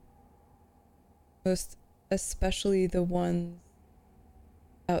 Most especially the ones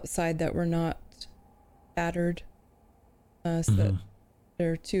outside that were not battered. So that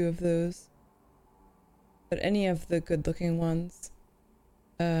there are 2 of those. But any of the good-looking ones,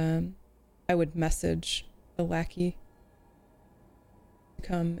 I would message a lackey to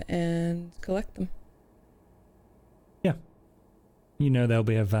come and collect them. Yeah. You know there'll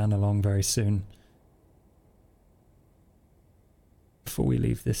be a van along very soon. Before we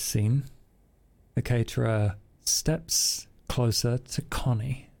leave this scene, the caterer steps closer to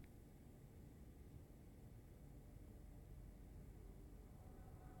Connie.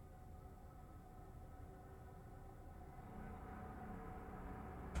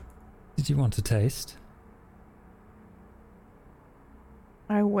 Did you want to taste?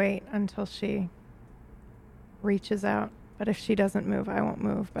 I wait until she reaches out, but if she doesn't move, I won't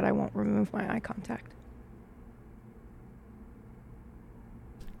move, but I won't remove my eye contact.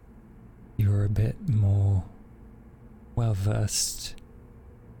 You're a bit more well versed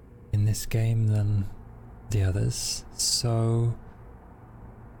in this game than the others, so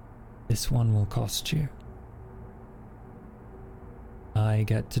this one will cost you. I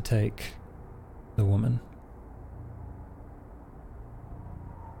get to take the woman.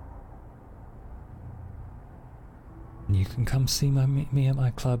 And you can come see me at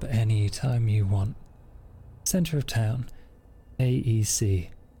my club anytime you want. Center of town, AEC.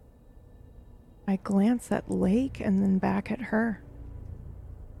 I glance at Lake and then back at her.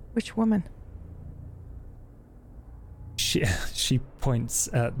 Which woman? She points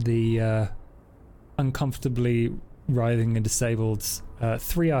at the uncomfortably writhing and disabled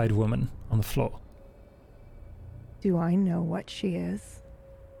 3-eyed woman on the floor. Do I know what she is?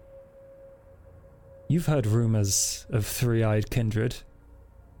 You've heard rumors of 3-eyed kindred,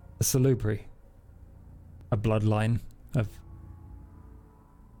 a salubri, a bloodline of...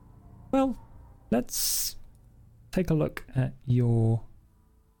 Well, let's take a look at your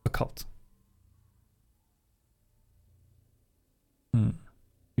occult.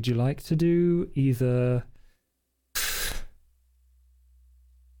 Would you like to do either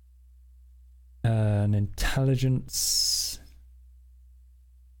an intelligence?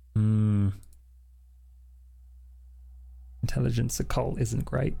 Intelligence occult isn't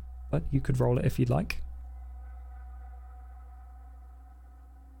great, but you could roll it if you'd like.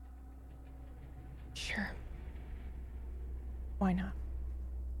 Sure. Why not?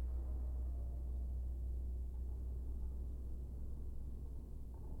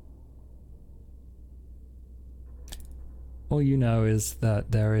 All you know is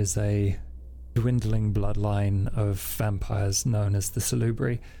that there is a dwindling bloodline of vampires known as the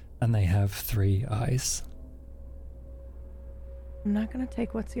Salubri, and they have 3 eyes. I'm not gonna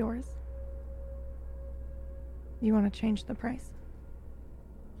take what's yours. You want to change the price?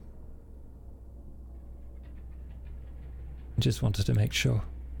 I just wanted to make sure.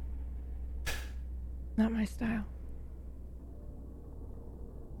 Not my style.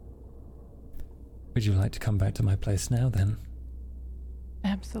 Would you like to come back to my place now, then?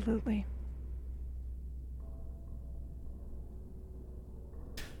 Absolutely.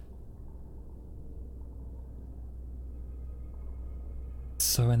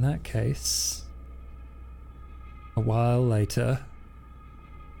 So in that case, a while later,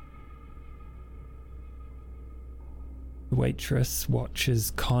 the waitress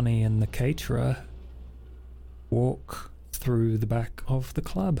watches Connie and the caterer walk through the back of the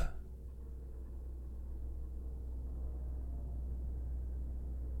club.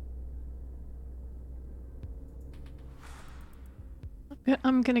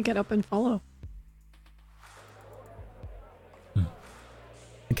 I'm gonna get up and follow. The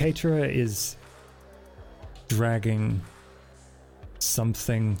caterer is dragging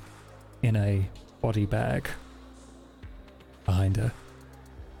something in a body bag behind her.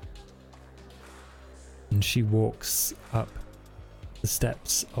 And she walks up the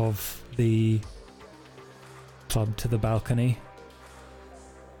steps of the club to the balcony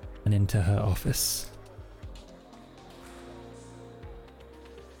and into her office.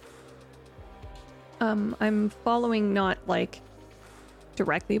 I'm following, not like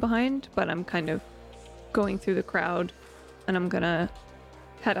directly behind, but I'm kind of going through the crowd, and I'm gonna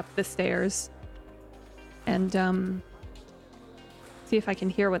head up the stairs and see if I can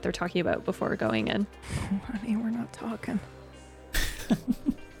hear what they're talking about before going in. Oh, honey, we're not talking.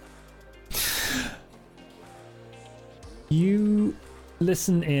 You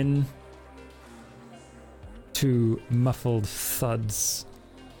listen in to muffled thuds.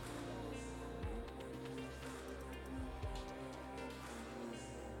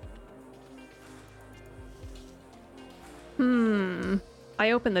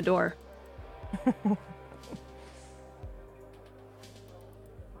 I open the door.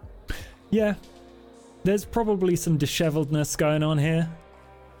 Yeah, there's probably some disheveledness going on here.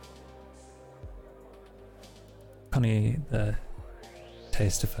 Connie, the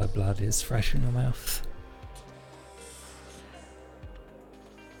taste of her blood is fresh in your mouth.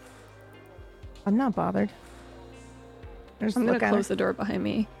 I'm not bothered. Just I'm gonna look at close her. the door behind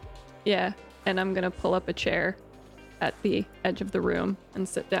me. Yeah, and I'm gonna pull up a chair at the edge of the room and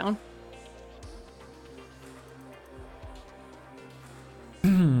sit down.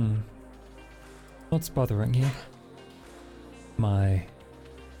 What's bothering you? My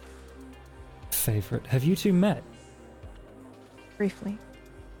favorite. Have you two met? Briefly.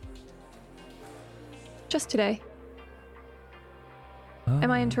 Just today.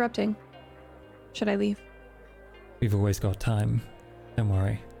 Am I Oh, interrupting? Should I leave? We've always got time. Don't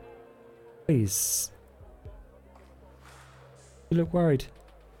worry. Please. You look worried.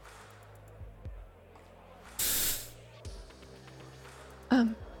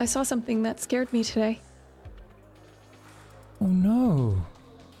 I saw something that scared me today. Oh no.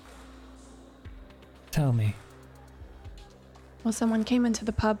 Tell me. Well, someone came into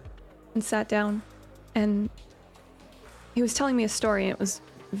the pub and sat down, and he was telling me a story, and it was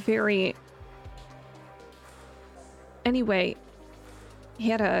very... Anyway, he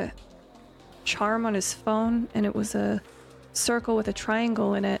had a charm on his phone, and it was a circle with a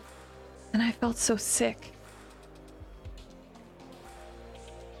triangle in it, and I felt so sick.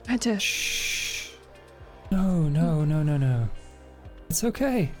 I had to... Shh. No. It's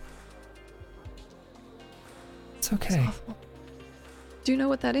okay. It's It's okay. awful. Do you know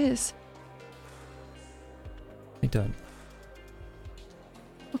what that is? I don't.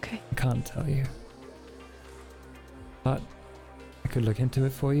 Okay. I can't tell you. But I could look into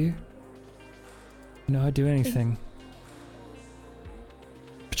it for you. You know, I'd do anything.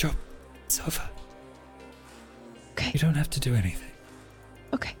 Good job. It's over. Okay. You don't have to do anything.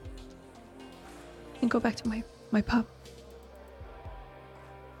 Okay. And go back to my pub.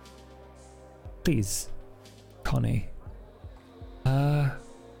 Please, Connie. I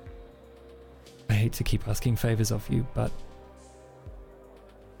hate to keep asking favors of you, but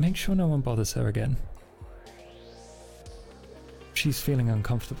make sure no one bothers her again. If she's feeling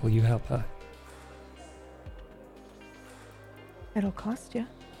uncomfortable, you help her. It'll cost you.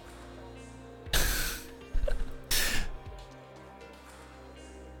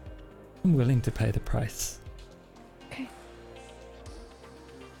 I'm willing to pay the price. Okay.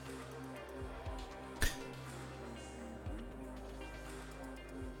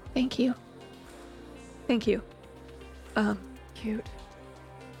 Thank you. Thank you. Cute.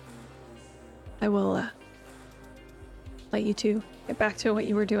 I will let you two get back to what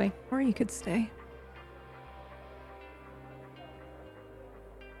you were doing. Or you could stay.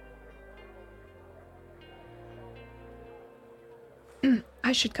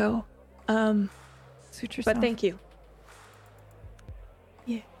 I should go. Suit yourself. But thank you.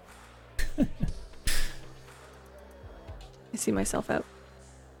 Yeah. I see myself out.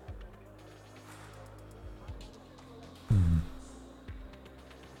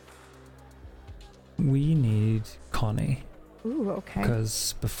 We need Connie. Ooh, okay.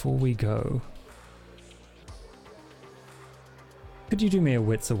 Because before we go, could you do me a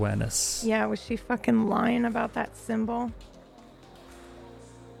wits awareness? Yeah, was she fucking lying about that symbol?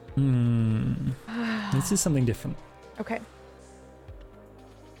 This is something different. Okay.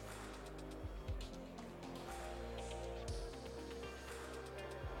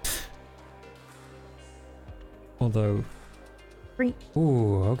 Although... 3.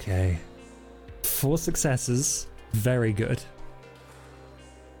 Ooh, okay. 4 successes. Very good.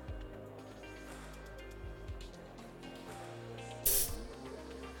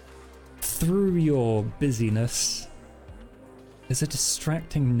 Through your busyness, there's a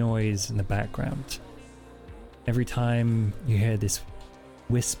distracting noise in the background. Every time you hear this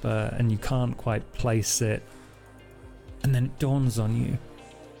whisper and you can't quite place it, and then it dawns on you.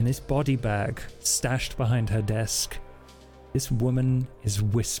 In this body bag stashed behind her desk, this woman is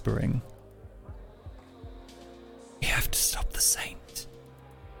whispering. We have to stop the saint.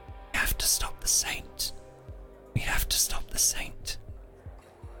 We have to stop the saint. We have to stop the saint.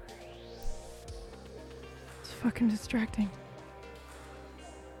 It's fucking distracting.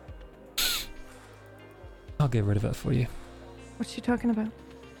 I'll get rid of it for you. What's she talking about?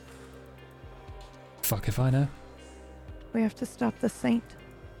 Fuck if I know. We have to stop the saint.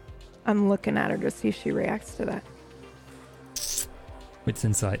 I'm looking at her to see if she reacts to that. Wits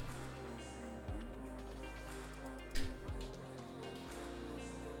insight.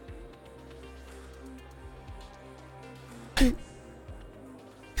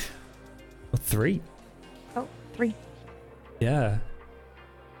 Well, 3. Oh, 3. Yeah.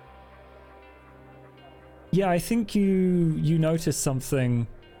 Yeah, I think you notice something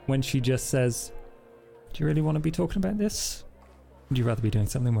when she just says, do you really want to be talking about this? Would you rather be doing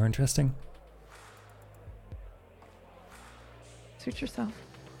something more interesting? Suit yourself.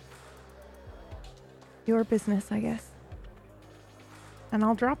 Your business, I guess. And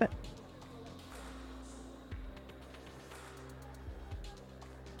I'll drop it.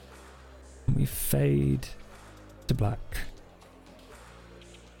 We fade to black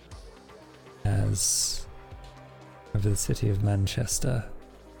as over the city of Manchester,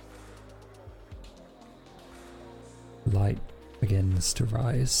 light begins to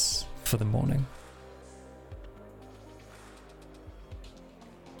rise for the morning.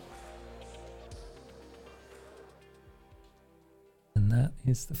 And that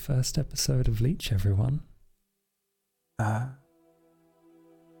is the first episode of Leech, everyone.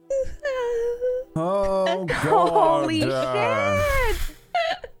 Oh, God. Holy shit!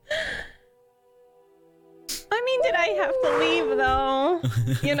 I mean, did I have to leave though?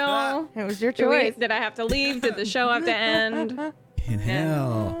 You know? It was your Did we- choice. Did I have to leave? Did the show have to end? In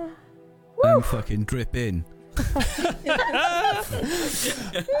hell. I'm fucking dripping.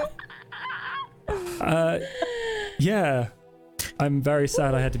 Yeah. I'm very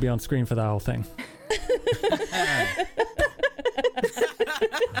sad I had to be on screen for that whole thing.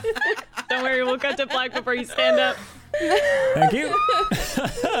 Don't worry, we'll cut to black before you stand up. Thank you.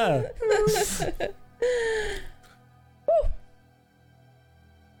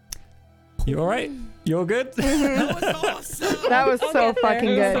 You alright? You all good? That was awesome. That was so fucking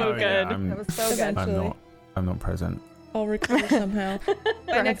good. So Oh, yeah, good. I'm, That was so good. I'm not present. I'll recover somehow. By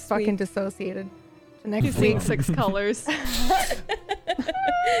Brian's next fucking week. dissociated. The He's next seeing week. 6 colors. 6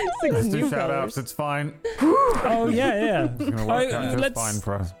 Let's do new shout outs, colors. it's fine. Oh, yeah. It's gonna work Oh, out just let's- fine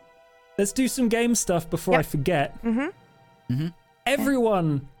for us. Let's do some game stuff before I Yep. forget. Mm-hmm.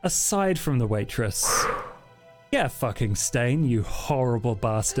 Everyone, aside from the waitress. Yeah, fucking Stain, you horrible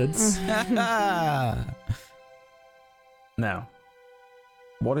bastards. Now,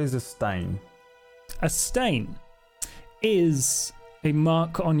 what is a stain? A stain is a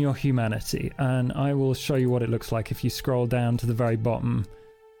mark on your humanity, and I will show you what it looks like if you scroll down to the very bottom.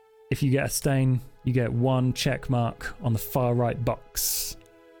 If you get a stain, you get 1 check mark on the far right box.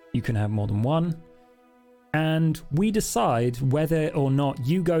 You can have more than 1. And we decide whether or not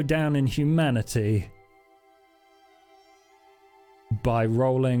you go down in humanity by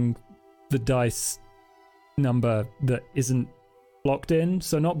rolling the dice number that isn't blocked in.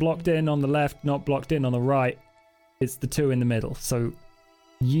 So not blocked in on the left, not blocked in on the right. It's the 2 in the middle. So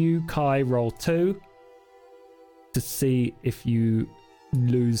you, Kai, roll 2 to see if you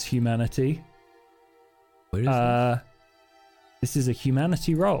lose humanity. Where is this? This is a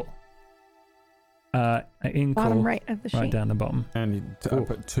humanity roll. In Bottom call, right of the sheet. right down the bottom. And I Cool.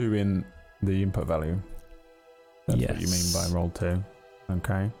 put 2 in the input value. That's what you mean by roll 2.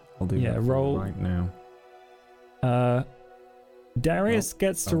 Okay, I'll do that roll right now. Darius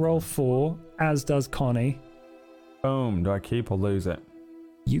gets to roll 4, as does Connie. Boom. Do I keep or lose it?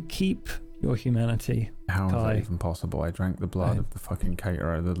 You keep your humanity. How is Kai. that even possible? I drank the blood of the fucking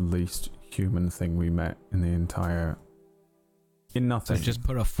caterer, the least human thing we met in the entire... In nothing. So just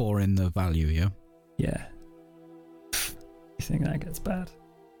put a 4 in the value, yeah? Yeah. You think that gets bad?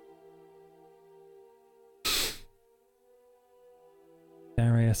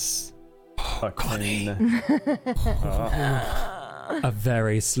 Darius. Connie. A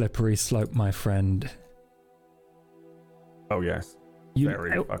very slippery slope, my friend. Oh, yes.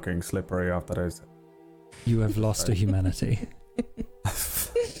 Very fucking slippery after those. You have lost a humanity.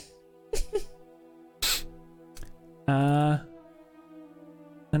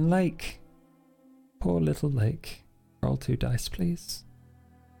 And Lake. Poor little Lake. Roll 2 dice, please.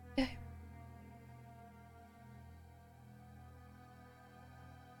 Okay.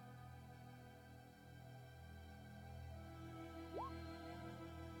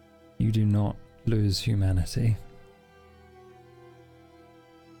 You do not lose humanity.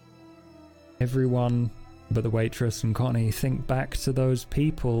 Everyone but the waitress and Connie think back to those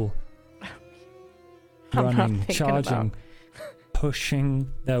people running, charging,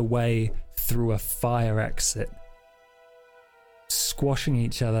 pushing their way through a fire exit, squashing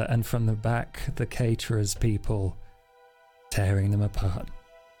each other, and from the back, the caterer's people tearing them apart.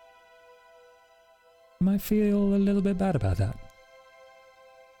 You might feel a little bit bad about that.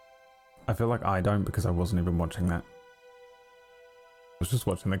 I feel like I don't because I wasn't even watching that. I was just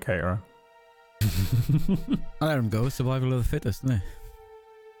watching the caterer. I let him go. Survival of the fittest, isn't it?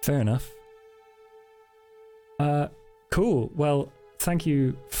 Fair enough. Cool. Well, thank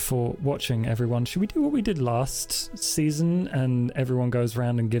you for watching, everyone. Should we do what we did last season and everyone goes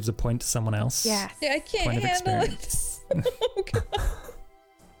around and gives a point to someone else? Yes. Yeah, I can't Point of handle experience. it. Oh, God.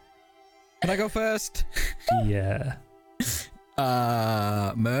 Can I go first? Yeah.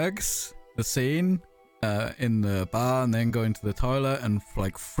 Mergs, the scene in the bar and then going to the toilet and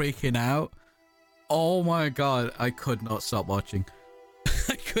like freaking out. Oh my god, I could not stop watching.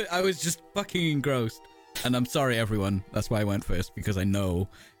 I was just fucking engrossed. And I'm sorry, everyone. That's why I went first, because I know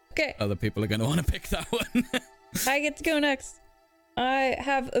other people are going to want to pick that one. I get to go next. I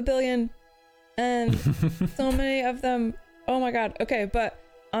have a billion and so many of them. Oh my god. Okay, but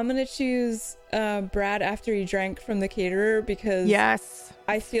I'm going to choose Brad after he drank from the caterer because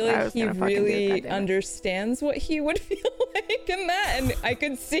I feel like he really understands what he would feel like in that, and I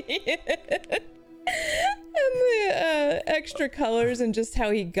could see it. And the extra colors and just how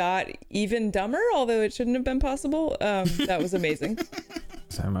he got even dumber, although it shouldn't have been possible. That was amazing.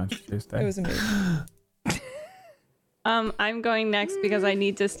 So much Tuesday. It was amazing. I'm going next because I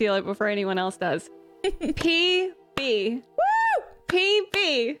need to steal it before anyone else does. PB. Woo!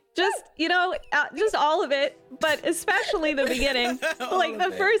 PB. Just, just all of it, but especially the beginning. Like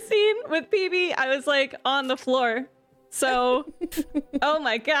the first scene with PB, I was like on the floor. So, oh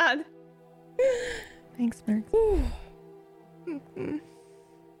my god. Thanks, Merc.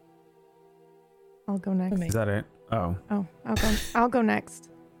 I'll go next. Is that it? Oh. Oh, I'll go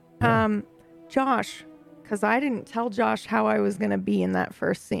next. Yeah. Josh, because I didn't tell Josh how I was gonna be in that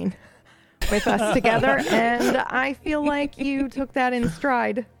first scene with us together, and I feel like you took that in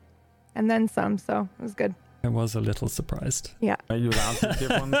stride, and then some. So it was good. I was a little surprised. Yeah. Are you allowed to give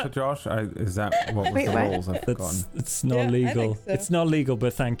one to Josh? Is that what was the rules? I've forgotten. It's not legal. So. It's not legal,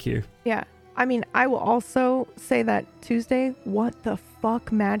 but thank you. Yeah. I mean, I will also say that Tuesday, what the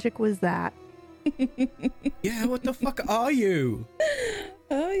fuck magic was that? Yeah, what the fuck are you?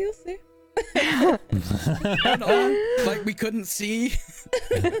 Oh, you'll see. Like we couldn't see.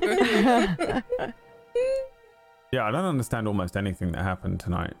 Yeah, I don't understand almost anything that happened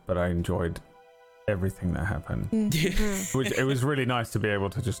tonight, but I enjoyed everything that happened. It was really nice to be able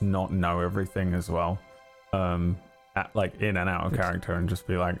to just not know everything as well. Like in and out of character and just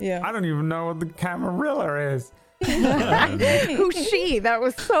be like, I don't even know what the Camarilla is. Who's she? That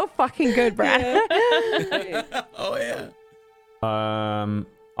was so fucking good, Brad. Oh yeah.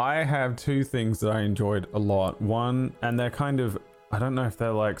 I have two things that I enjoyed a lot. One, and they're kind of, I don't know if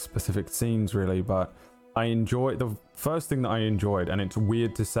they're like specific scenes really, but I enjoyed the first thing that I enjoyed, and it's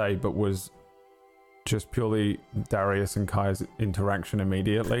weird to say, but was just purely Darius and Kai's interaction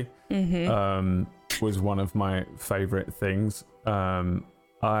immediately. Was one of my favorite things.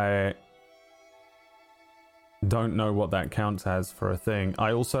 I don't know what that counts as for a thing.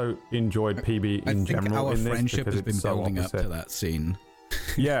 I also enjoyed PB in general our in this friendship because has been it's so building opposite. up to that scene.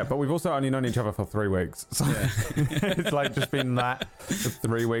 Yeah, but we've also only known each other for 3 weeks, so it's like just been that for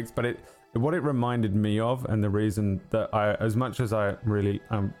 3 weeks. But what it reminded me of, and the reason that as much as I really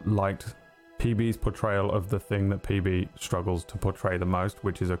liked PB's portrayal of the thing that PB struggles to portray the most,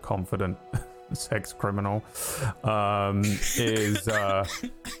 which is a confident sex criminal,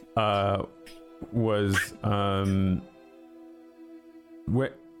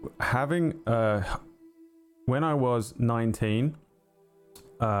 when I was 19,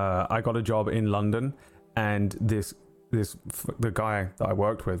 I got a job in London, and the guy that I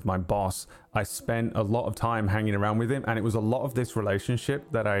worked with, my boss, I spent a lot of time hanging around with him, and it was a lot of this relationship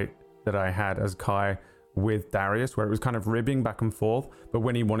that I had as Kai with Darius, where it was kind of ribbing back and forth, but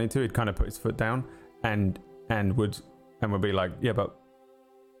when he wanted to, he'd kind of put his foot down and would be like, yeah, but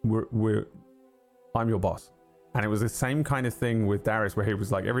I'm your boss. And it was the same kind of thing with Darius, where he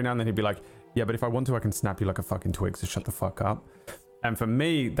was like, every now and then he'd be like, yeah, but if I want to, I can snap you like a fucking twig, so shut the fuck up. And for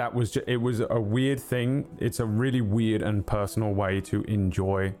me, that was it was a weird thing. It's a really weird and personal way to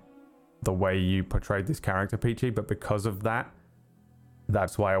enjoy the way you portrayed this character, Peachy. But because of that,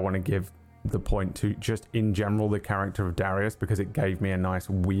 that's why I want to give the point to just in general the character of Darius, because it gave me a nice,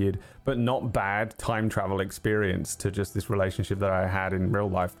 weird, but not bad time travel experience to just this relationship that I had in real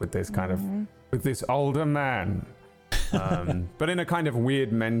life with this kind of, with this older man. But in a kind of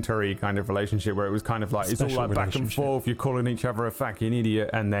weird mentory kind of relationship where it was kind of like, it's all like back and forth, you're calling each other a fucking idiot,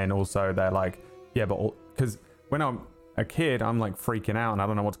 and then also they're like, yeah, but because when I'm a kid, I'm like freaking out and I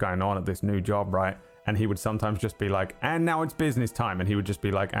don't know what's going on at this new job, right? And he would sometimes just be like, and now it's business time, and he would just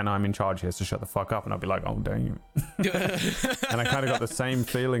be like, and I'm in charge here, so shut the fuck up. And I'd be like, oh damn. And I kind of got the same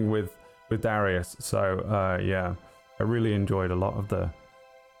feeling with Darius. So yeah, I really enjoyed a lot of the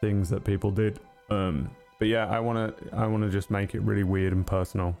things that people did. But yeah, I wanna just make it really weird and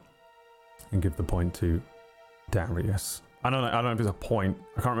personal, and give the point to Darius. I don't know if it's a point.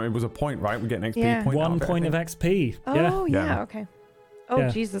 I can't remember. It was a point, right? We get an XP point. 1 point of XP. Oh yeah. Okay. Oh Yeah.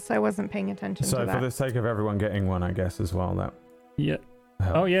 Jesus, I wasn't paying attention to So that. for the sake of everyone getting one, I guess as well, that Yeah.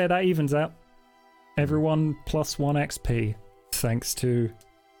 helps. Oh yeah, that evens out. Everyone plus 1 XP, thanks to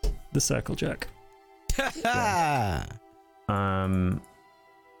the circle jerk.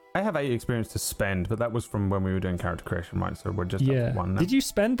 I have 8 experience to spend, but that was from when we were doing character creation, right? So we're just Yeah. up 1 now. Did you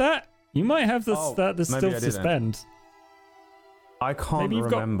spend that? You might have the maybe stuff I to didn't. spend. I can't Maybe you've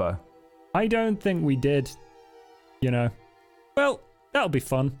got- remember. I don't think we did. You know. Well, that'll be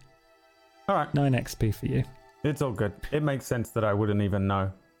fun. All right, 9 XP for you. it's all good. It makes sense that I wouldn't even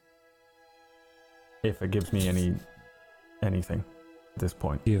know if it gives me anything at this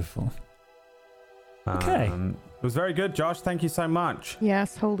point. Beautiful. Okay. It was very good, Josh. Thank you so much.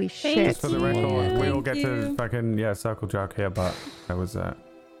 Yes, holy Thank shit. Just for the you. record, we all Thank get to you. fucking circle jerk here, but that was a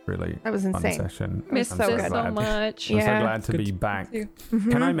really That was fun insane. session. Missed so this good. so much. I'm so Yeah. glad to Good. be back. Too.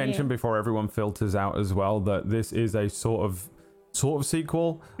 Can I Mhm. mention before everyone filters out as well that this is a sort of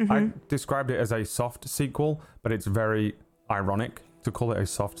sequel? I described it as a soft sequel, but it's very ironic to call it a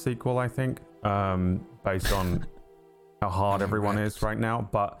soft sequel, I think, based on how hard everyone is right now.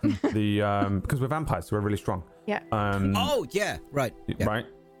 But the because we're vampires, so we're really strong. Yeah. Oh yeah, right. Yeah. Right.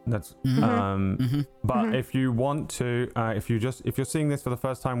 That's Mhm. but if you want to if you're seeing this for the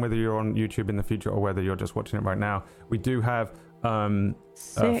first time, whether you're on YouTube in the future or whether you're just watching it right now, we do have a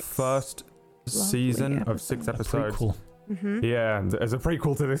 6 first season of 6 A episodes. prequel. Yeah, as a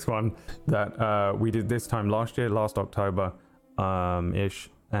prequel to this one that we did this time last October ish,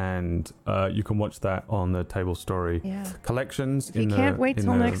 and you can watch that on the Table Story Yeah. collections. If you can't wait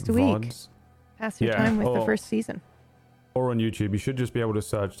till next week. VODs. Pass your Yeah, time with the or- first season. Or on YouTube. You should just be able to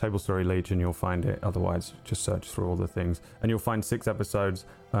search Table Story Leech and you'll find it. Otherwise, just search through all the things. And you'll find 6 episodes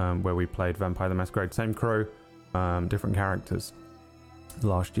where we played Vampire the Masquerade. Same crew, different characters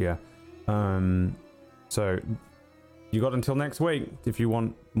last year. So you got until next week if you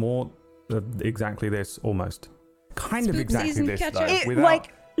want more of exactly this, almost. Kind of Spook exactly season this, catch though. up. It, without-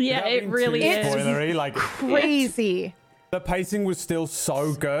 like Yeah, without it being really too is. spoilery, like, crazy. the pacing was still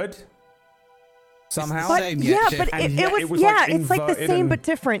so good. Somehow. But Same, yeah, yeah, but and it, yet it was, it was, yeah, like, it's like the inverted same and- but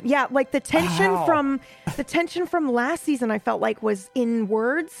different. Yeah, like the tension How? from last season I felt like was in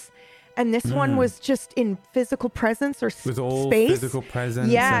words, and this one was just in physical presence or It was all space. physical presence.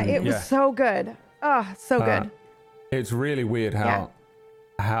 Yeah, and- it was so good. Oh, so good. It's really weird Yeah.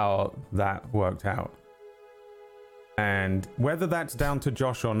 how that worked out. And whether that's down to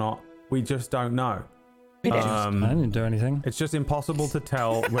Josh or not, we just don't know. I didn't do anything. It's just impossible to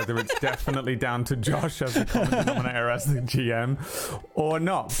tell whether it's definitely down to Josh as the common denominator as the GM or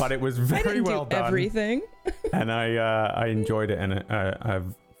not. But it was I very didn't well do done, everything. and I enjoyed it. And I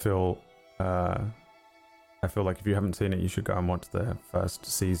feel like if you haven't seen it, you should go and watch the first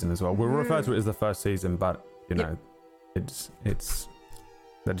season as well. We'll refer to it as the first season, but you know, it's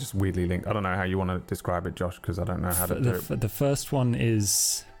They're just weirdly linked. I don't know how you want to describe it, Josh, because I don't know how to do it. The first one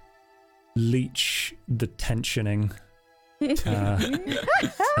is leech the tensioning. And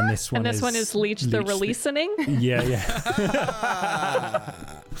this one is leech the releasing. Yeah.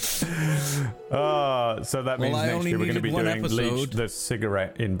 So that means next year we're going to be doing leech the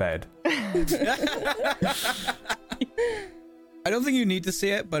cigarette in bed. I don't think you need to see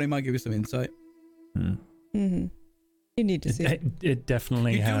it, but it might give you some insight. Mm-hmm. You need to see it. It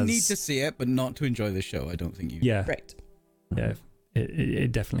definitely has. You do need to see it, but not to enjoy the show. I don't think you. Yeah. Right. Yeah.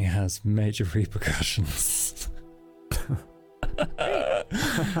 It definitely has major repercussions.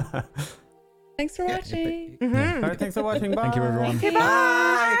 Thanks for watching. All right, thanks for watching. Bye. Thank you, everyone. Okay, bye.